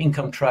a medium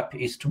income trap,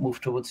 is to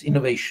move towards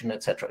innovation,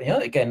 etc. Yeah,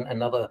 again,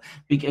 another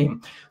big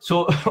aim.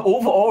 So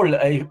overall,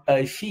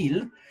 I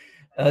feel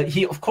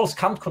He, of course,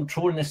 can't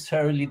control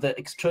necessarily the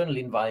external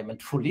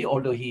environment fully,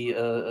 although he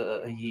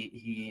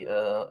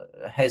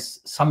has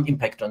some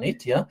impact on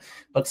it, yeah.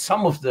 But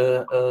some of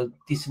the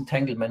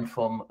disentanglement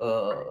from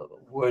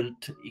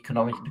world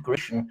economic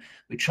integration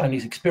with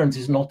Chinese experience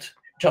is not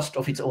just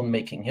of its own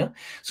making, yeah.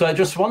 So I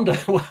just wonder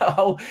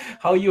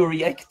how you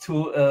react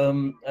to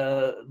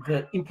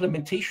the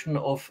implementation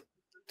of,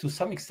 to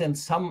some extent,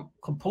 some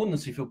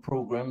components of your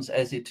programs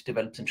as it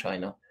develops in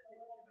China.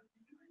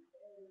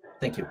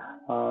 Thank you.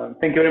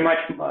 Thank you very much,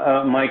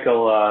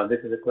 Michael. This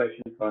is a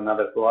question for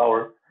another 2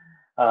 hours.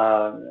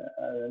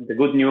 The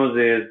good news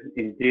is,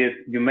 indeed,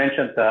 you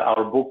mentioned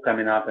our book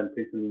coming up in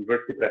Princeton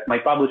University Press. My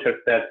publisher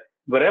said,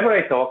 wherever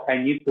I talk, I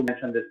need to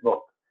mention this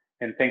book.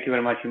 And thank you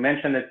very much. You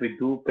mentioned that we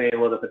do pay a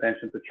lot of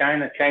attention to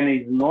China. China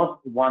is not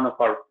one of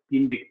our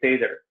spin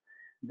dictators.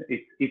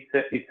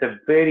 It's a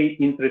very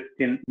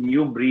interesting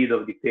new breed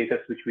of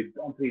dictators, which we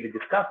don't really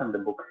discuss in the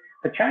book.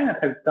 But China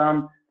has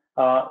done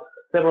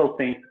several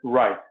things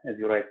right, as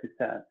you rightly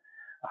said.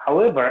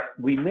 However,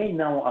 we may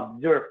now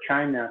observe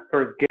China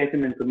first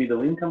getting into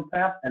middle income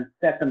trap and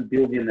second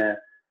building a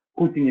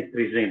Putinist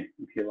regime,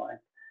 if you like.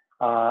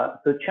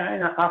 So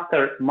China,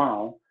 after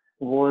Mao,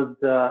 was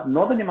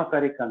not a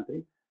democratic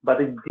country, but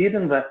it did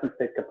invest in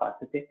state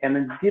capacity, and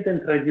it did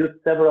introduce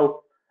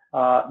several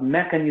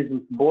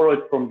mechanisms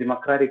borrowed from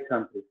democratic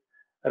countries: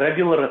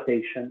 regular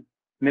rotation,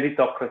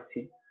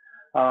 meritocracy.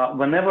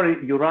 Whenever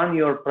you run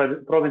your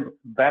province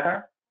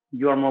better,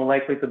 you are more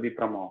likely to be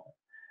promoted.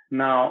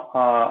 Now,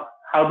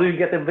 how do you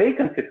get a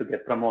vacancy to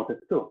get promoted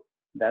too?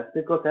 That's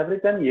because every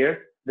 10 years,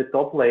 the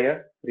top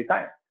layer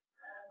retires,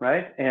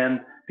 right? And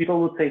people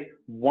would say,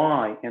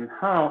 why and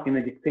how in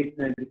a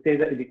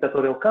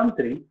dictatorial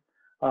country,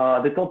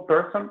 the top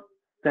person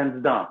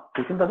stands down?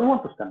 Putin doesn't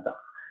want to stand down,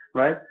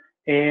 right?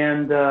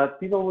 And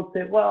people would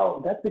say,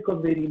 well, that's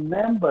because they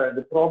remember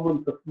the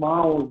problems of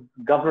Mao's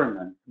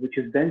governance, which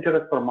is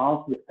dangerous for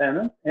Mao's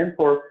lieutenants and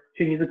for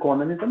Chinese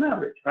economies on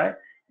average, right?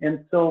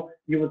 And so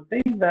you would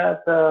think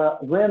that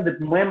when the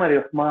memory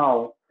of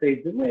Mao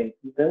fades away,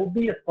 there will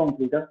be a strong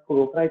leader who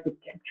will try to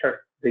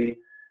capture the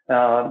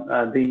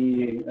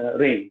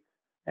reins.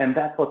 And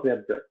that's what we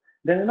observe.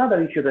 Then another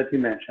issue that you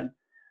mentioned,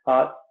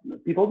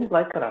 people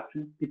dislike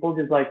corruption, people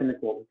dislike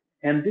inequality.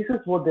 And this is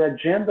what the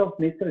agenda of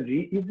Mr.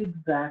 G is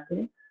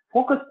exactly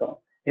focused on.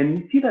 And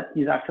we see that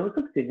he's actually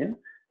succeeding.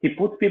 He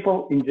puts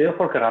people in jail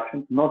for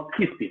corruption, not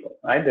his people,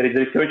 right? There is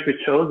research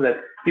which shows that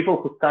people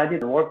who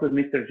studied and worked with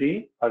Mr.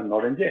 G are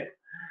not in jail.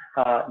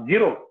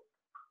 0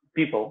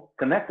 people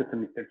connected to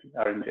Mr. G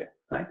are in jail,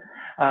 right?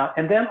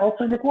 And then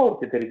also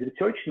inequality. There is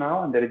research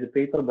now, and there is a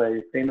paper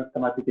by famous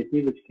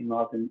Tymofiy which came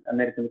out in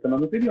American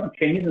Economic Review on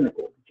Chinese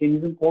inequality.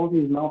 Chinese inequality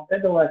is now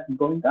stabilized and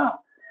going down,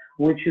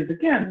 which is,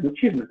 again, an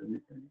achievement of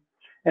Mr. G.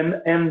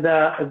 And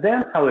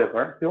then,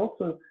 however, he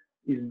also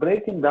is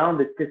breaking down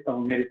the system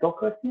of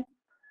meritocracy,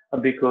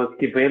 because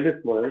he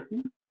values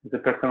loyalty, the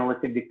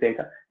personalistic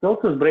dictator. He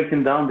also is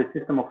breaking down the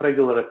system of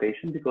regular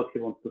rotation because he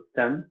wants to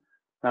stand,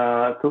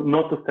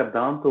 not to step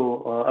down,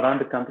 to run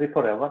the country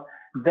forever.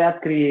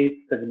 That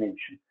creates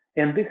stagnation.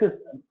 And this is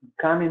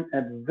coming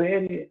at a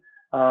very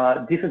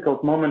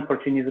difficult moment for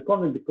Chinese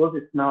economy because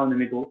it's now in the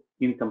middle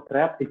income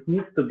trap. It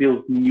needs to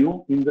build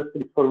new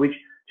industries for which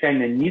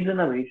China needs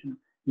innovation,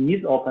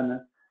 needs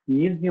openness,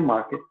 needs new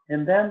markets.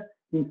 And then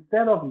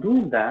instead of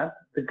doing that,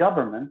 the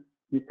government,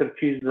 Mr.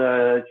 Xi's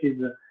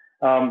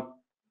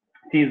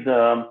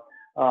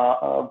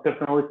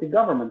personalistic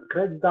government,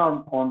 cracks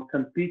down on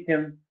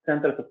competing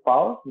centers of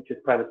power, which is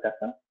private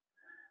sector,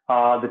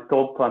 the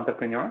top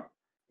entrepreneurs,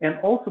 and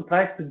also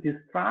tries to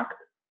distract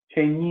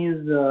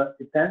Chinese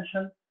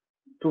attention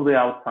to the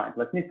outside.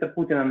 Like Mr.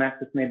 Putin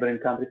annexes neighboring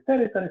countries'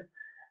 territories.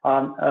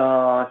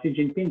 Xi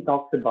Jinping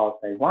talks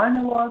about Taiwan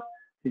a lot.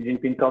 Xi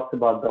Jinping talks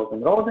about Belt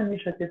and Road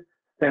Initiative,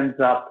 stands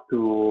up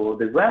to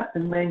the West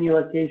in many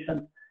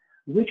locations,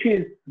 which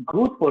is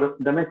good for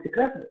domestic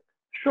rhetoric,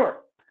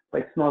 sure,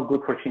 but it's not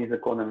good for Chinese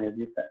economy, as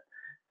you said.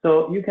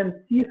 So you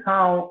can see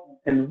how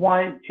and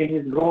why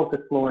Chinese growth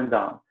is slowing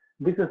down.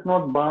 This is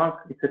not bug,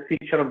 it's a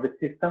feature of the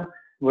system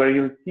where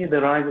you see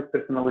the rise of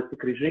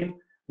personalistic regime,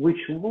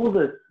 which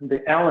loses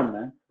the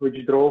elements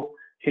which drove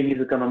Chinese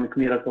economic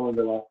miracle in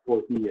the last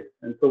 40 years.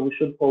 And so we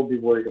should all be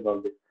worried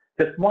about this.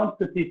 Just one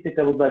statistic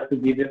I would like to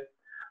give you.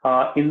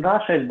 In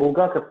Russia, as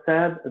Bulgakov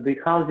said, the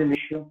housing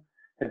issue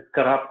has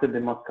corrupted the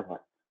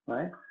Muscovites.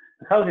 Right?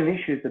 The housing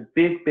issue is a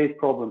big, big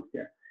problem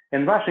here.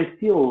 And Russia is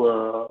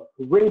still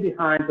way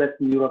behind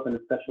Western Europe and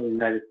especially the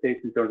United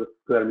States in terms of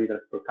square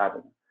meters per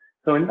capita.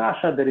 So in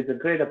Russia, there is a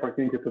great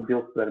opportunity to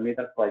build square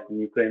meters like in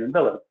Ukraine and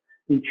Belarus.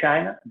 In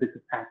China, this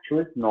is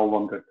actually no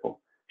longer true.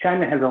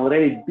 China has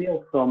already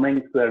built so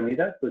many square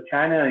meters, so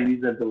China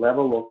is at the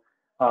level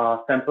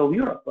of Central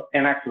Europe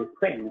and actually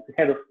Spain. It's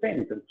ahead of Spain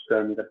in terms of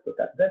square meters per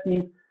capita. That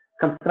means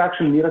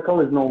construction miracle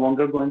is no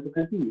longer going to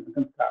continue.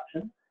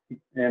 Construction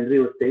and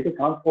real estate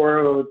account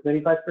for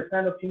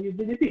 25% of Chinese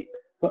GDP.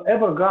 So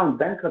Evergrande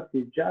bankruptcy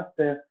is just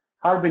a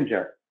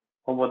harbinger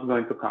of what's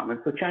going to come.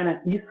 And so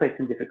China is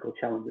facing difficult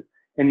challenges.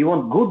 And you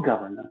want good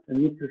governance. And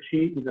Mr.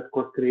 Xi is, of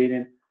course,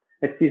 creating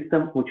a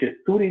system which is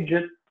too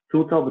rigid,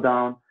 too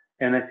top-down,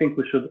 and I think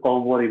we should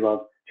all worry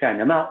about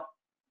China. Now,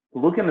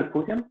 looking at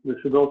Putin, we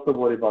should also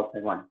worry about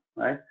Taiwan,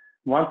 right?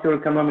 Once your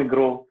economic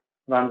growth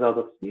runs out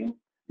of steam,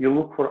 you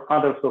look for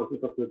other sources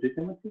of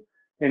legitimacy,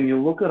 and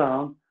you look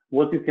around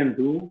what you can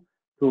do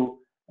to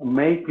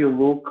make you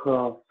look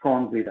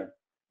strong leader.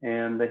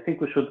 And I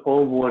think we should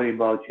all worry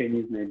about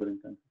China's neighboring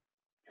countries.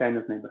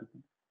 China's neighboring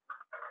countries.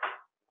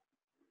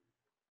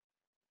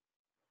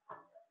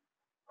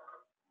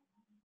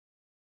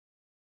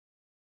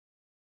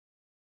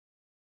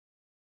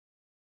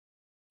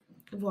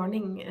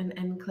 Warning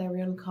and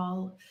clarion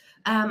call.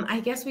 I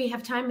guess we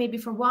have time maybe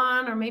for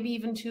one or maybe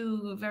even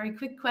two very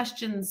quick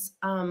questions.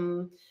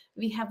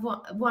 We have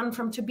one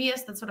from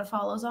Tobias that sort of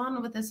follows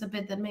on with this a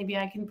bit that maybe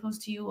I can pose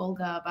to you,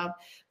 Olga, about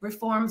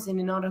reforms in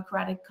an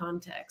autocratic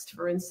context.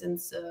 For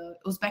instance,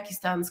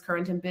 Uzbekistan's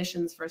current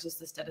ambitions versus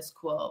the status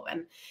quo.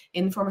 And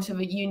in former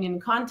Soviet Union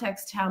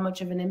context, how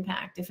much of an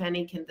impact, if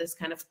any, can this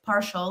kind of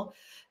partial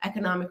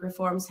economic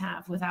reforms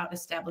have without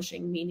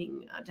establishing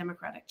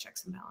democratic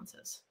checks and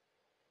balances?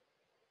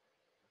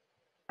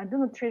 I do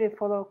not really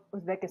follow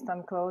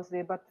Uzbekistan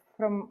closely, but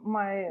from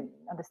my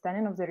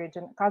understanding of the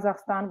region,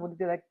 Kazakhstan would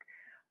be like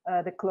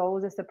the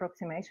closest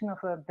approximation of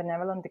a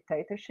benevolent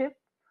dictatorship,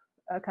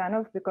 kind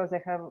of, because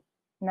they have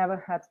never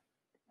had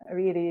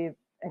really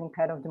any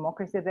kind of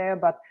democracy there.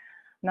 But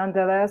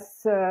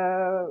nonetheless,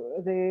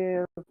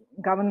 the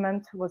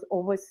government was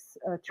always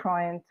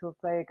trying to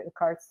play the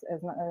cards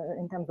as,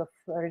 in terms of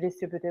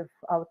redistributive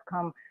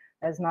outcome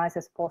as nice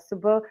as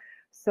possible.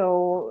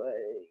 So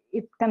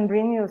it can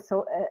bring you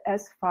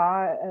as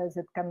far as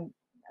it can,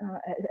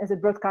 as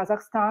it brought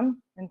Kazakhstan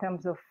in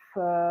terms of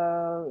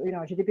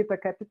GDP per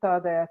capita.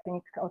 They, I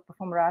think,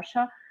 outperform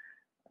Russia.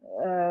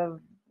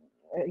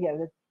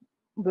 Yeah,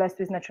 blessed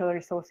with natural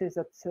resources,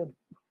 that's a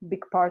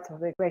big part of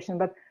the equation.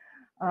 But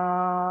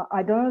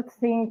I don't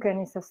think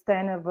any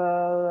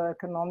sustainable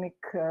economic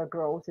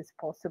growth is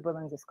possible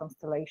in this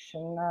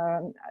constellation,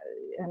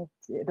 and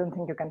I don't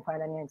think you can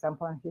find any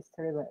example in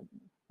history where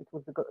it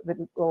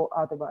would go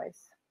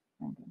otherwise.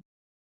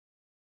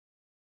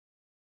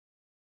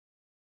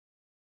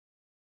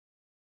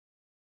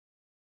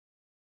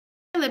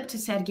 To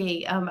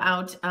Sergei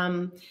about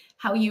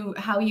how you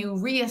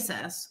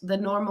reassess the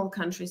normal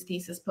countries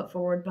thesis put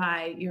forward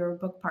by your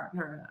book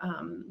partner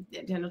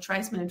Daniel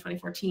Treisman in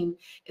 2014.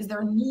 Is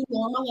there a new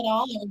normal at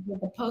all, or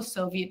is the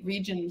post-Soviet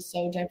region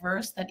so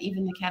diverse that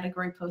even the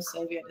category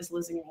post-Soviet is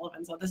losing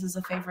relevance? So this is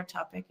a favorite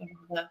topic of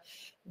the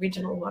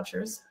regional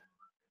watchers.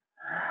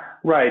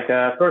 Right.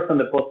 First, on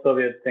the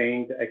post-Soviet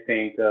thing, I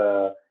think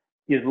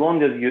as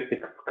long as you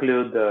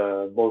exclude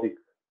the Baltic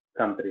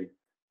countries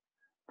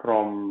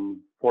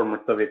from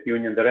former Soviet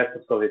Union, the rest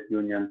of Soviet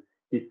Union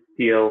is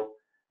still,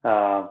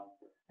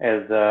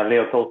 as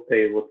Leo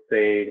Tolstoy would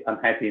say,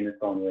 unhappy in its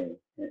own way.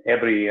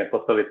 Every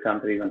post-Soviet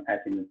country is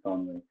unhappy in its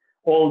own way.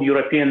 All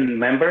European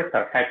members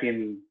are happy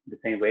in the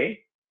same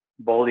way.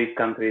 Baltic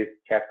countries,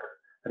 Czech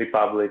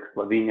Republic,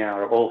 Slovenia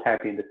are all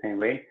happy in the same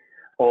way.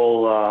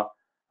 All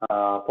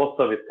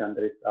post-Soviet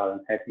countries are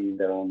unhappy in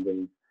their own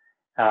ways.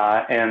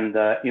 And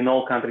in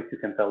all countries, you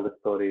can tell the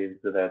stories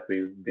that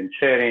we've been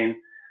sharing.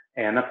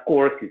 And of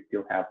course, you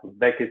still have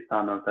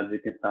Uzbekistan or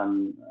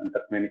Tajikistan and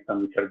Turkmenistan,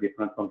 which are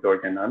different from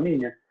Georgia and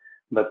Armenia.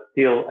 But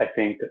still, I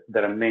think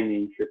there are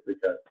many issues which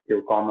are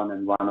still common.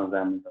 And one of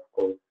them is, of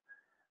course,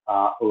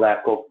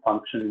 lack of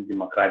functioning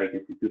democratic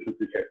institutions,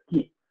 which are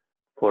key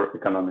for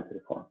economic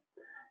reform.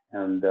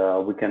 And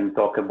we can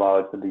talk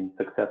about the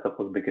success of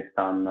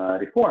Uzbekistan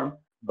reform,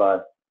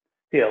 but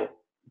still,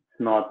 it's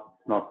not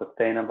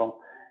sustainable.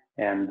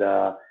 And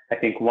I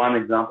think one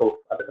example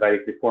of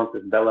autocratic reforms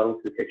is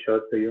Belarus, which I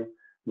showed to you,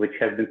 which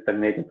has been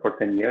stagnating for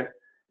 10 years,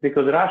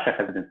 because Russia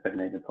has been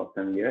stagnating for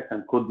 10 years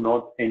and could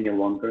not any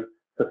longer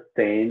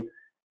sustain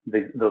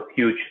those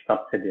huge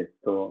subsidies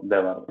to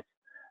Belarus,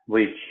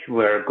 which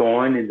were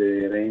going in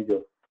the range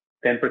of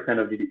 10%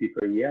 of GDP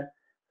per year.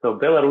 So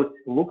Belarus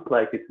looks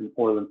like it's an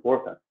oil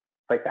importer,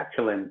 but it's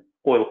actually an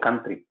oil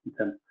country. It's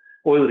an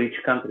oil-rich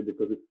country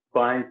because it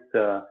buys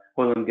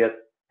oil and gas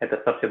at a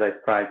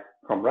subsidized price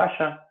from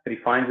Russia,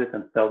 refines it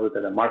and sells it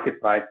at a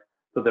market price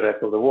to the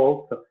rest of the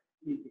world. So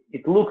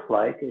it looks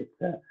like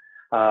it's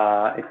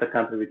a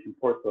country which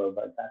imports oil,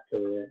 but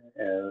actually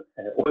an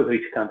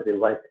oil-rich country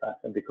like Russia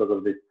because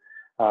of this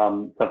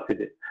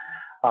subsidies.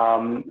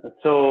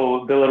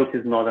 So Belarus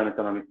is not an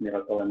economic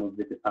miracle, and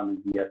Uzbekistan is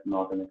yet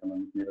not an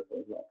economic miracle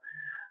as well.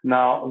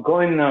 Now,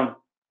 going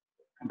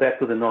back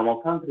to the normal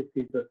country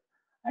thesis,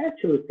 I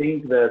actually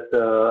think that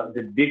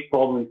the big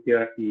problem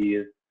here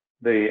is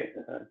the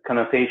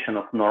connotation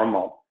of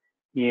normal.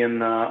 In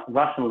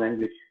Russian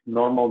language,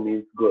 normal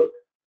means good.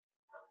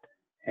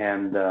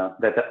 And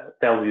that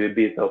tells you a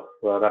bit of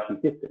Russian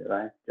history,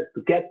 right? Just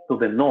to get to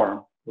the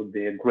norm would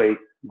be a great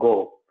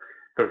goal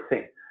per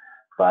se.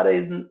 But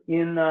in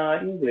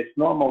English,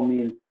 normal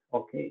means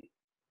okay,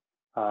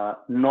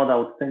 not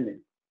outstanding.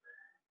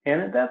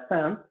 And in that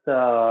sense,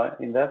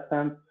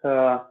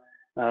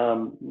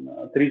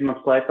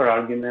 Treisman's Schleifer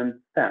argument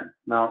stands.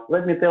 Now,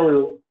 let me tell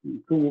you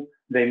two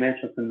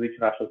dimensions in which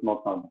Russia is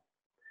not normal.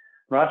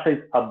 Russia is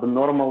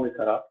abnormally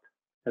corrupt,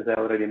 as I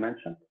already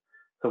mentioned.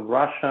 So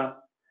Russia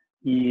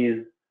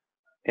is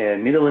a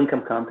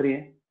middle-income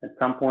country, at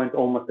some point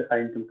almost a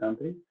high-income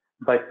country,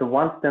 but it's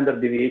one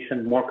standard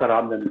deviation more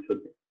corrupt than it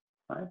should be,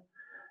 right?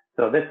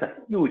 So that's a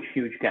huge,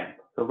 huge gap.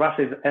 So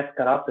Russia is as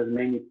corrupt as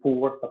many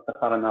poor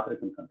sub-Saharan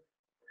African countries,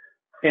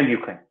 and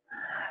Ukraine,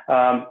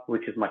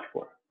 which is much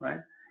poorer, right?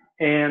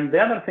 And the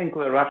other thing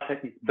where Russia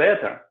is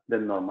better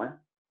than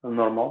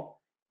normal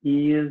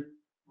is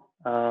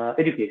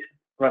education.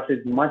 Russia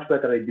is much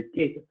better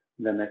educated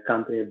than a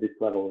country at this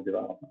level of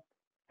development.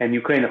 And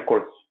Ukraine, of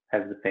course,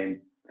 has the same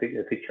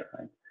feature,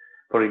 right?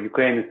 For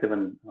Ukraine, it's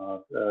even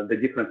the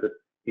difference is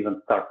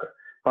even starker.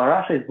 But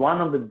Russia is one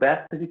of the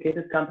best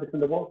educated countries in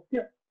the world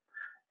still.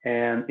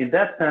 And in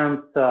that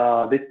sense,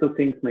 these two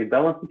things may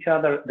balance each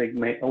other. They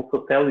may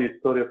also tell you a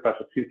story of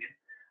Russia's future.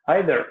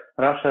 Either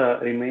Russia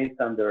remains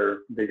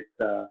under this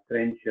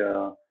strange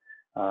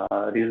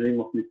regime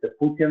of Mr.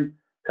 Putin,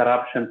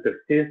 corruption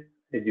persists,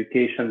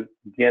 education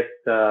gets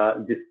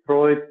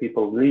destroyed,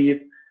 people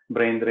leave,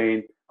 brain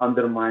drain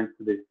undermines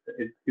this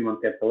human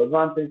capital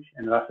advantage,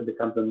 and Russia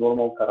becomes a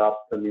normal,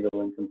 corrupt,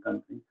 middle-income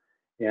country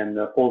and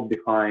falls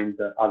behind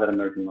other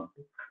emerging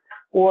markets.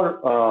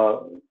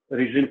 Or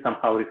regime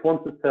somehow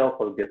reforms itself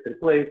or gets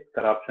replaced,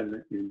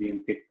 corruption is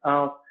being kicked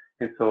out,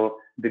 and so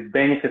the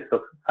benefits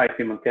of high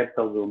human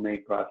capital will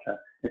make Russia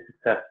a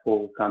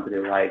successful country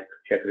like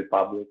Czech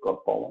Republic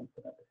or Poland,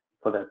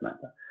 for that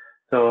matter.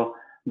 So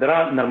there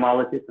are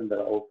normalities and there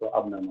are also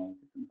abnormalities.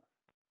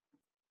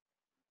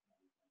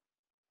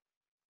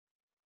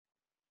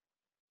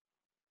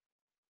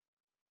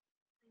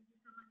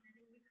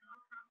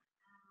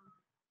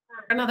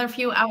 Another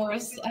few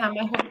hours. I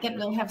hope that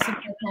we'll have some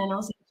more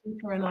panels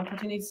for an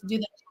opportunity to do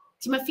that.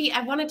 Tymofiy,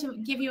 I wanted to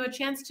give you a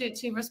chance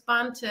to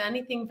respond to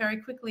anything very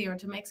quickly or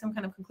to make some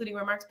kind of concluding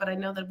remarks, but I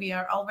know that we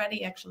are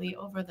already actually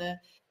over the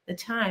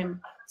time.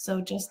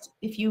 So just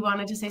if you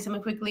wanted to say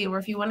something quickly, or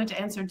if you wanted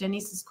to answer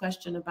Denise's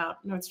question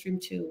about Nord Stream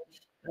 2,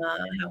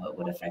 how it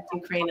would affect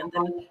Ukraine, and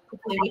then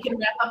hopefully we can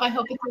wrap up. I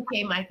hope it's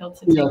okay, Michael.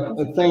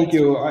 Thank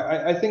you.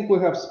 I think we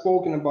have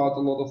spoken about a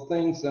lot of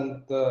things,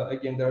 and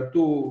again, there are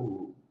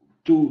two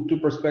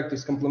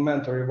perspectives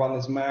complementary. One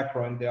is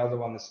macro and the other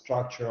one is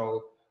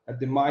structural at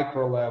the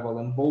micro level,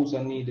 and both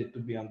are needed to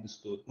be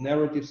understood.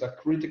 Narratives are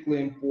critically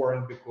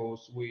important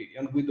because we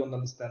don't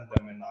understand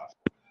them enough,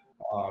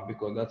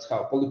 because that's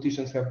how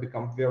politicians have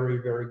become very,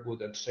 very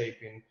good at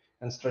shaping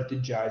and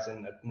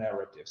strategizing at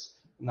narratives.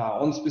 Now,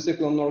 on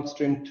specifically on Nord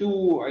Stream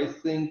 2, I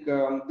think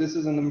this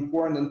is an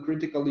important and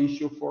critical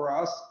issue for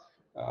us,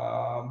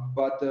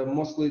 but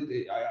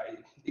mostly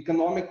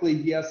economically,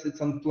 yes, it's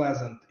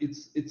unpleasant,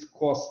 it's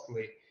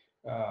costly,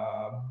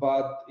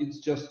 but it's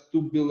just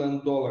 $2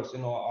 billion.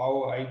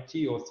 Our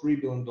IT, or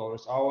 $3 billion.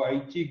 Our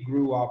IT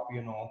grew up,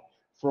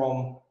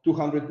 from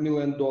 $200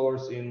 million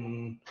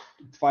in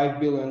 $5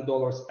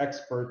 billion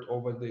expert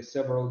over the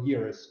several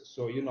years.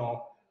 So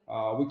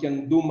we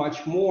can do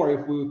much more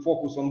if we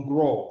focus on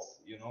growth,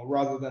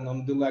 rather than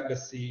on the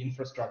legacy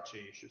infrastructure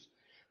issues.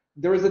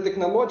 There is a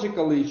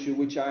technological issue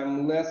which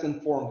I'm less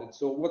informed in.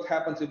 So what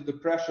happens if the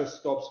pressure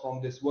stops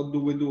from this? What do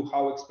we do?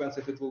 How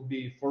expensive it will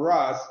be for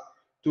us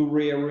to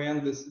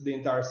rearrange the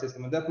entire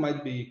system? And that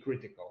might be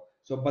critical.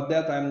 So, but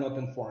that I'm not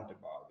informed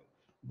about it.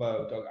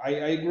 But I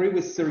agree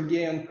with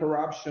Sergei on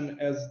corruption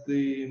as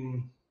the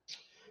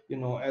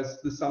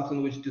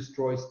something which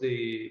destroys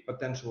the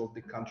potential of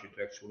the country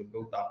to actually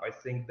build up. I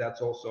think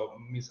that's also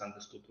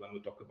misunderstood when we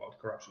talk about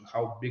corruption,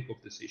 how big of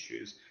this issue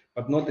is,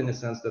 but not in the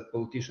sense that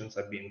politicians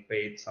are being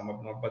paid, some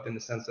of them, but in the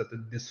sense that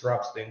it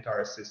disrupts the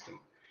entire system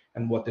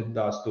and what it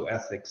does to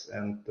ethics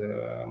and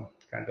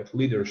kind of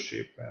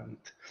leadership. And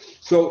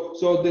so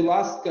the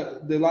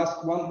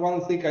last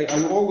one thing I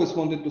always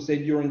wanted to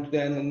say during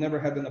today and I never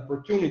had an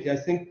opportunity, I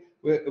think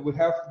we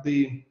have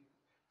the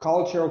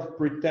culture of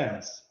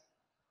pretense.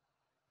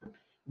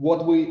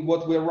 What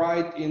we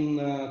write in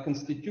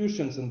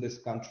constitutions in this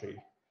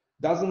country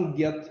doesn't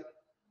get,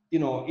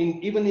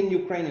 even in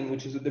Ukraine,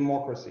 which is a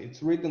democracy,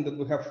 it's written that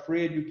we have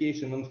free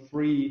education and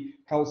free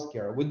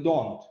healthcare. We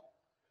don't.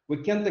 We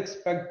can't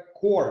expect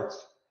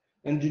courts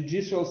and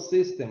judicial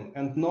system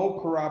and no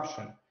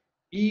corruption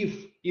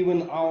if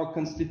even our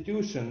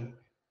constitution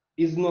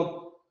is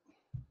not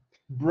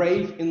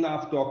brave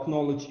enough to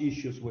acknowledge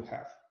issues we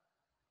have.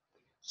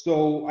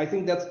 So I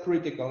think that's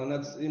critical, and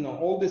that's,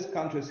 all these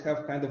countries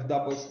have kind of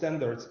double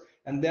standards,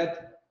 and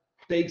that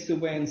takes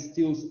away and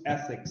steals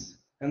ethics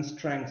and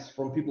strengths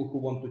from people who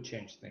want to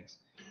change things.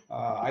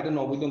 I don't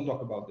know, we don't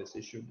talk about this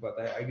issue, but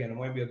again,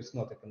 maybe it's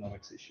not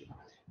economics issue,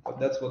 but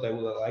that's what I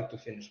would like to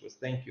finish with.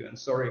 Thank you, and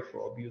sorry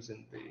for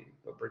abusing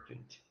the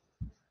opportunity.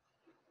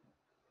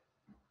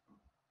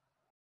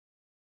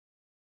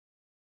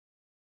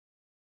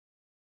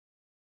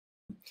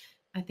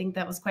 I think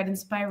that was quite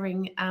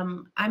inspiring.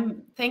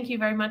 Thank you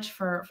very much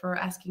for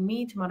asking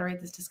me to moderate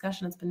this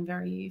discussion. It's been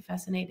very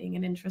fascinating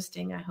and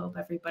interesting. I hope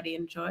everybody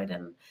enjoyed,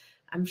 and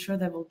I'm sure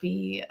there will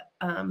be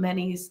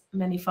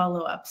many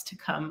follow-ups to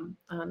come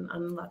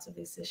on lots of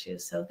these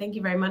issues. So thank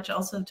you very much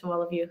also to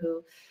all of you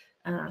who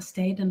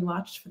stayed and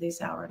watched for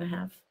this hour and a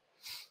half.